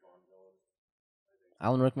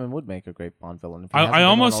 Alan Rickman would make a great Bond villain. If he hasn't I been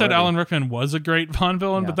almost one said already. Alan Rickman was a great Bond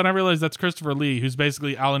villain, Yeah. but then I realized that's Christopher Lee, who's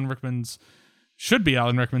basically should be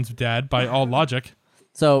Alan Rickman's dad by all logic.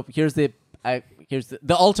 So here's the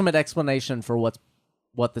ultimate explanation for what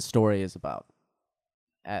the story is about.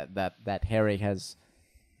 That Harry has.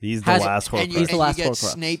 He's the Has- last And Horcrux. He's the you last get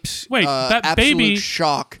Horcrux. Snape's Wait, that absolute baby-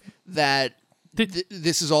 shock that Did-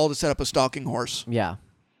 this is all to set up a stalking horse. Yeah.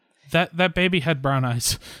 That baby had brown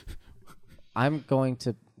eyes. I'm going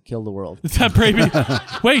to kill the world. That baby.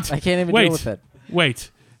 Wait. I can't even wait, deal with it.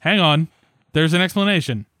 Wait. Hang on. There's an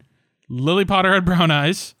explanation. Lily Potter had brown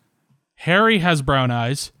eyes. Harry has brown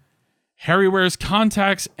eyes. Harry wears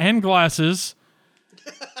contacts and glasses.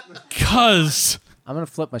 Cuz. I'm gonna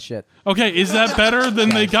flip my shit. Okay, is that better than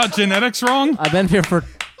they got genetics wrong? I've been here for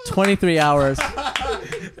 23 hours,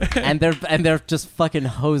 and they're just fucking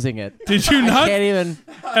hosing it. Did you I not? can't even.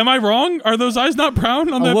 Am I wrong? Are those eyes not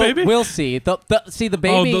brown on that baby? We'll see. See the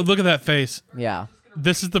Oh, baby. look at that face. Yeah.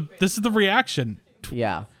 This is the reaction.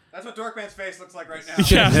 Yeah. That's what Dorkman's face looks like right now.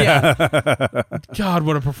 Yeah. God,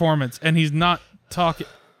 what a performance! And he's not talking.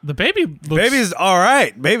 The baby looks, Baby's all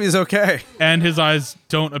right. Baby's okay. and his eyes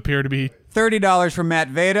don't appear to be. $30 from Matt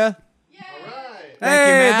Veda.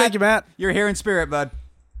 Thank you, Matt. You're here in spirit, bud.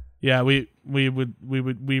 Yeah, we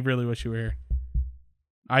really wish you were here.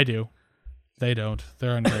 I do. They don't.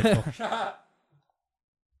 They're ungrateful.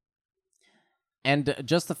 And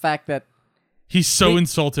just the fact that He's so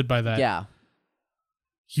insulted by that. yeah,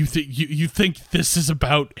 You think this is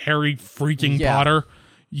about Harry freaking Yeah. Potter?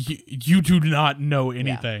 You do not know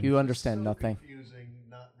anything. you understand nothing. Confusing,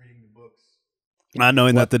 not reading the books. Not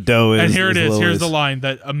knowing that the dough is. And here it is. Here's the Lily's. line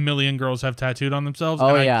that a million girls have tattooed on themselves.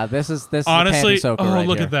 Oh and yeah, this is honestly. a panty soaker Oh, right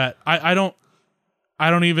look here. at that. I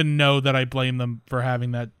don't even know that I blame them for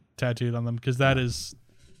having that tattooed on them because that is.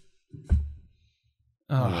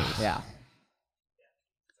 Oh, Yeah.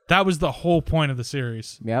 that was the whole point of the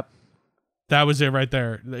series. Yep. That was it right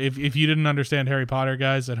there. If you didn't understand Harry Potter,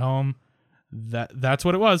 guys at home, that's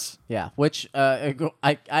what it was. Yeah, which I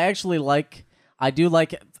actually like. I do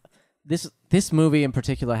like this. This movie in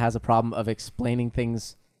particular has a problem of explaining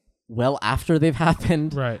things well after they've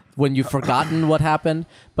happened. Right. When you've forgotten what happened,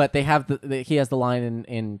 but they have he has the line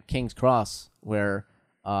in King's Cross where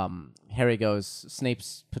Harry goes,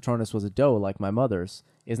 "Snape's Patronus was a doe like my mother's."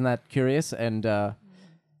 Isn't that curious? And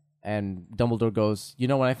Dumbledore goes, "You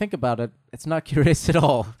know, when I think about it, it's not curious at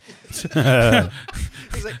all." He's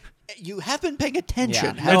like, you have been paying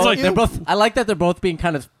attention. Yeah. haven't It's like you? They're both. I like that they're both being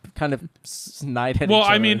kind of snide at Well, each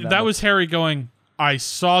other. I mean, that was Harry going, "I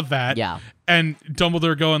saw that." Yeah. And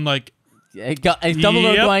Dumbledore going like,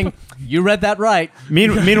 Dumbledore Yep. going, "You read that right."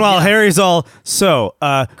 Meanwhile, Harry's all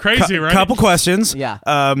Crazy, right? Couple questions. Yeah.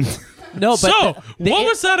 No, but so, what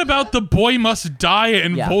was that about the boy must die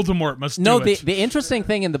and Yeah. Voldemort must No, do the it? the interesting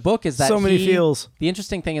thing in the book is that So many feels. The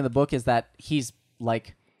interesting thing in the book is that he's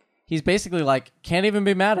basically like can't even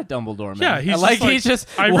be mad at Dumbledore, man. Yeah, he's like, just like, he's just.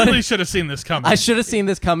 I what- really should have seen this coming. I should have seen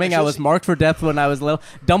this coming. I was marked for death when I was little.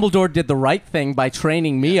 Dumbledore did the right thing by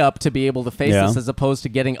training me up to be able to face Yeah. this, as opposed to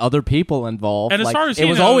getting other people involved. And as Like, far as it he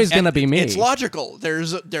was knows- always going to And be me. It's logical.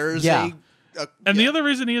 There's Yeah. And the other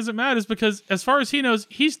reason he isn't mad is because, as far as he knows,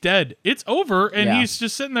 he's dead. It's over, and Yeah. he's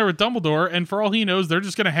just sitting there with Dumbledore. And for all he knows, they're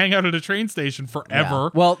just going to hang out at a train station Yeah.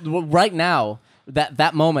 forever. Well, right now,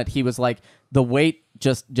 that moment, he was like, the weight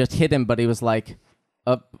just hit him, but he was like,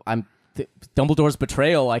 Dumbledore's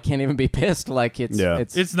betrayal. I can't even be pissed. Like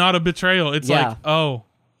It's not a betrayal. It's Yeah. like, oh,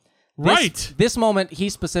 right. This moment, he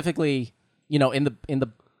specifically, in the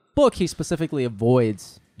book, he specifically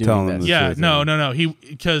avoids doing Telling them this. the Yeah, truth, no.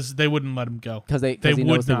 Because they wouldn't let him go. Because They he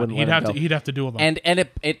knows would they not. wouldn't He'd let have him to. go. He'd have to duel them. And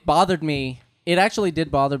it bothered me. It actually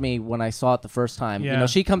did bother me when I saw it the first time. Yeah.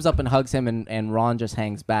 She comes up and hugs him, and Ron just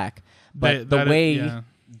hangs back. But That-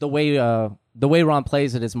 the way Ron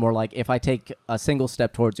plays it is more like, if I take a single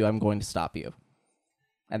step towards you, I'm going to stop you,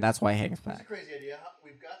 and that's why he hangs It's a back. crazy idea.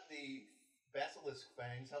 We've got the basilisk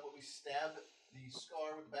fangs. How about we stab the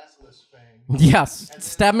scar with the basilisk fang? Yes,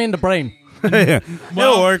 stab me in the brain.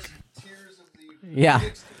 It'll work. Tears of the Yeah,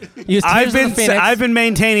 Use I've Tears of the Phoenix. been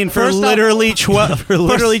maintaining for First off-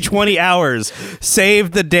 literally 20 hours.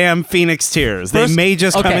 Save the damn Phoenix tears. They First- may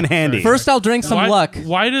just come okay, in handy. First, I'll drink some why, luck.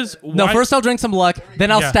 Why does No, why- first I'll drink some luck, then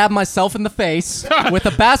I'll Yeah. stab myself in the face with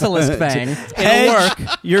a basilisk fang. It'll Hedge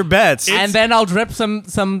work, your bets. and then I'll drip some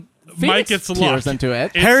Mike Phoenix gets tears luck. into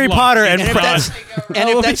it. It's Harry luck. Potter It's and And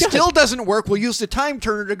if, fraud. that still doesn't work, we'll use the time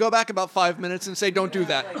turner to go back about 5 minutes and say, don't do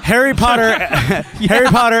that. Harry Potter, Harry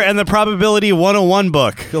Potter and the Probability 101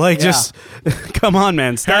 book. Like, just come on,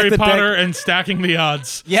 man. Stack Harry the Potter and stacking the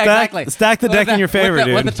odds. Yeah, Stack- exactly. stack the deck in your favor, with the,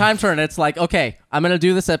 dude. With the time turn, it's like, okay, I'm gonna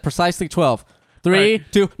do this at precisely 12. 3,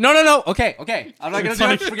 Right. 2. No. Okay. I'm not gonna It's do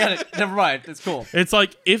like- it. Forget it. Never mind. It's cool. It's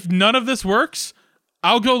like, if none of this works,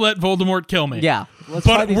 I'll go let Voldemort kill me. Yeah. Let's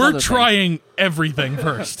try But these we're other things. trying everything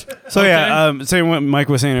first. So saying what Mike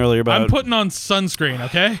was saying earlier I'm about putting on sunscreen,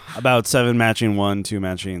 okay? about 7 matching 1, 2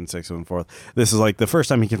 matching 6 and 4th. This is like the first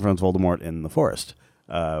time he confronts Voldemort in the forest.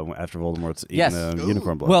 After Voldemort's eaten Yes. the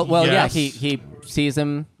unicorn blood. Well, Yes. yeah. He sees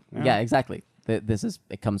him. Yeah, exactly.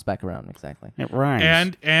 It comes back around exactly. it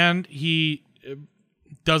rhymes. And he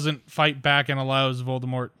doesn't fight back and allows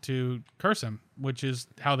Voldemort to curse him, which is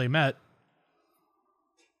how they met.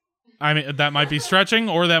 I mean, that might be stretching,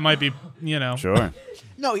 or that might be, Sure.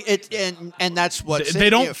 No, and that's what They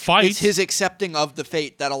don't fight. It's his accepting of the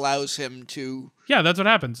fate that allows him to. Yeah, that's what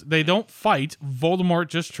happens. They don't fight. Voldemort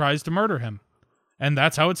just tries to murder him. And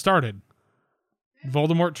that's how it started.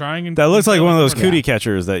 Voldemort trying and... That looks like one of those Yeah. cootie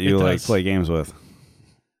catchers that you It like does. play games with.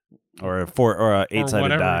 Or a 8-sided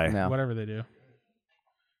whatever, die. No. Whatever they do.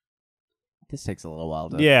 This takes a little while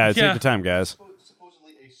to. Yeah, take Yeah. your time, guys.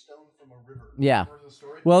 Supposedly a Yeah.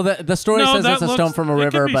 Well, the story No, says that it's a looks- stone from a it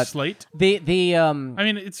could river, be but slate. the I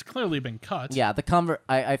mean, it's clearly been cut. yeah,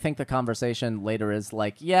 I think the conversation later is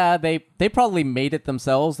like, yeah, they probably made it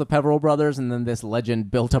themselves, the Peveril brothers, and then this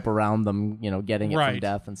legend built up around them, getting it from Right.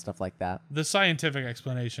 death and stuff like that. The scientific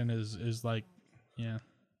explanation is like, yeah.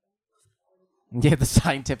 Yeah, the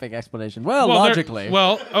scientific explanation. Well, Well, there- logically.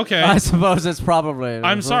 well, okay. I suppose it's probably.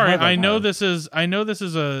 I'm sorry. I know this is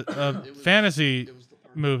a fantasy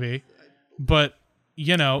movie, but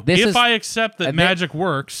This if is I accept that a bit- magic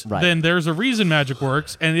works, Right. then there's a reason magic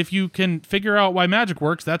works, and if you can figure out why magic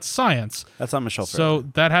works, that's science. That's not Michelle. So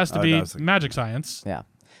that has to Oh, be that was the- magic science. Yeah.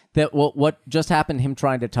 That what just happened? Him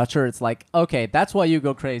trying to touch her. It's like, okay, that's why you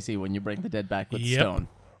go crazy when you bring the dead back with Yep. stone,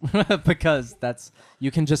 because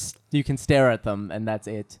you can stare at them and that's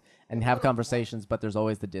it, and have conversations, but there's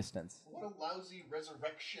always the distance. What a lousy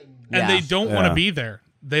resurrection. And Yeah. they don't want Yeah. to be there.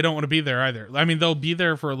 They don't want to be there either. I mean, they'll be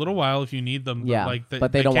there for a little while if you need them. Yeah,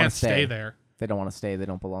 but they don't wanna can't stay stay. there. They don't want to stay. They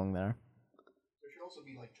don't belong there. There should also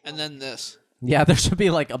be like And then this. Yeah, there should be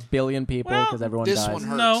like a billion people because everyone This dies. one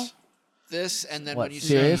hurts. No. This and then What, when you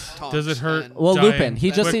serious? see Tonks Does it hurt? and- Well, dying Lupin.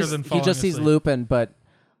 He just quicker sees than he falling just sees asleep. Lupin, but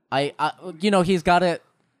he's got to.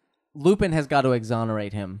 Lupin has got to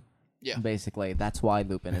exonerate him. Yeah. Basically, that's why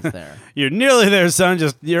Lupin is there. You're nearly there, son.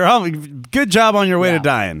 Good job on your way Yeah. to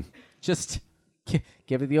dying. Just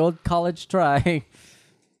give it the old college try.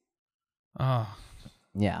 Oh.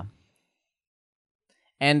 Yeah.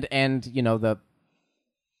 And the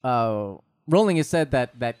Rowling has said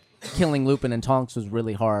that killing Lupin and Tonks was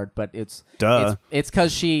really hard, but it's Duh. it's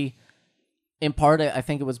because she, in part, I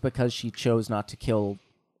think it was because she chose not to kill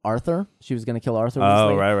Arthur. She was going to kill Arthur. Oh,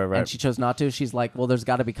 Weasley, right. And she chose not to. She's like, well, there's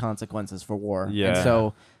got to be consequences for war. Yeah.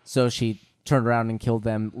 And so she turned around and killed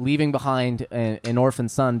them, leaving behind an orphan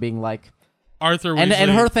son, being like, Arthur and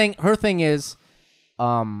Weasley, her thing is,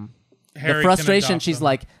 Harry the can frustration. adopt She's them.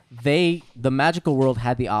 like, the magical world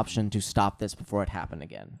had the option to stop this before it happened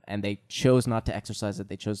again, and they chose not to exercise it.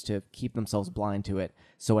 They chose to keep themselves blind to it,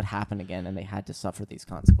 so it happened again, and they had to suffer these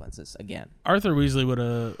consequences again. Arthur Weasley would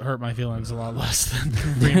have hurt my feelings a lot less than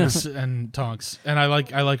Remus and Tonks. And I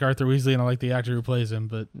like Arthur Weasley, and I like the actor who plays him,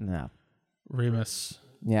 but Yeah, Remus.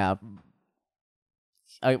 yeah.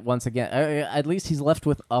 Once again, at least he's left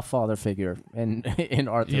with a father figure in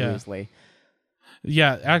Arthur Yeah. Weasley.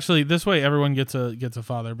 Yeah, actually, this way everyone gets a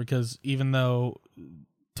father, because even though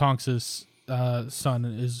Tonks's son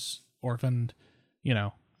is orphaned,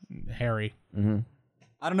 Harry. Mm-hmm.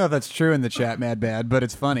 I don't know if that's true in the chat, Mad Bad, but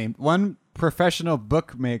it's funny. One professional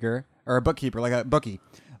bookmaker, or a bookkeeper, like a bookie,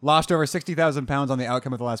 lost over 60,000 pounds on the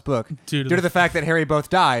outcome of the last book Due to to the- the fact that Harry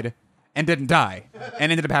both died and didn't die,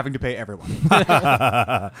 and ended up having to pay everyone.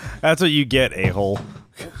 That's what you get, a-hole.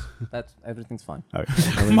 That's everything's fine.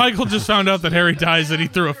 Michael just found out that Harry dies and he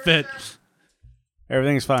threw a fit.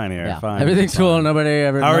 Everything's fine here. Yeah, Fine. everything's Fine. cool. Nobody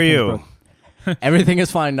ever. How are nothing's you? broke. Everything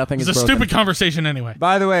is fine. Nothing It's is a broken. stupid conversation anyway.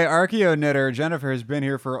 By the way, Archeo Knitter Jennifer has been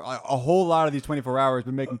here for a whole lot of these 24 hours,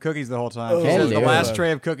 been making cookies the whole time. She says the Hello. last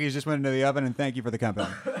tray of cookies just went into the oven, and thank you for the company.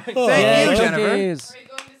 Yay, Thank you, Jennifer. cookies. Are you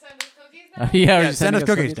going to send us cookies now? Yeah, are Yeah, you send us sending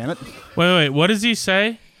cookies, damn it. Wait. What does he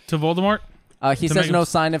say to Voldemort? He To says make no him-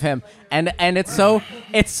 sign of him, and it's so.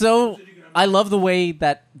 I love the way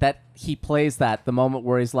that he plays that. The moment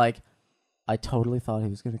where he's like, I totally thought he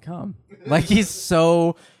was gonna come. Like he's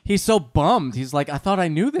so bummed. He's like, I thought I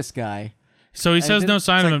knew this guy. So he says did- no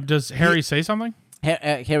sign of like him. Does Harry say something?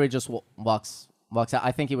 Harry just walks out.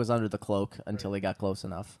 I think he was under the cloak until he got close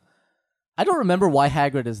enough. I don't remember why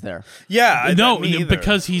Hagrid is there. Yeah. No, me either.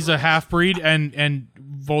 because he's a half breed, and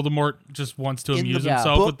Voldemort just wants to amuse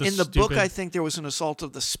himself with the in the stupid. book, I think there was an assault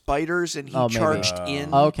of the spiders, and he Oh, maybe. charged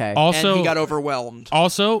in. Okay, also, and he got overwhelmed.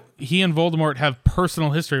 also, he and Voldemort have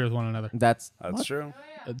personal history with one another. that's true.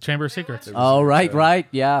 Chamber of Secrets. Oh, right,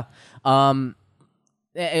 yeah.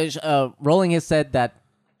 Rowling has said that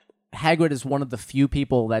Hagrid is one of the few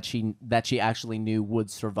people that she actually knew would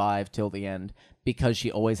survive till the end because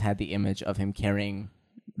she always had the image of him carrying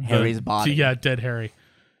Harry's body. Yeah, dead Harry.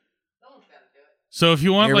 So if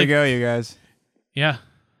you want, Here like, we go, you guys. yeah,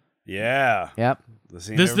 Yeah. Yep. The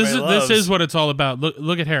scene this everybody loves. is what it's all about.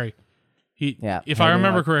 Look at Harry. He, Yeah. if I Harry,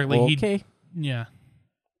 remember like, correctly, okay. yeah,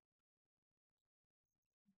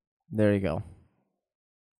 There you go.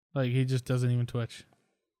 like he just doesn't even twitch.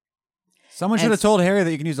 Someone should And have told Harry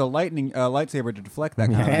that you can use a lightsaber to deflect that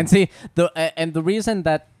kind of And see the reason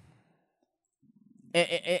that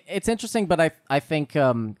it's interesting, but I think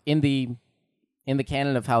in the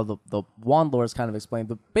canon of how the wand lore is kind of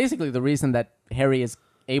explained, basically the reason that Harry is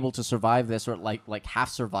able to survive this or like half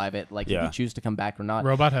survive it, like if Yeah. you choose to come back or not,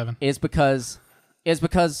 Robot heaven. is because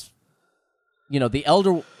the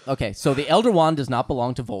Elder. Okay, so the Elder Wand does not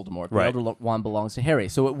belong to Voldemort. The Right. Elder Wand belongs to Harry,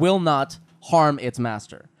 so it will not harm its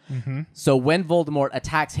master. So when Voldemort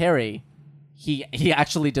attacks Harry, he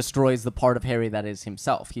actually destroys the part of Harry that is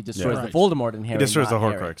himself. He destroys the Voldemort in Harry. He destroys not the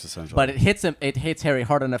Harry. Horcrux, essentially. But it hits him. It hits Harry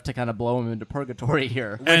hard enough to kind of blow him into purgatory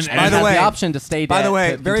here. And- He by the has way- the option to stay dead. By the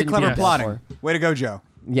way, to very continue clever to plotting. for- Way to go, Joe.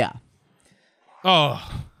 Yeah,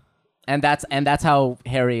 Oh, and that's how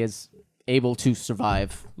Harry is able to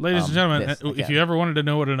survive. ladies and gentlemen, this if again. you ever wanted to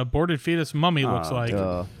know what an aborted fetus mummy looks like,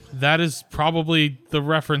 that is probably the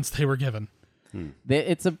reference they were given.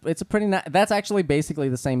 It's a pretty. That's actually basically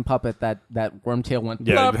the same puppet that Wormtail went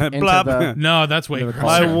Yeah, blop into blop. the. No, that's way The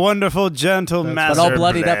grosser. My wonderful, gentle But master. all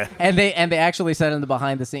bloodied Bleh. up, and they actually said in the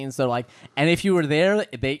behind the scenes, so like, and if you were there,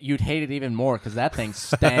 you'd hate it even more because that thing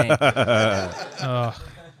stank.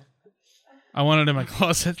 I want it in my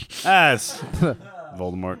closet. That's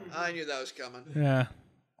Voldemort. I knew that was coming. Yeah,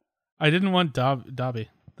 I didn't want Dobby.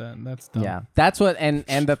 That's dumb. Yeah, that's what, and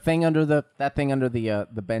the thing under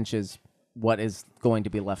the bench is what is going to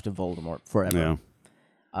be left of Voldemort forever.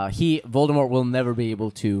 Yeah. Voldemort will never be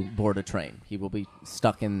able to board a train. He will be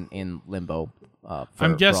stuck in limbo.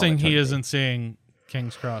 I'm guessing he isn't seeing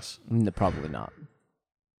King's Cross. Probably not.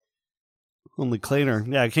 Only cleaner.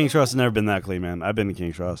 Yeah, King's Cross has never been that clean, man. I've been to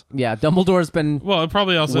King's Cross. Yeah, Dumbledore's been. Well, it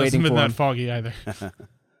probably also Waiting hasn't been for that him. foggy either.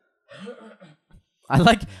 I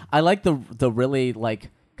like the really like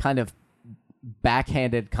kind of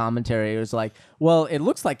backhanded commentary. It was like, well, it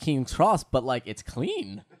looks like King's Cross, but like it's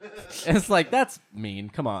clean. And it's like, that's mean.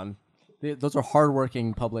 Come on, those are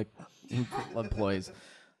hardworking public employees.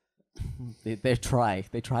 They try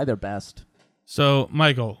their best. So,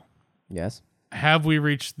 Michael, Yes. have we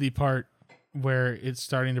reached the part where it's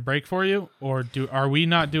starting to break for you, or are we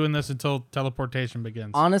not doing this until teleportation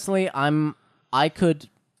begins? Honestly, I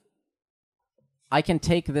can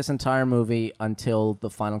take this entire movie until the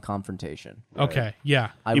final confrontation. Okay, yeah.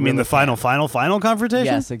 I You mean really the final confrontation?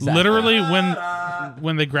 Yes, exactly. Literally,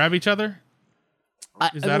 when they grab each other.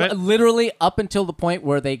 Is that it? Literally up until the point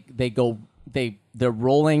where they're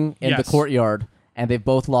rolling in the Yes. courtyard and they've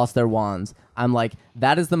both lost their wands. I'm like,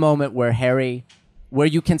 that is the moment where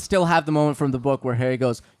you can still have the moment from the book where Harry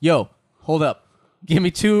goes, "Yo, hold up, give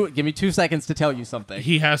me 2 seconds to tell you something."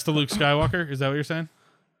 He has to Luke Skywalker. Is that what you're saying?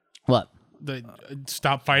 What?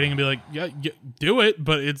 Stop fighting and be like, yeah, do it,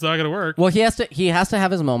 but it's not gonna work. Well, he has to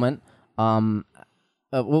have his moment.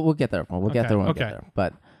 We'll get there. We'll get there when we get there.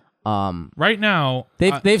 But right now,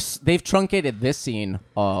 they've truncated this scene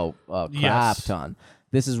a crap Yes. ton.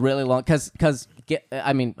 This is really long because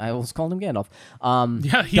I almost called him Gandalf.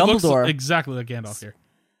 yeah, he Dumbledore, looks exactly like Gandalf here.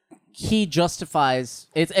 he justifies.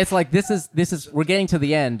 It's like this is we're getting to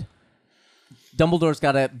the end. Dumbledore's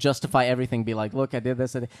got to justify everything. Be like, look, I did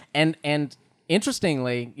this, and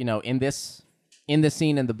interestingly, in this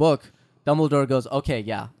scene in the book, Dumbledore goes, okay,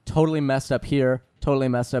 yeah, totally messed up here.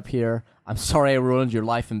 I'm sorry I ruined your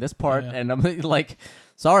life in this part, Yeah. and I'm like,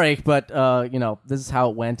 sorry, but this is how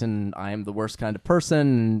it went, and I am the worst kind of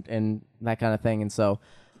person, and that kind of thing, and so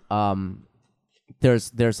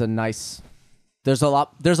there's a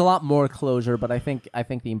lot more closure, but I think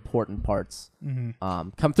the important parts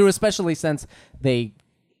come through, especially since they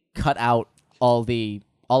cut out all of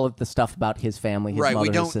the stuff about his family, his Right,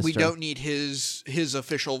 mother, we his sister. don't need his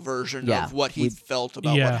official version Yeah, of what he felt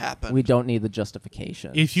about Yeah. what happened. We don't need the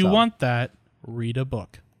justification. If you so, want that, read a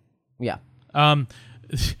book. yeah,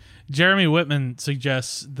 Jeremy Whitman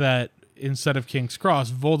suggests that instead of King's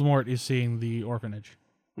Cross, Voldemort is seeing the orphanage.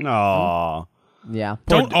 Aww. yeah.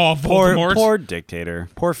 Don't Voldemort. Poor dictator.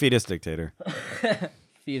 Poor fetus dictator.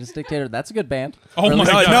 Fetus Dictator. That's a good band. Oh Or at my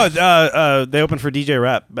least- God. No, they opened for DJ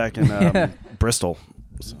Rap back in Bristol.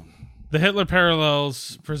 The Hitler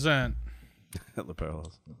Parallels present. Hitler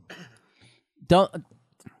parallels.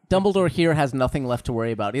 Dumbledore here has nothing left to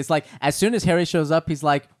worry about. He's like, as soon as Harry shows up, he's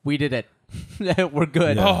like, we did it. We're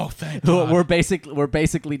good. Oh, thank God. We're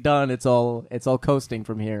basically done. It's all coasting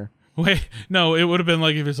from here. Wait, no, it would have been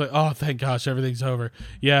like if it's like, oh, thank gosh, everything's over.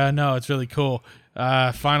 Yeah, no, it's really cool.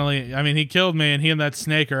 Finally, I mean, he killed me, and he and that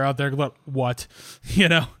snake are out there. Look, what?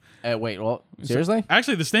 Wait, well, seriously?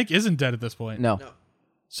 Actually, the snake isn't dead at this point. No.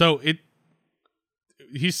 So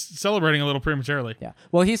he's celebrating a little prematurely. Yeah.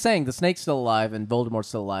 Well, he's saying the snake's still alive and Voldemort's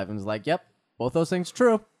still alive, and he's like, yep, both those things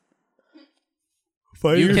true.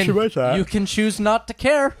 You can choose not to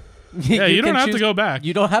care. Yeah, you don't can have to choose- go back.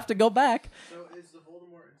 You don't have to go back. So is the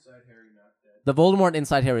Voldemort inside Harry not dead? The Voldemort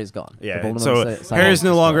inside Harry is gone. The Yeah, Voldemort so inside Harry's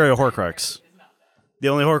no is longer a Horcrux. The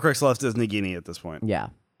only Horcrux left is Nagini at this point. Yeah.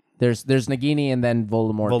 There's Nagini and then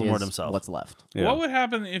Voldemort is himself. what's left. Yeah. What would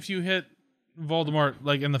happen if you hit Voldemort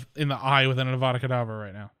like in the eye with an Avada Kedavra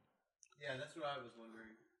right now? Yeah, that's what I was wondering.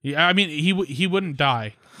 Yeah, I mean, he wouldn't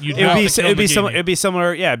die. It'd be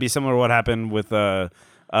similar. Yeah, it'd be similar to what happened with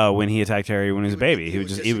when he attacked Harry when he was a baby. He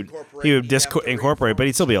would incorporate, but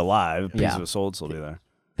he'd still be alive. A piece of his soul would still be there.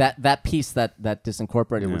 That piece that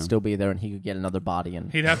disincorporated would still be there, and he could get another body.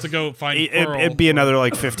 And he'd have to go find. It'd be another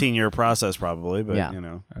 15-year process probably, but Yeah.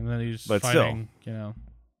 And then he's But fighting,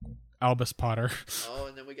 Albus Potter. Oh,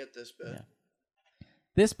 and then we get this bit. Yeah.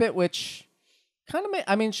 This bit, which kind of,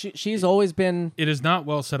 I mean, she's always been. It is not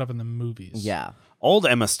well set up in the movies. Yeah. Old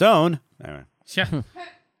Emma Stone. Anyway. Yeah.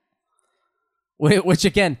 Which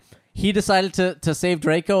again, he decided to save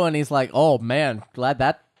Draco, and he's like, "Oh man, glad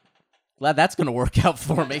that's gonna work out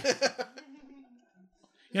for me."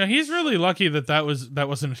 He's really lucky that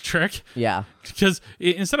wasn't a trick. Yeah. Because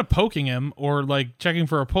instead of poking him or like checking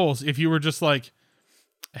for a pulse, if you were just like,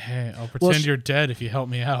 "Hey, I'll pretend you're dead if you help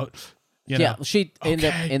me out." Yeah, she in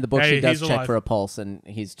the book she does check alive. for a pulse, and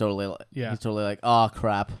he's totally like, "Oh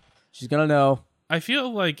crap, she's gonna know." I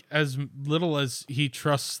feel like as little as he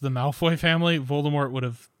trusts the Malfoy family, Voldemort would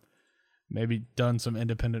have maybe done some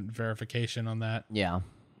independent verification on that. Yeah.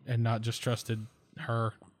 And not just trusted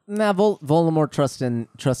her. Nah, Voldemort trusts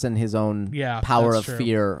in his own power of true.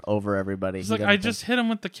 fear over everybody. He's like, I just hit him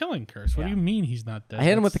with the killing curse. What do you mean he's not dead? I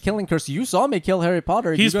hit him with the killing curse. You saw me kill Harry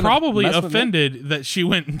Potter. He's probably offended that she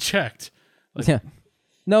went and checked. Yeah.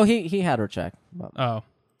 No, he had her check. But. Oh.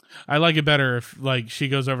 I like it better if like she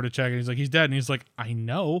goes over to check and he's like, he's dead, and he's like, I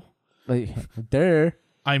know. There.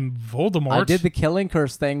 I'm Voldemort. I did the killing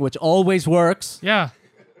curse thing, which always works. Yeah.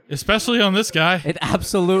 Especially on this guy. It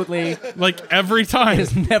absolutely like every time.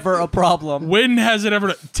 It's never a problem. When has it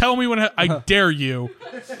ever tell me when I dare you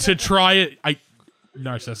to try it.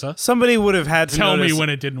 Narcissa. Somebody would have had to tell notice, me when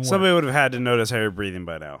it didn't work. Somebody would have had to notice Harry breathing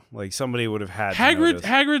by now. Like somebody would have had to notice.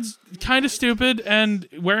 Hagrid's kind of stupid and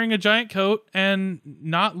wearing a giant coat and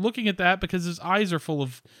not looking at that because his eyes are full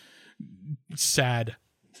of sad.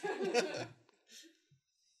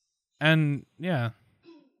 And yeah.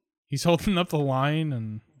 He's holding up the line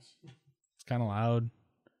and it's kind of loud.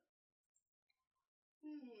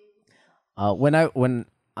 When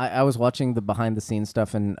I was watching the behind the scenes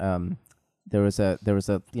stuff, and there was a an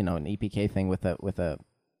EPK thing with a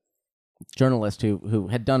journalist who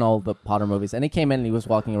had done all the Potter movies, and he came in and he was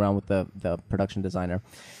walking around with the production designer,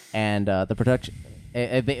 and the production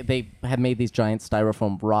they had made these giant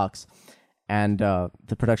styrofoam rocks, and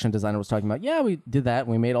the production designer was talking about, yeah, we did that, and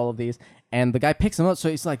we made all of these, and the guy picks them up, so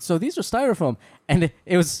he's like, so these are styrofoam, and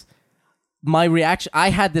it was. My reaction, I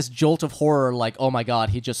had this jolt of horror, like, oh my god,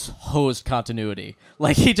 he just hosed continuity.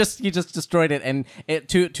 Like, he just destroyed it. And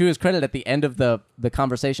to his credit, at the end of the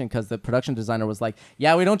conversation, because the production designer was like,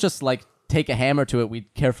 yeah, we don't just, like, take a hammer to it. We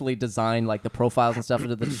carefully design, like, the profiles and stuff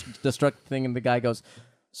into the destruct thing. And the guy goes,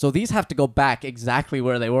 so these have to go back exactly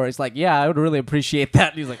where they were. He's like, yeah, I would really appreciate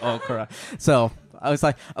that. And he's like, oh, crap. So I was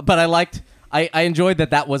like, but I enjoyed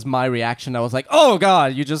that was my reaction. I was like, oh,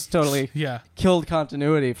 God, you just totally killed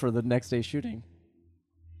continuity for the next day shooting.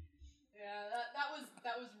 Yeah,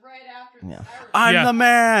 that was right after Yeah. I'm the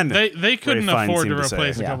man! They couldn't afford to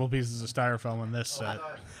replace a say. couple pieces of styrofoam in this set.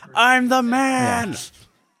 I'm the man! Yeah.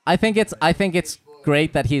 I think it's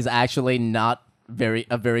great that he's actually not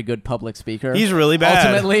a very good public speaker. He's really bad.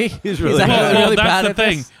 Ultimately, he's really bad. Well, really that's bad the at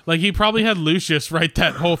thing. this. Like, he probably had Lucius write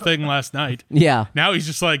that whole thing last night. Yeah. Now he's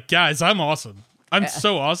just like, guys, I'm awesome. I'm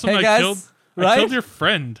so awesome. Hey, I guys, killed your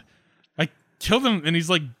friend. I killed him, and he's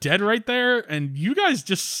like dead right there. And you guys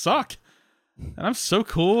just suck. And I'm so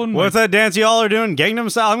cool. And what's that dance y'all are doing?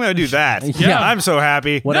 Gangnam Style? I'm going to do that. Yeah. I'm so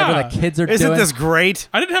happy. Whatever Yeah. the kids are Isn't doing. this great?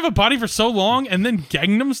 I didn't have a body for so long, and then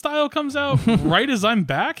Gangnam Style comes out right as I'm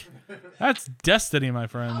back. That's destiny, my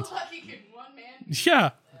friend. How lucky can one man be?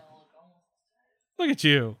 Yeah. Look at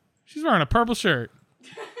you. She's wearing a purple shirt.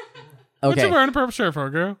 What Okay. you wearing a purple shirt for,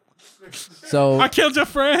 girl? So I killed your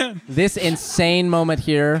friend. this insane moment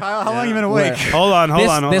here. Kyle, how long you been awake? Hold on.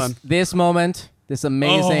 This moment, this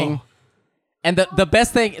amazing, Oh. and the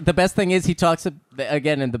best thing is he talks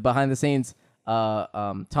again in the behind the scenes.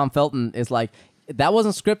 Tom Felton is like, that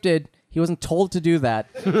wasn't scripted. He wasn't told to do that.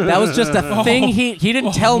 That was just a thing. He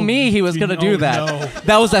didn't tell me he was going to do that. no.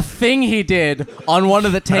 That was a thing he did on one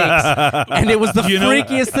of the takes, and it was the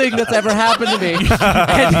freakiest thing that's ever happened to me.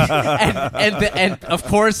 And of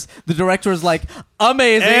course, the director was like,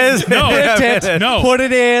 amazing. No. Print it. No. Put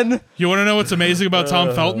it in. You want to know what's amazing about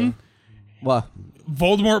Tom Felton? What?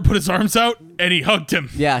 Voldemort put his arms out and he hugged him.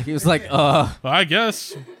 Yeah, he was like, Well, I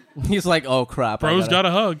guess he's like, oh crap. bro's got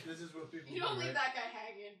a hug. You don't leave that guy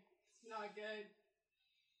hanging. It's not good.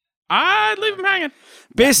 I'd leave him hanging.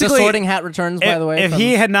 Basically, the Sorting Hat returns, by the way. If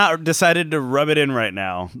he had not decided to rub it in right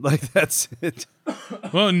now, like that's it.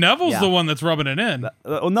 Well, Neville's Yeah. the one that's rubbing it in.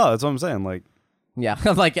 Well, no, that's what I'm saying. Like, Yeah,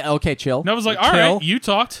 I'm like, okay, chill. Neville's like, Chill. all right, you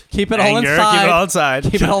talked. Keep it all anger, inside. keep it all inside.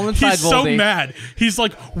 Keep it all inside, He's so Voldy. mad. He's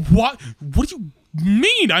like, what? What do you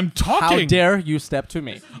mean? I'm talking. How dare you step to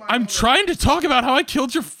me? I'm trying to talk about how I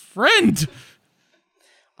killed your friend.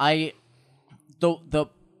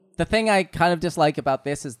 The thing I kind of dislike about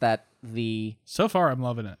this is that So far, I'm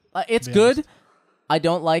loving it. it's be good. honest. I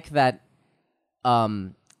don't like that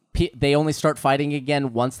they only start fighting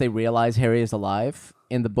again once they realize Harry is alive.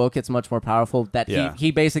 In the book, it's much more powerful that Yeah.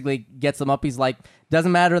 he basically gets them up. He's like,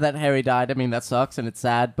 doesn't matter that Harry died. I mean, that sucks and it's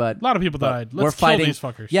sad, but A lot of people died. we're Let's kill fighting these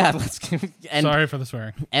fuckers. Yeah, let's. And, Sorry for the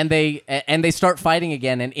swearing. and they start fighting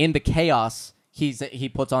again, and in the chaos, he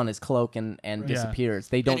puts on his cloak and disappears.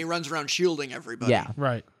 They And don't. he runs around shielding everybody. Yeah.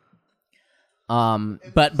 Right.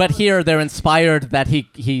 But here they're inspired that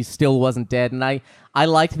he still wasn't dead, and I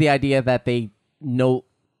liked the idea that they no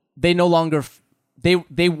longer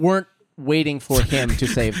they weren't waiting for him to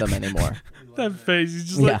save them anymore. That face. He's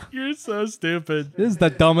just Yeah. like, you're so stupid. This is the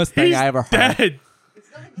dumbest thing He's I ever heard. dead.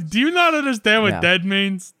 Do you not understand what Yeah. dead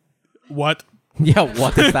means? What? Yeah,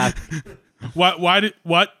 what is that? What? Why did?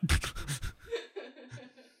 What?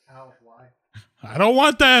 I don't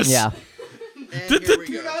want this. Yeah. And here we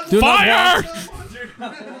go. Do not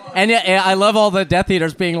Fire! And yeah, I love all the Death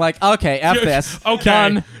Eaters being like, okay, F this. Okay.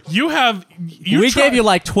 Done. You have. We gave you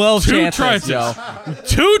like 12 two chances, tries. Joe.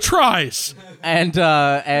 2 tries. And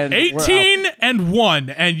we're 18 and 1,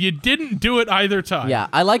 and you didn't do it either time. Yeah,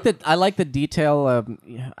 I like the detail.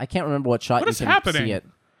 I can't remember what shot What you is can happening? see it.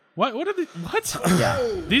 What are the what?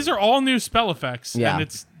 Yeah. These are all new spell effects, Yeah.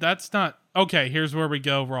 and that's not okay. Here's where we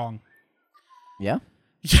go wrong. Yeah.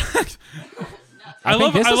 I think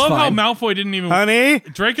love this is how fine. Malfoy didn't even honey,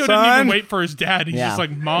 Draco son, didn't even wait for his dad. He's Yeah. just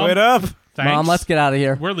like, Mom, wait up. thanks. Mom, let's get out of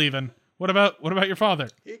here. We're leaving. What about your father?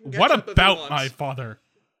 can catch What up if he about wants. my father?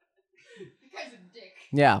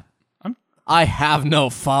 Yeah. I'm- I have no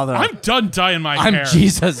father. I'm done dyeing my I'm hair.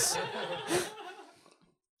 Jesus.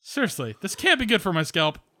 Seriously, this can't be good for my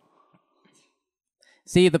scalp.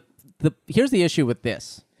 See, the here's the issue with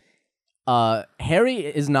this. Harry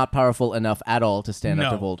is not powerful enough at all to stand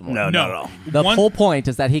up to Voldemort. No, not at all. The whole point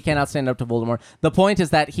is that he cannot stand up to Voldemort. The point is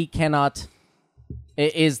that he cannot.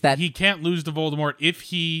 Is that He can't lose to Voldemort if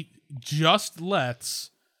he just lets.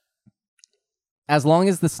 as long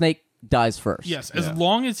as the snake dies first? Yes, as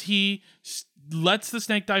long as he lets the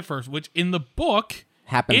snake die first, which in the book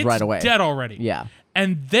Happens it's right away. dead already. Yeah.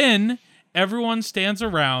 And then everyone stands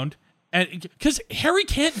around, and because Harry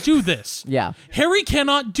can't do this. Yeah. Harry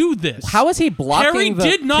cannot do this. How is he blocking Harry the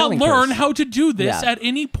did not killing learn curse? how to do this Yeah. at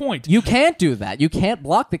any point. You can't do that. You can't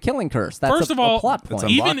block the killing curse. That's First a, of all, a plot point.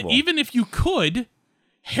 unblockable. even if you could,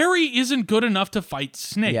 Harry isn't good enough to fight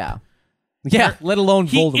Snape. Yeah. Yeah, let alone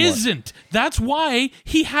He Voldemort. isn't. That's why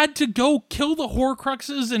he had to go kill the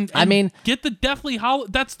Horcruxes and I mean- get the Deathly Hallows.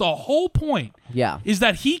 That's the whole point. Yeah. Is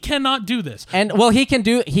that he cannot do this. And well, he can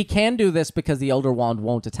do this because the Elder Wand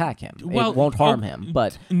won't attack him. Well, it won't harm oh, him.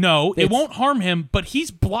 But No, it It's- won't harm him, but he's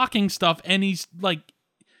blocking stuff, and he's like.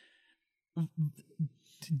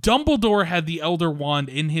 Dumbledore had the Elder Wand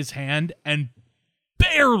in his hand and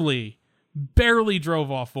barely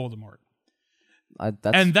drove off Voldemort.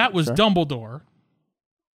 And that was sure. Dumbledore.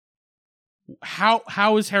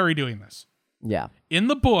 How is Harry doing this? Yeah. In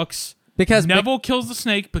the books, Because Neville kills the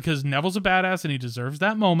snake because Neville's a badass and he deserves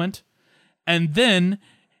that moment. And then,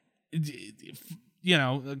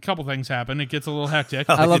 a couple things happen. It gets a little hectic.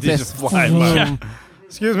 I love He's this. just flying low. Yeah.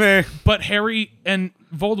 Excuse me. But Harry and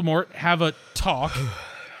Voldemort have a talk,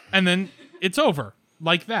 and then it's over.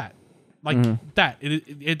 Like that. Like that. And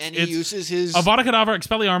he uses his. Avada Kedavra,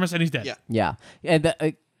 Expelliarmus, and he's dead. Yeah. Yeah. And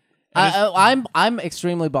I'm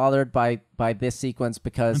extremely bothered by this sequence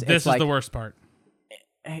because This it's is like the worst part.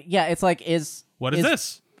 yeah, it's like What is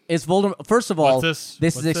this? Is Voldemort? First of all, What's this?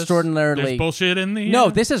 this What's is extraordinarily There's bullshit in the. No,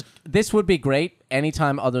 this would be great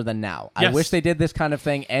anytime other than now. I Yes. wish they did this kind of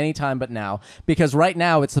thing anytime but now, because right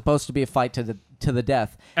now it's supposed to be a fight to the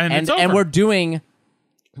death, And it's over.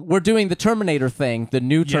 we're doing the Terminator thing, the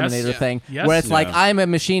new Terminator Yeah. thing, Yes. where it's like Yeah. I'm a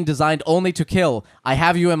machine designed only to kill. I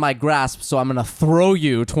have you in my grasp, so I'm gonna throw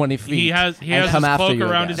you 20 feet. He has and his come after cloak you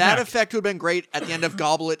around again. his that neck. effect would have been great at the end of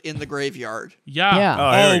Goblet in the graveyard. Yeah. Yeah.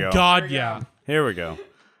 Oh, here we go. God, yeah. Here we go.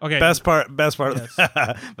 Okay. Best part of best part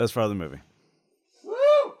of the movie.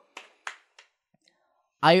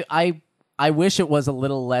 I wish it was a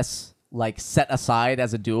little less like set aside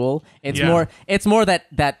as a duel. It's Yeah. more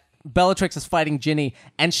that Bellatrix is fighting Ginny,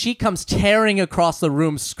 and she comes tearing across the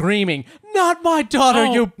room, screaming, "Not my daughter,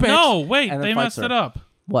 you bitch!" No, wait, and then they fights messed her. it up.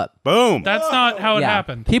 What? Boom. That's not how it Yeah.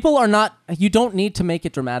 happened. People are not. You don't need to make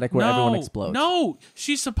it dramatic where no, everyone explodes. No,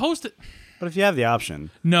 she's supposed to. But if you have the option,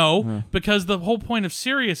 No, because the whole point of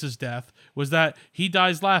Sirius's death was that he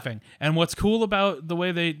dies laughing. And what's cool about the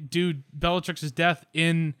way they do Bellatrix's death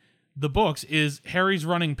in the books is Harry's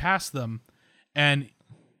running past them, and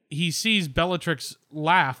he sees Bellatrix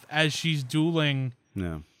laugh as she's dueling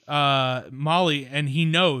no. Molly, and he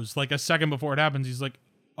knows like a second before it happens. He's like,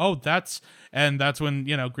 "Oh, that's," and that's when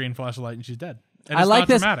green flash of light and she's dead. And I it's like not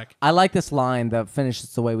this. dramatic. I like this line that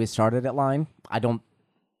finishes the way we started it. Line. I don't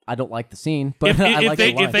like the scene, but If, I if like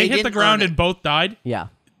they the line. if they hit the didn't ground earn and both died, yeah.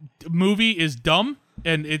 movie is dumb,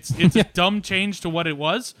 and it's a dumb change to what it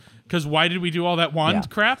was. Because why did we do all that wand Yeah.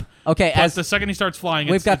 crap? Okay, But as the second he starts flying,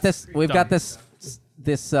 we've got it's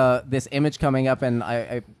dumb. this image coming up, and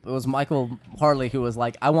it was Michael Harley who was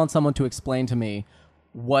like, I want someone to explain to me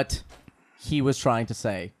what he was trying to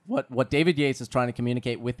say, what David Yates is trying to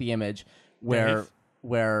communicate with the image, where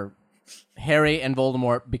Harry and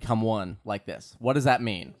Voldemort become one like this. What does that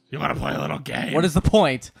mean? You want to play a little game? What is the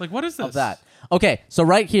point Like, what is this? of that? Okay, so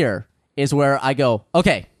right here is where I go,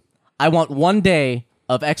 okay, I want 1 day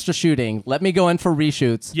of extra shooting. Let me go in for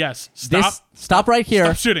reshoots. Yes. Stop. Stop right here.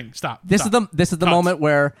 Stop shooting. Stop. This Stop. is the Cut. moment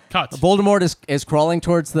where Cut. Voldemort is crawling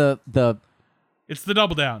towards the It's the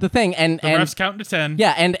double down. the thing, and the ref's counting to 10.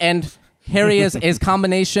 yeah, and Harry is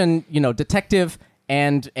combination, detective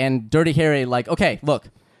and Dirty Harry. Like, okay, look,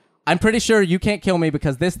 I'm pretty sure you can't kill me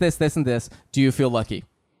because this, and this. Do you feel lucky?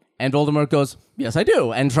 And Voldemort goes, yes, I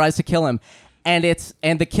do, and tries to kill him. And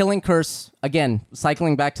the killing curse, again,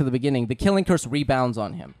 cycling back to the beginning, the killing curse rebounds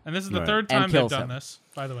on him. And this is the Right. third And time they've kills done him. this,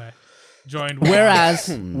 by the way. Joined.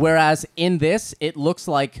 Whereas in this, it looks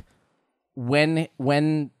like when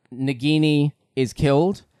Nagini is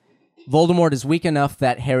killed, Voldemort is weak enough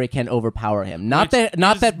that Harry can overpower him. Not Which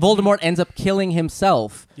that Voldemort ends up killing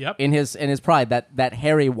himself Yep. in his pride. That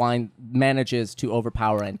Harry manages to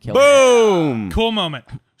overpower and kill him. Boom. Cool moment.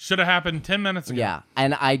 Should have happened 10 minutes ago. Yeah,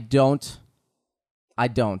 and I don't.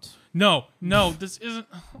 No, this isn't.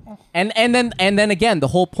 And then again, the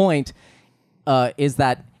whole point is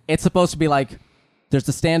that it's supposed to be like there's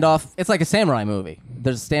a standoff. It's like a samurai movie.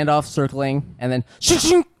 There's a standoff circling, and then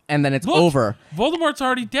and then it's Look, over. Voldemort's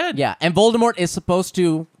already dead. Yeah, and Voldemort is supposed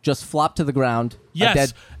to just flop to the ground. Yes. A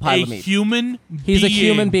dead pile of meat. Human He's being. a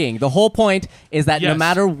human being. The whole point is that no Yes.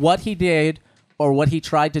 matter what he did or what he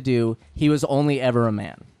tried to do, he was only ever a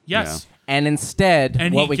man. Yes. And instead,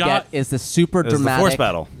 And what he we got- get is this super There's the dramatic force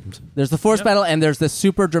battle. There's the force battle, and there's this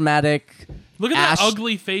super dramatic Look at ash that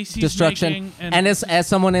ugly face he's destruction. making. And as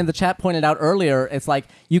someone in the chat pointed out earlier, it's like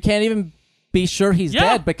you can't even be sure he's Yeah.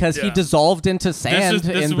 dead because he dissolved into sand this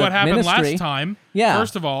in is the what happened ministry. last time. Yeah.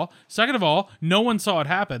 First of all. Second of all, no one saw it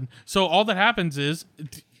happen. So all that happens is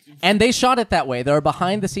And they shot it that way. There are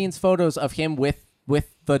behind the scenes photos of him with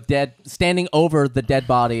the dead standing over the dead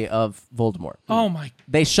body of Voldemort. oh my.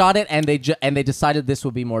 They shot it and they decided this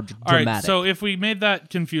would be more All right. dramatic. So if we made that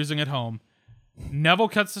confusing at home, Neville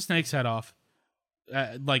cuts the snake's head off,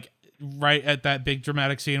 like right at that big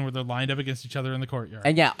dramatic scene where they're lined up against each other in the courtyard.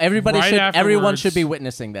 and yeah, everyone Right should be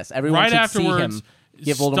witnessing this. Everyone right should afterwards, see him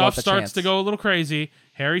give Voldemort stuff the starts chance. to go a little crazy.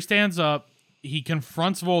 Harry stands up. He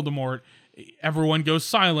confronts Voldemort. Everyone goes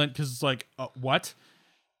silent because it's like, what?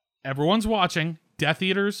 Everyone's watching. Death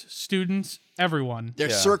Eaters, students, everyone. They're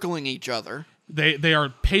circling each other. They are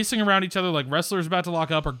pacing around each other like wrestlers about to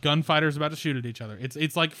lock up or gunfighters about to shoot at each other.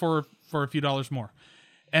 It's like for a few dollars more.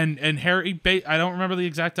 And Harry, I don't remember the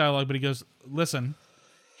exact dialogue, but he goes, listen,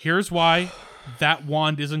 here's why that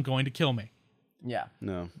wand isn't going to kill me. Yeah.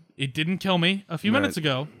 No. It didn't kill me a few Right. minutes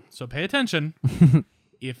ago, so pay attention.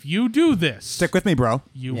 If you do this, Stick with me, bro.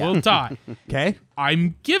 you will die. Okay?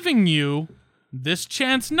 I'm giving you this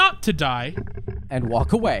chance not to die. And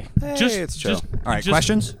walk away. Just, it's chill. All right,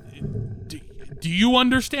 questions? Do you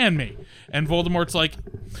understand me? And Voldemort's like,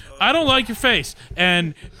 I don't like your face.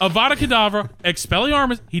 And Avada Kedavra,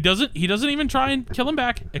 Expelliarmus. He doesn't even try and kill him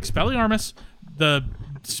back. Expelliarmus. The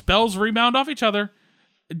spells rebound off each other.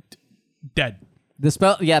 Dead. The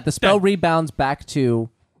spell Dead. rebounds back to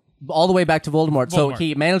all the way back to Voldemort. So Voldemort.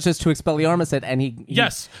 he manages to Expelliarmus it, and he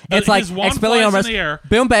Yes. it's His like wand flies in Expelliarmus. the air.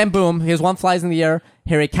 Boom, bam, boom. His wand flies in the air.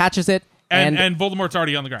 Harry catches it, And Voldemort's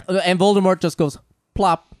already on the ground. and Voldemort just goes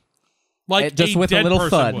plop, Like just a with dead a little person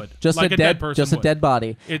thud, would. just Like a dead person just a would. dead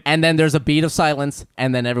body, and then there's a beat of silence,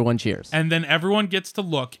 and then everyone cheers. And then everyone gets to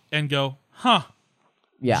look and go, huh,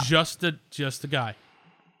 Yeah, just a guy.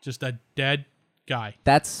 Just a dead guy.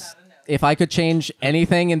 that's if I could change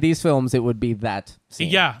anything in these films, it would be that scene.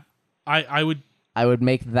 Yeah. I would. I would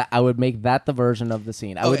make that the version of the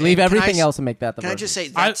scene. I would Okay, leave can everything I else and make that the Can version. I just say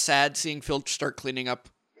that's sad seeing Phil start cleaning up?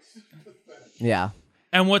 Yeah.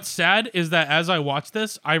 And what's sad is that as I watch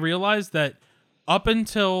this, I realize that up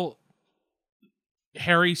until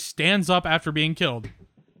Harry stands up after being killed,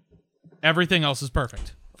 everything else is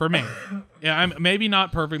perfect for me. Yeah, I'm maybe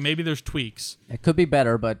not perfect. Maybe there's tweaks. It could be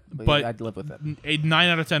better, but But I'd live with it. A 9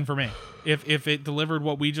 out of 10 for me. If it delivered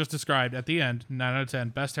what we just described at the end, 9 out of 10,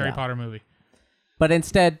 best Harry Potter movie. But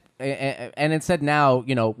instead, now,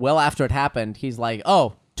 well after it happened, he's like,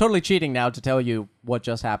 oh, totally cheating now to tell you what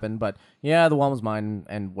just happened. But yeah, the one was mine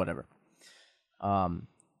and whatever.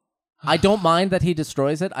 I don't mind that he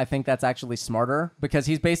destroys it. I think that's actually smarter because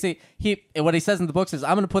he's basically, what he says in the books is,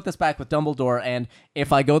 I'm going to put this back with Dumbledore. And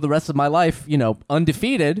if I go the rest of my life,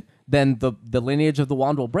 undefeated, then the lineage of the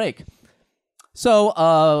wand will break.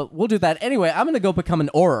 So we'll do that. Anyway, I'm going to go become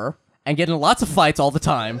an Auror and get in lots of fights all the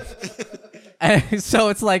time. And so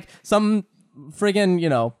it's like some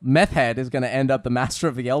friggin', meth head is going to end up the master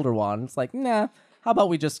of the Elder Wand. It's like, nah, how about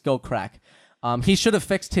we just go crack? He should have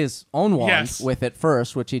fixed his own wand with it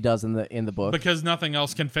first, which he does in the book. Because nothing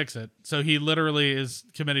else can fix it. So he literally is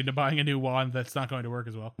committing to buying a new wand that's not going to work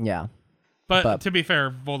as well. Yeah. But to be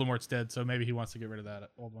fair, Voldemort's dead, so maybe he wants to get rid of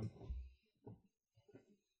that old one.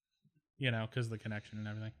 Because of the connection and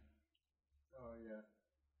everything.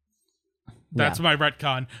 That's my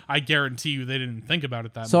retcon. I guarantee you they didn't think about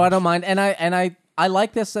it that much. So I don't mind, and I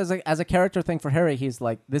like this as a character thing for Harry. He's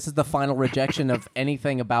like, this is the final rejection of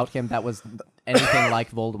anything about him that was anything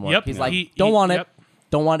like Voldemort. Yep. He's like, don't want it,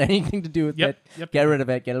 don't want anything to do with it. Yep. Get rid of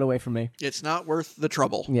it. Get it away from me. It's not worth the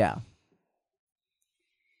trouble. Yeah.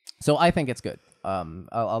 So I think it's good. A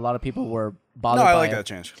lot of people were bothered. No, I by like it. that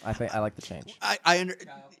change. I like the change.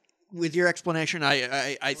 With your explanation,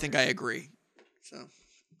 I think I agree. So.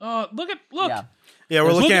 Look. Yeah,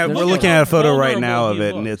 we're looking at a photo right now of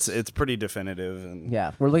it, and it's pretty definitive. And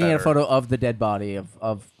yeah, we're looking at a photo of the dead body of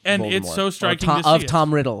and Voldemort. it's so striking Tom, to see of it.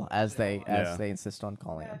 Tom Riddle as they insist on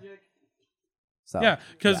calling him. So Yeah,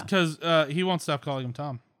 because he won't stop calling him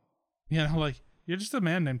Tom. You're just a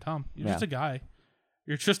man named Tom. You're just a guy.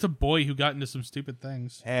 You're just a boy who got into some stupid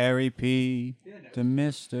things. Harry P. to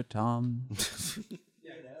Mr. Tom.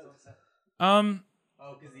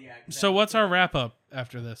 So what's our wrap up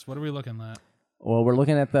after this? What are we looking at? Well, we're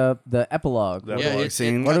looking at the epilogue. The epilogue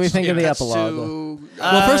scene. What do we think of the epilogue?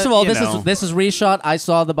 Well, first of all, this is reshot. I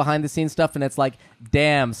saw the behind the scenes stuff, and it's like,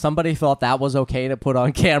 damn, somebody thought that was okay to put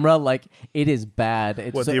on camera. Like, it is bad.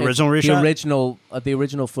 It's the original reshot? The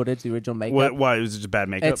original footage, the original makeup. Why was it just bad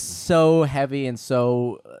makeup? It's so heavy and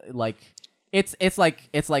so it's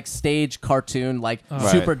like stage cartoon, like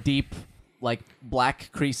super deep, like black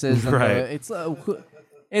creases. And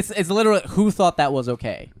it's literally, who thought that was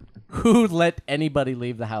okay? Who let anybody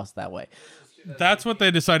leave the house that way? That's what they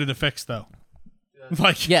decided to fix, though.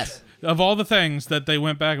 Yes. Of all the things that they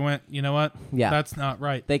went back and went, you know what? Yeah. That's not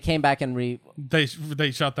right. They came back and They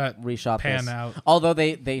shot that reshot pan this. out. Although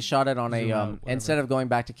they shot it on Zoom out, instead of going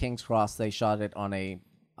back to King's Cross, they shot it on a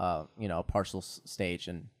partial stage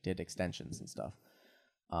and did extensions and stuff.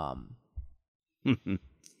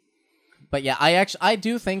 But yeah, I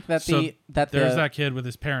do think that there's that kid with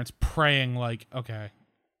his parents praying like, okay,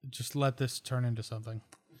 just let this turn into something.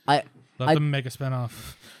 Let them make a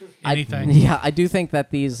spinoff. Anything. I do think that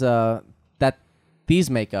these makeups,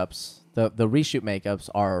 the reshoot makeups,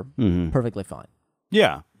 are perfectly fine.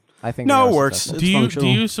 Yeah. I think it works. Do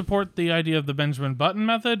you support the idea of the Benjamin Button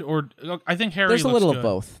method, or I think Harry? There's a little good. of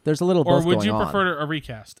both. There's a little of or both. Or would going you on. prefer a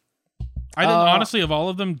recast? I think honestly, of all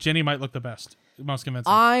of them, Ginny might look the best, most convincing.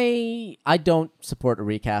 I don't support a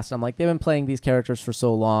recast. I'm like, they've been playing these characters for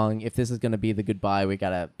so long. If this is going to be the goodbye, we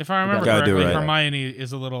gotta. If I remember correctly, Hermione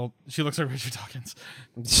is a little. She looks like Richard Dawkins.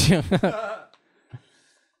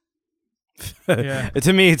 Yeah.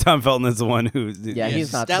 To me, Tom Felton is the one who. Yeah,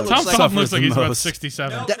 he's not. Tom Felton looks like he's about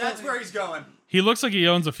 67. No, that's where he's going. He looks like he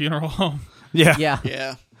owns a funeral home. Yeah.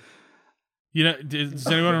 Yeah. Does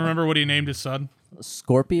anyone remember what he named his son?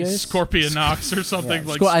 Scorpius? Scorpionox or something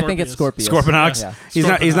like. I think it's Scorpius. Scorpionox. Yeah.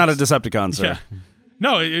 He's not a Decepticon, sir. Yeah.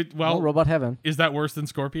 No, Robot Heaven. Is that worse than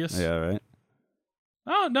Scorpius? Yeah, right.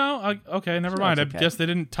 Oh no. Okay, never mind. I guess they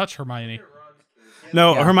didn't touch Hermione.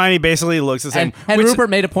 No, Hermione basically looks the same. And Rupert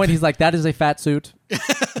made a point. He's like, that is a fat suit.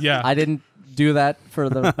 Yeah. I didn't do that for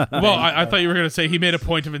the. Well, I thought you were going to say he made a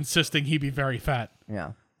point of insisting he be very fat.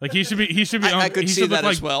 Yeah. Like he should be. I could see that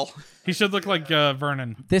as well. He should look like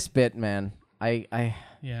Vernon. This bit, man.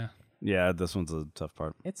 Yeah. Yeah, this one's a tough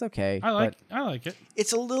part. It's okay. I like it.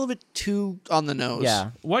 It's a little bit too on the nose.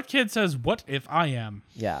 Yeah. What kid says, "What if I am"?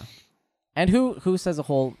 Yeah. And who says a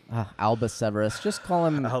whole Albus Severus? Just call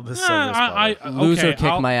him Albus Severus Potter. loser.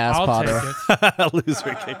 Kick my ass, I'll Potter.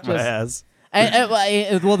 Loser kick my ass.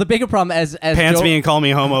 Well, the bigger problem as Pants me and call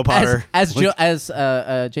me homo, Potter. As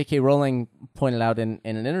J.K. Rowling pointed out in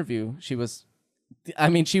an interview, she was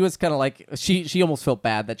kind of like she almost felt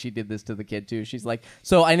bad that she did this to the kid too. She's like,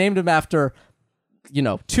 so I named him after,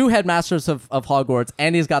 2 headmasters of Hogwarts,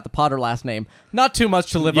 and he's got the Potter last name. Not too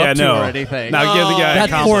much to live up to or anything. Now give the guy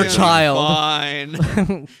that poor child.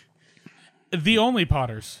 Fine. The only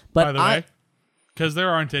Potters, by the way, because there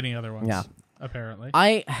aren't any other ones. Yeah. Apparently.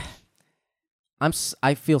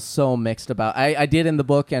 I feel so mixed about. I did in the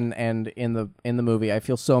book and in the movie. I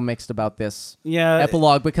feel so mixed about this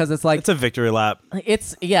epilogue because it's like it's a victory lap. But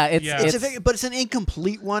it's an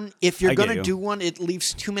incomplete one. If you're gonna do one, it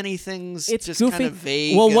leaves too many things. It's just goofy. kind of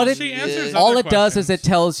vague. Well, all it does is it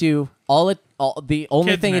tells you the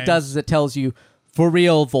only thing it does is it tells you for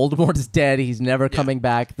real, Voldemort is dead. He's never coming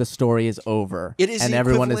back. The story is over. It is and the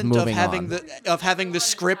everyone is equivalent moving of having the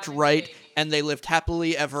script right, and they lived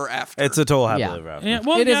happily ever after. It's a total happily ever after. Yeah,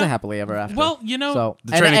 well, it is a happily ever after. Well, so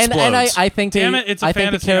the train explodes. And I think it's a I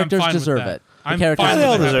think the fantasy. characters I'm fine deserve with that. it. I'm The characters fine They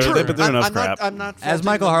all with that. deserve it, but they're enough I'm crap. not As faulting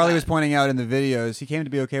Michael them Harley that. was pointing out in the videos, he came to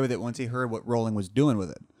be okay with it once he heard what Rowling was doing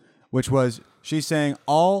with it, which was she's saying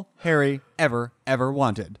all Harry ever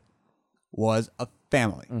wanted was a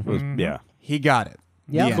family. Yeah. He got it.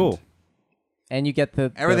 Yeah. The end. Cool. And you get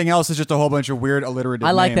the Everything else is just a whole bunch of weird alliterative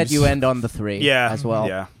I like names. that you end on the 3 as well.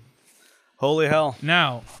 Yeah. Holy hell.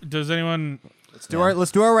 Now, does anyone? Let's do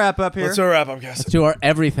our wrap up here. Let's do a wrap up, guys. Let's do our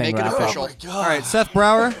everything Make it wrap up. official. All right, Seth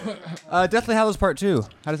Brower, Deathly Hallows Part 2.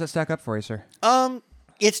 How does that stack up for you, sir?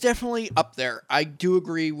 It's definitely up there. I do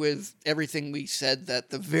agree with everything we said that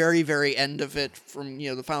the very, very end of it from,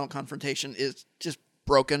 the final confrontation is just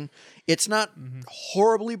broken. It's not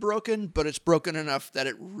horribly broken, but it's broken enough that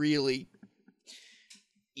it really,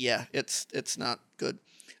 it's not good.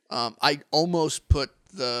 I almost put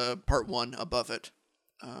the Part 1 above it,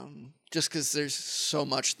 just because there's so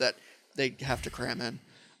much that they have to cram in.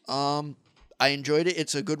 I enjoyed it.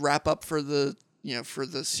 It's a good wrap up for the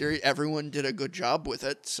series. Everyone did a good job with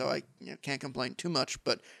it, so I can't complain too much.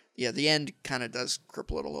 But the end kind of does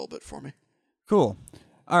cripple it a little bit for me. Cool.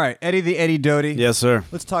 All right, Eddie the Eddie Doty. Yes, sir.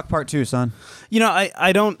 Let's talk Part 2, son.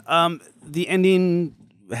 I don't. The ending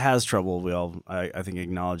has trouble. We all, I think,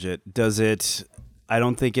 acknowledge it. Does it? I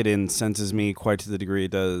don't think it incenses me quite to the degree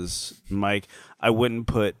it does Mike. I wouldn't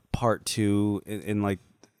put Part 2 in like.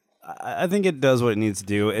 I think it does what it needs to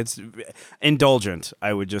do. It's indulgent,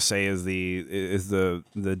 I would just say, is the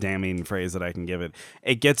damning phrase that I can give it.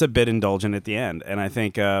 It gets a bit indulgent at the end, and I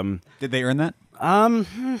think. Did they earn that?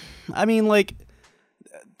 I mean, like.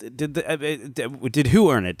 Did who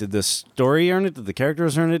earn it? Did the story earn it? Did the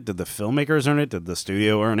characters earn it? Did the filmmakers earn it? Did the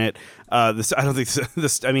studio earn it? I don't think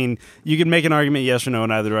this. I mean, you can make an argument yes or no in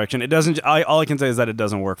either direction. It doesn't. All I can say is that it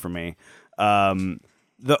doesn't work for me. The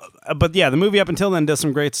movie up until then does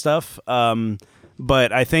some great stuff.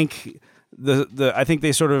 But I think I think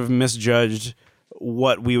they sort of misjudged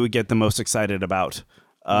what we would get the most excited about.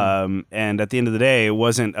 And at the end of the day, it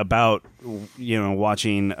wasn't about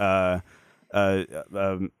watching.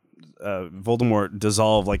 Voldemort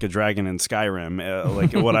dissolve like a dragon in Skyrim.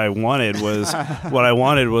 Like what I wanted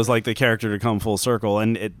was like the character to come full circle,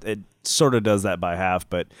 and it sort of does that by half.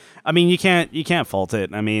 But I mean, you can't fault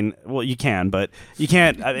it. I mean, well, you can, but you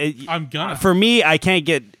can't. For me, I can't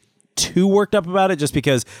get too worked up about it just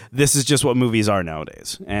because this is just what movies are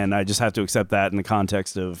nowadays, and I just have to accept that in the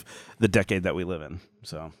context of the decade that we live in.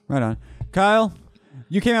 So right on, Kyle.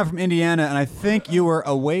 You came out from Indiana, and I think you were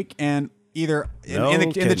awake and either in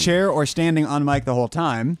the chair or standing on mic the whole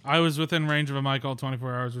time. I was within range of a mic all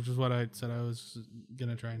 24 hours, which is what I said I was going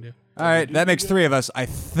to try and do. All right, that makes 3 of us, I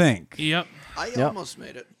think. Yep. I almost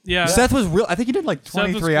made it. Yeah. Seth was real. I think you did like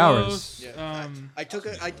 23 hours. Yeah. I took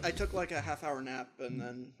like a half-hour nap and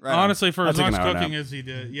then. Right honestly, for on. as much cooking as he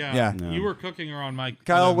did, Yeah. You were cooking or on mic.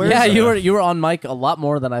 Kyle, where's you were on mic a lot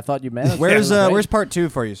more than I thought you managed. Where's Part 2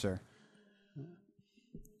 for you, sir?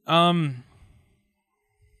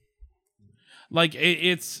 Like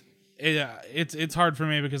it's hard for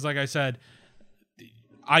me because, like I said,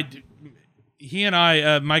 Mike and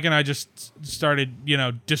I just started,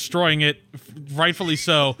 destroying it, rightfully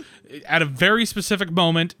so, at a very specific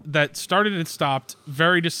moment that started and stopped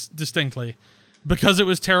very distinctly because it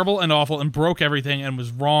was terrible and awful and broke everything and was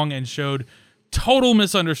wrong and showed total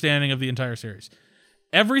misunderstanding of the entire series.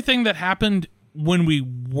 Everything that happened when we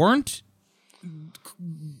weren't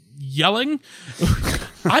yelling,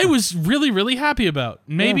 I was really, really happy about.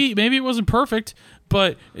 Maybe it wasn't perfect,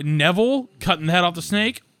 but Neville cutting the head off the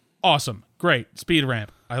snake, awesome, great, speed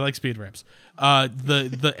ramp. I like speed ramps.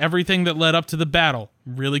 The everything that led up to the battle,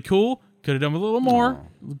 really cool. Could have done a little more,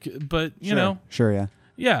 but you know, Sure, yeah.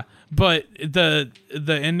 yeah. But the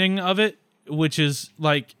ending of it, which is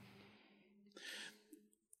like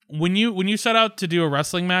when you set out to do a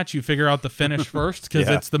wrestling match, you figure out the finish first because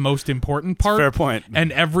Yeah. it's the most important part. Fair point.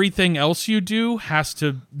 And everything else you do has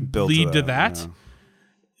to lead to that. yeah.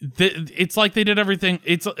 It's like they did everything.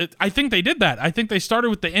 I think they did that. I think they started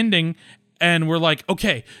with the ending and we're like,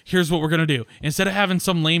 okay, here's what we're going to do. Instead of having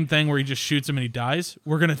some lame thing where he just shoots him and he dies,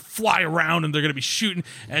 we're going to fly around and they're going to be shooting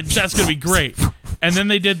and that's going to be great. And then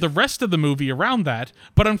they did the rest of the movie around that.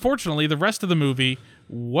 But unfortunately, the rest of the movie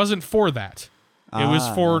wasn't for that. It was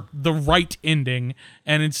for the right ending.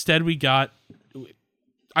 And instead we got,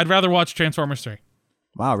 I'd rather watch Transformers 3.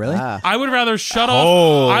 Wow, really? I would rather shut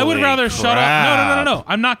off. I would rather shut off. No.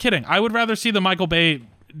 I'm not kidding. I would rather see the Michael Bay.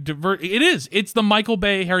 It's the Michael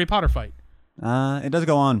Bay Harry Potter fight. It does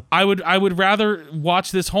go on. I would rather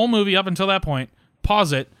watch this whole movie up until that point,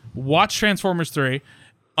 pause it, watch Transformers 3,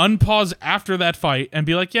 unpause after that fight, and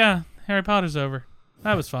be like, yeah, Harry Potter's over.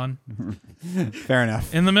 That was fun. Fair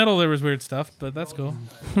enough. In the middle, there was weird stuff, but that's cool.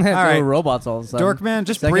 All right. robots all of a sudden. Dorkman,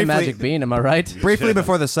 just Second briefly- magic bean, am I right? Briefly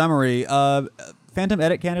before the summary, Phantom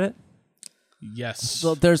edit candidate? Yes.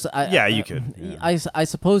 So there's Yeah, you could. Yeah. I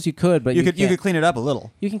suppose you could, but You could can't- clean it up a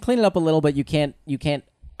little. You can clean it up a little, but you can't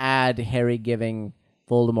add Harry giving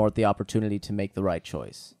Voldemort the opportunity to make the right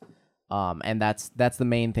choice. And that's the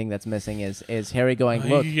main thing that's missing is Harry going, you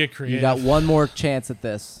look, can get you creative. got one more chance at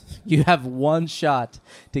this. You have one shot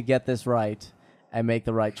to get this right and make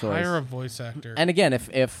the right choice. Hire a voice actor. And again,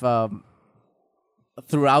 if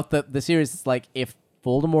throughout the series, it's like if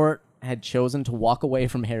Voldemort had chosen to walk away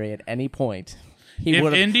from Harry at any point, he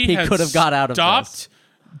could have got out of stopped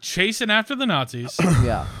chasing after the Nazis, this.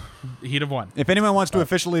 Yeah. he'd have won. If anyone wants to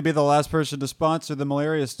officially be the last person to sponsor the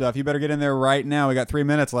malaria stuff, you better get in there right now. We got 3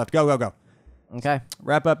 minutes left. Go. Okay.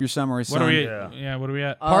 Wrap up your summary, son. What are we? Yeah. What are we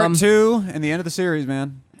at? Part 2 and the end of the series,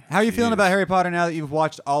 man. How are you feeling about Harry Potter now that you've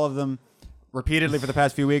watched all of them repeatedly for the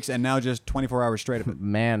past few weeks and now just 24 hours straight of it?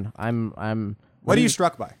 Man, I'm. What are you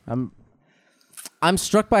struck by? I'm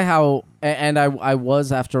struck by how, and I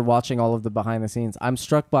was after watching all of the behind the scenes. I'm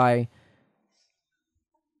struck by,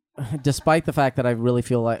 despite the fact that I really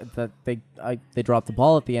feel like that they dropped the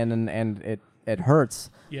ball at the end and it hurts.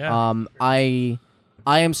 Yeah. I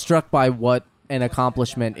am struck by what an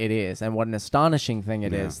accomplishment it is and what an astonishing thing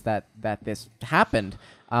it is that this happened.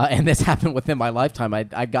 And this happened within my lifetime.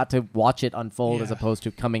 I got to watch it unfold as opposed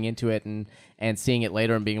to coming into it and seeing it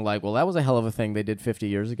later and being like, well, that was a hell of a thing they did 50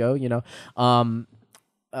 years ago, you know?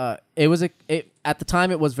 It was at the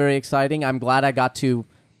time it was very exciting. I'm glad I got to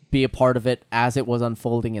be a part of it as it was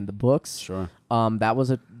unfolding in the books. Sure. That was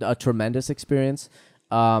a tremendous experience.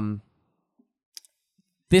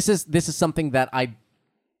 This is something that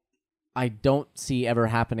I don't see ever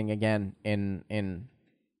happening again in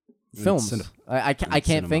films. I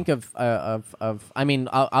can't think of I mean,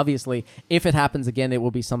 obviously if it happens again it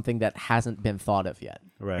will be something that hasn't been thought of yet.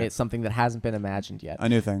 Right. It's something that hasn't been imagined yet. A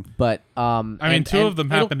new thing. But I mean, two of them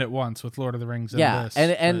happened at once with Lord of the Rings and yeah, this.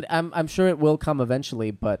 and I'm sure it will come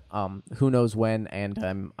eventually, but who knows when,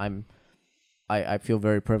 and I feel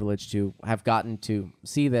very privileged to have gotten to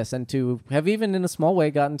see this and to have even in a small way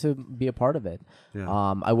gotten to be a part of it. Yeah.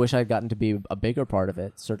 I wish I'd gotten to be a bigger part of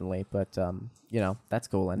it, certainly, but that's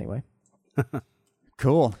cool anyway.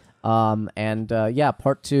 Cool. Part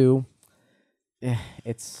 2,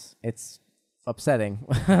 it's upsetting,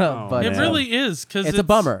 but it really is because it's a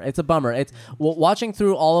bummer. It's a bummer. It's watching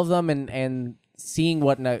through all of them and seeing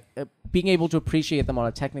what being able to appreciate them on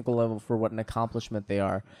a technical level for what an accomplishment they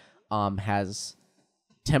are. Has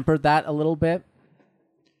tempered that a little bit,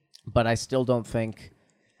 but I still don't think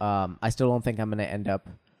I'm going to end up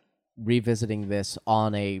revisiting this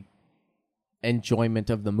on a enjoyment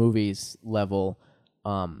of the movies level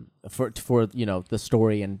for the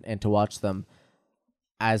story and to watch them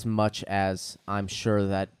as much as I'm sure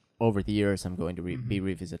that over the years I'm going to be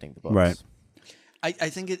revisiting the books. Right. I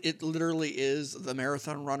think it literally is the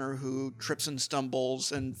marathon runner who trips and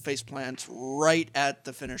stumbles and face plants right at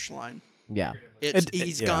the finish line. Yeah.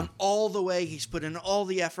 He's gone all the way. He's put in all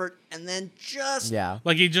the effort, and then just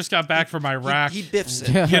like he just got back from Iraq. He biffs it.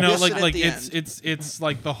 Yeah. You know, Biffs it at like the end. it's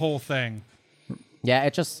like the whole thing. Yeah.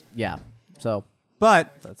 It just So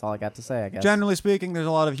But that's all I got to say, I guess. generally speaking, there's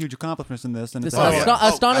a lot of huge accomplishments in this, and This it's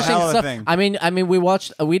astonishing a hell of a stuff. thing. I mean, we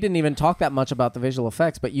watched. We didn't even talk that much about the visual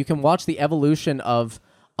effects, but you can watch the evolution of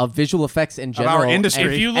of visual effects in general, our industry.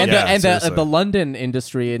 and, If you look and, at- the, and seriously. the London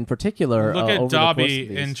industry in particular. Look over at the course Dobby of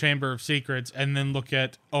these. in Chamber of Secrets, and then look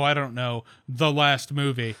at I don't know, the last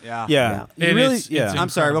movie. Yeah. Yeah. You And really, it's yeah. I'm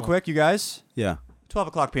sorry, real incredible. quick, you guys. Yeah. 12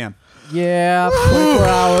 o'clock p.m. Yeah, 24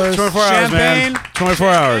 hours. 24 hours, man. Champagne. 24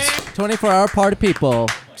 hours. 24-hour party people.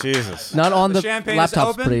 Jesus. Not on the Champagne is laptops,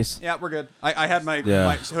 open. please. Yeah, we're good. I had my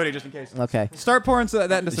hoodie just in case. Okay. Start pouring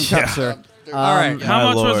that into some Yeah. cups, sir. All right. How My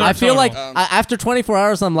much was Lord. our I feel total? like after 24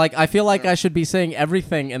 hours, I feel like I should be saying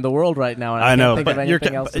everything in the world right now, and I, I can't know, think of but you're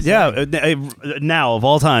anything else. to yeah. Now of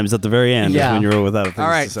all times, at the very end, Yeah. is when you're without a thing All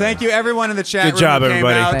right. to say. Thank you, everyone in the chat Good room job, who came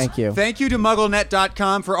everybody. out. Thank you. Thank you to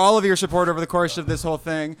MuggleNet.com for all of your support over the course of this whole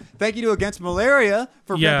thing. Thank you to Against Malaria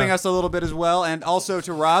for Yeah. pimping us a little bit as well, and also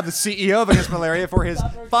to Rob, the CEO of Against Malaria, for his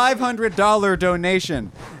 $500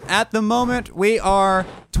 donation. At the moment, we are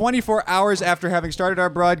 24 hours after having started our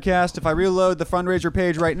broadcast. If I reload the fundraiser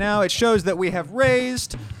page right now, it shows that we have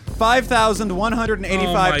raised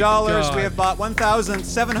 $5,185. Oh my We have bought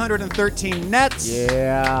 1,713 nets.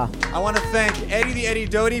 Yeah. I want to thank Eddie the Eddie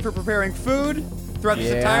Doty for preparing food throughout this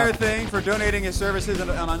Yeah. entire thing, for donating his services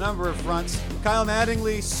on a number of fronts. Kyle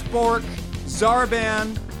Mattingly, Spork,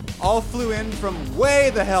 Zarban, all flew in from way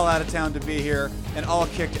the hell out of town to be here and all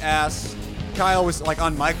kicked ass. Kyle was like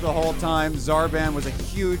on mic the whole time. Zarban was a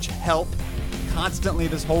huge help constantly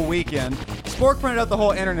this whole weekend. Spork printed out the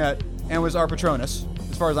whole internet and was our Patronus,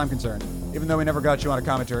 as far as I'm concerned, even though we never got you on a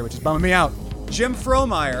commentary, which is bumming me out. Jim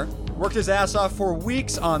Frohmeyer worked his ass off for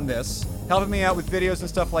weeks on this, helping me out with videos and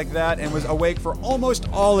stuff like that, and was awake for almost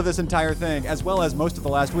all of this entire thing, as well as most of the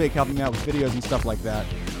last week, helping me out with videos and stuff like that.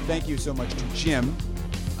 Thank you so much to Jim.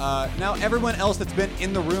 Now, everyone else that's been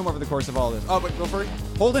in the room over the course of all this. Oh, wait, go first.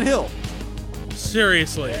 Holden Hill.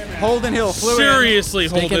 Seriously. Holden Hill flew Seriously,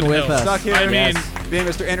 Sticking Holden with Hill. us. Stuck here. I mean, Yes. being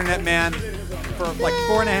Mr. Internet Man for like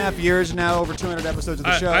 4.5 years now, over 200 episodes of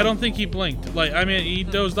the show. I don't think he blinked. Like, I mean, he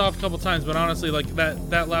dozed off a couple times, but honestly, like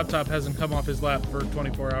that laptop hasn't come off his lap for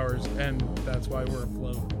 24 hours, and that's why we're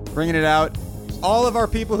afloat. Bringing it out. All of our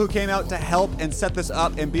people who came out to help and set this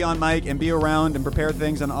up and be on mic and be around and prepare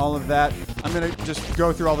things and all of that. I'm going to just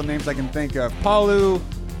go through all the names I can think of. Paulu,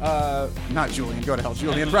 not Julian, go to hell,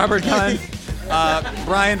 Julian. Robert Gunn,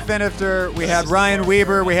 Brian Finifter, we had Ryan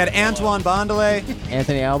Weber, we had Antoine Bondelay,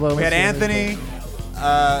 Anthony Albo. we had Anthony.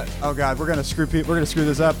 Oh God, we're gonna screw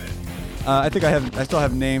this up. I think I still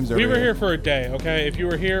have names. We over were here for a day, okay? If you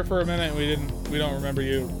were here for a minute, we don't remember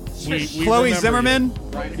you. We Chloe remember Zimmerman,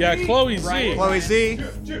 you. Yeah, Chloe Z. Chloe Z.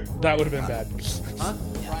 That would have been bad.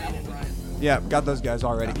 Yeah, got those guys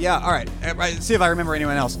already. Yeah, all right. See if I remember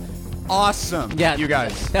anyone else. Awesome. Yeah, you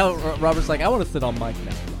guys. Now Robert's like, I want to sit on mic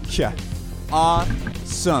now. Yeah.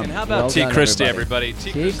 Awesome. And how about Well T. done, Christie, everybody.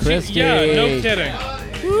 everybody? T. Christie. Yeah, no kidding.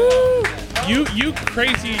 You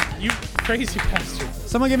crazy bastard.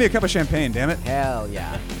 Someone give me a cup of champagne, damn it. Hell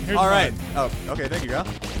yeah. Here's All right. mine. Oh, okay. Thank you, Kyle.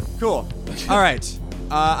 Cool. All right.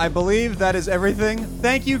 I believe that is everything.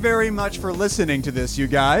 Thank you very much for listening to this, you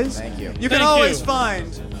guys. Thank you. You can Thank always you.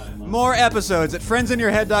 find more episodes at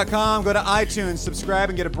friendsinyourhead.com. Go to iTunes, subscribe,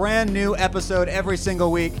 and get a brand new episode every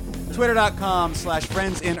single week.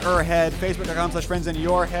 Twitter.com/friendsinurhead.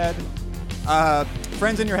 Facebook.com/friendsinyourhead.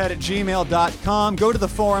 Friendsinyourhead@gmail.com. Go to the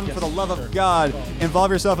forum, for the love of God.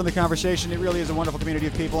 Involve yourself in the conversation. It really is a wonderful community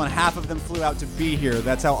of people, and half of them flew out to be here.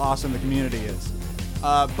 That's how awesome the community is.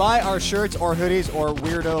 Buy our shirts or hoodies or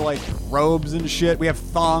weirdo like robes and shit. We have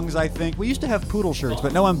thongs, I think. We used to have poodle shirts,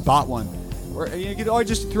 but no one bought one. You could always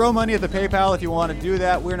just throw money at the PayPal if you want to do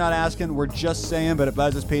that. We're not asking. We're just saying, but it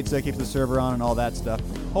buys us pizza, keeps the server on, and all that stuff.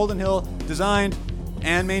 Holden Hill designed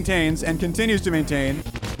and maintains and continues to maintain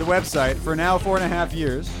the website for now 4.5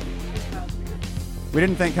 years. We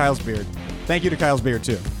didn't thank Kyle's Beard. Thank you to Kyle's Beard,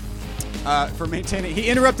 too. For maintaining. He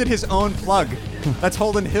interrupted his own plug. That's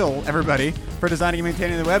Holden Hill, everybody, for designing and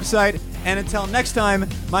maintaining the website. And until next time,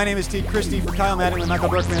 my name is T. Christie. For Kyle Mattingly, Michael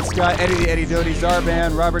Brookman, Scott, Eddie the Eddie Doty,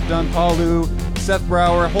 Zarban, Robert Dunn, Paulu, Seth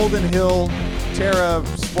Brower, Holden Hill, Tara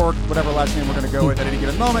Spork, whatever last name we're going to go with at any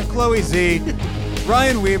given moment, Chloe Z,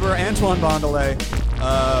 Ryan Weber, Antoine Bondelay,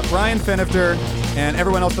 Brian Finifter, and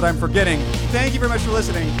everyone else that I'm forgetting. Thank you very much for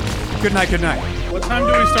listening. Good night, good night. What time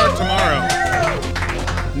do we start tomorrow?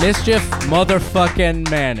 Mischief motherfucking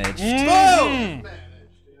managed.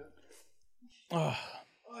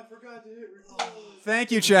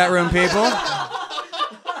 Thank you, chat room people.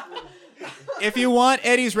 If you want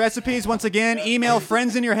Eddie's recipes, once again, email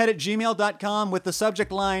friendsinyourhead@gmail.com with the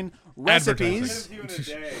subject line recipes.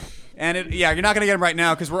 And you're not going to get them right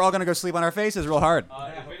now because we're all going to go sleep on our faces real hard.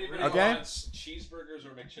 Okay? Cheeseburgers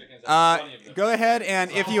or McChickens. Go ahead,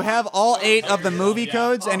 and if you have all 8 of the movie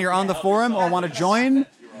codes and you're on the forum or want to join,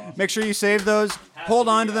 make sure you save those. hold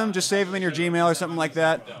on to them. Just save them in your Gmail or something like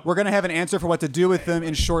that. We're going to have an answer for what to do with them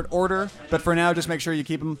in short order. But for now, just make sure you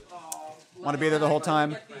keep them. Want to be there the whole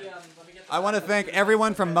time. I want to thank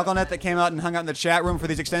everyone from MuggleNet that came out and hung out in the chat room for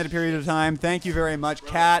these extended periods of time. Thank you very much.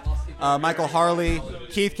 Kat, Michael Harley,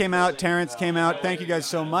 Keith came out, Terrence came out. Thank you guys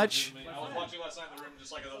so much.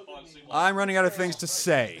 I'm running out of things to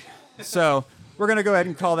say. So we're going to go ahead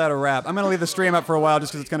and call that a wrap. I'm going to leave the stream up for a while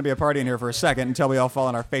just because it's going to be a party in here for a second until we all fall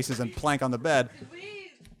on our faces and plank on the bed.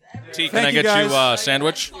 T, can I get you a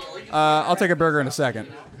sandwich? I'll take a burger in a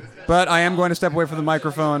second. But I am going to step away from the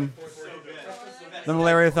microphone. The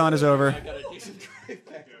Malariathon is over.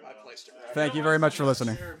 Thank you very much for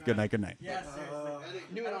listening. Good night, good night.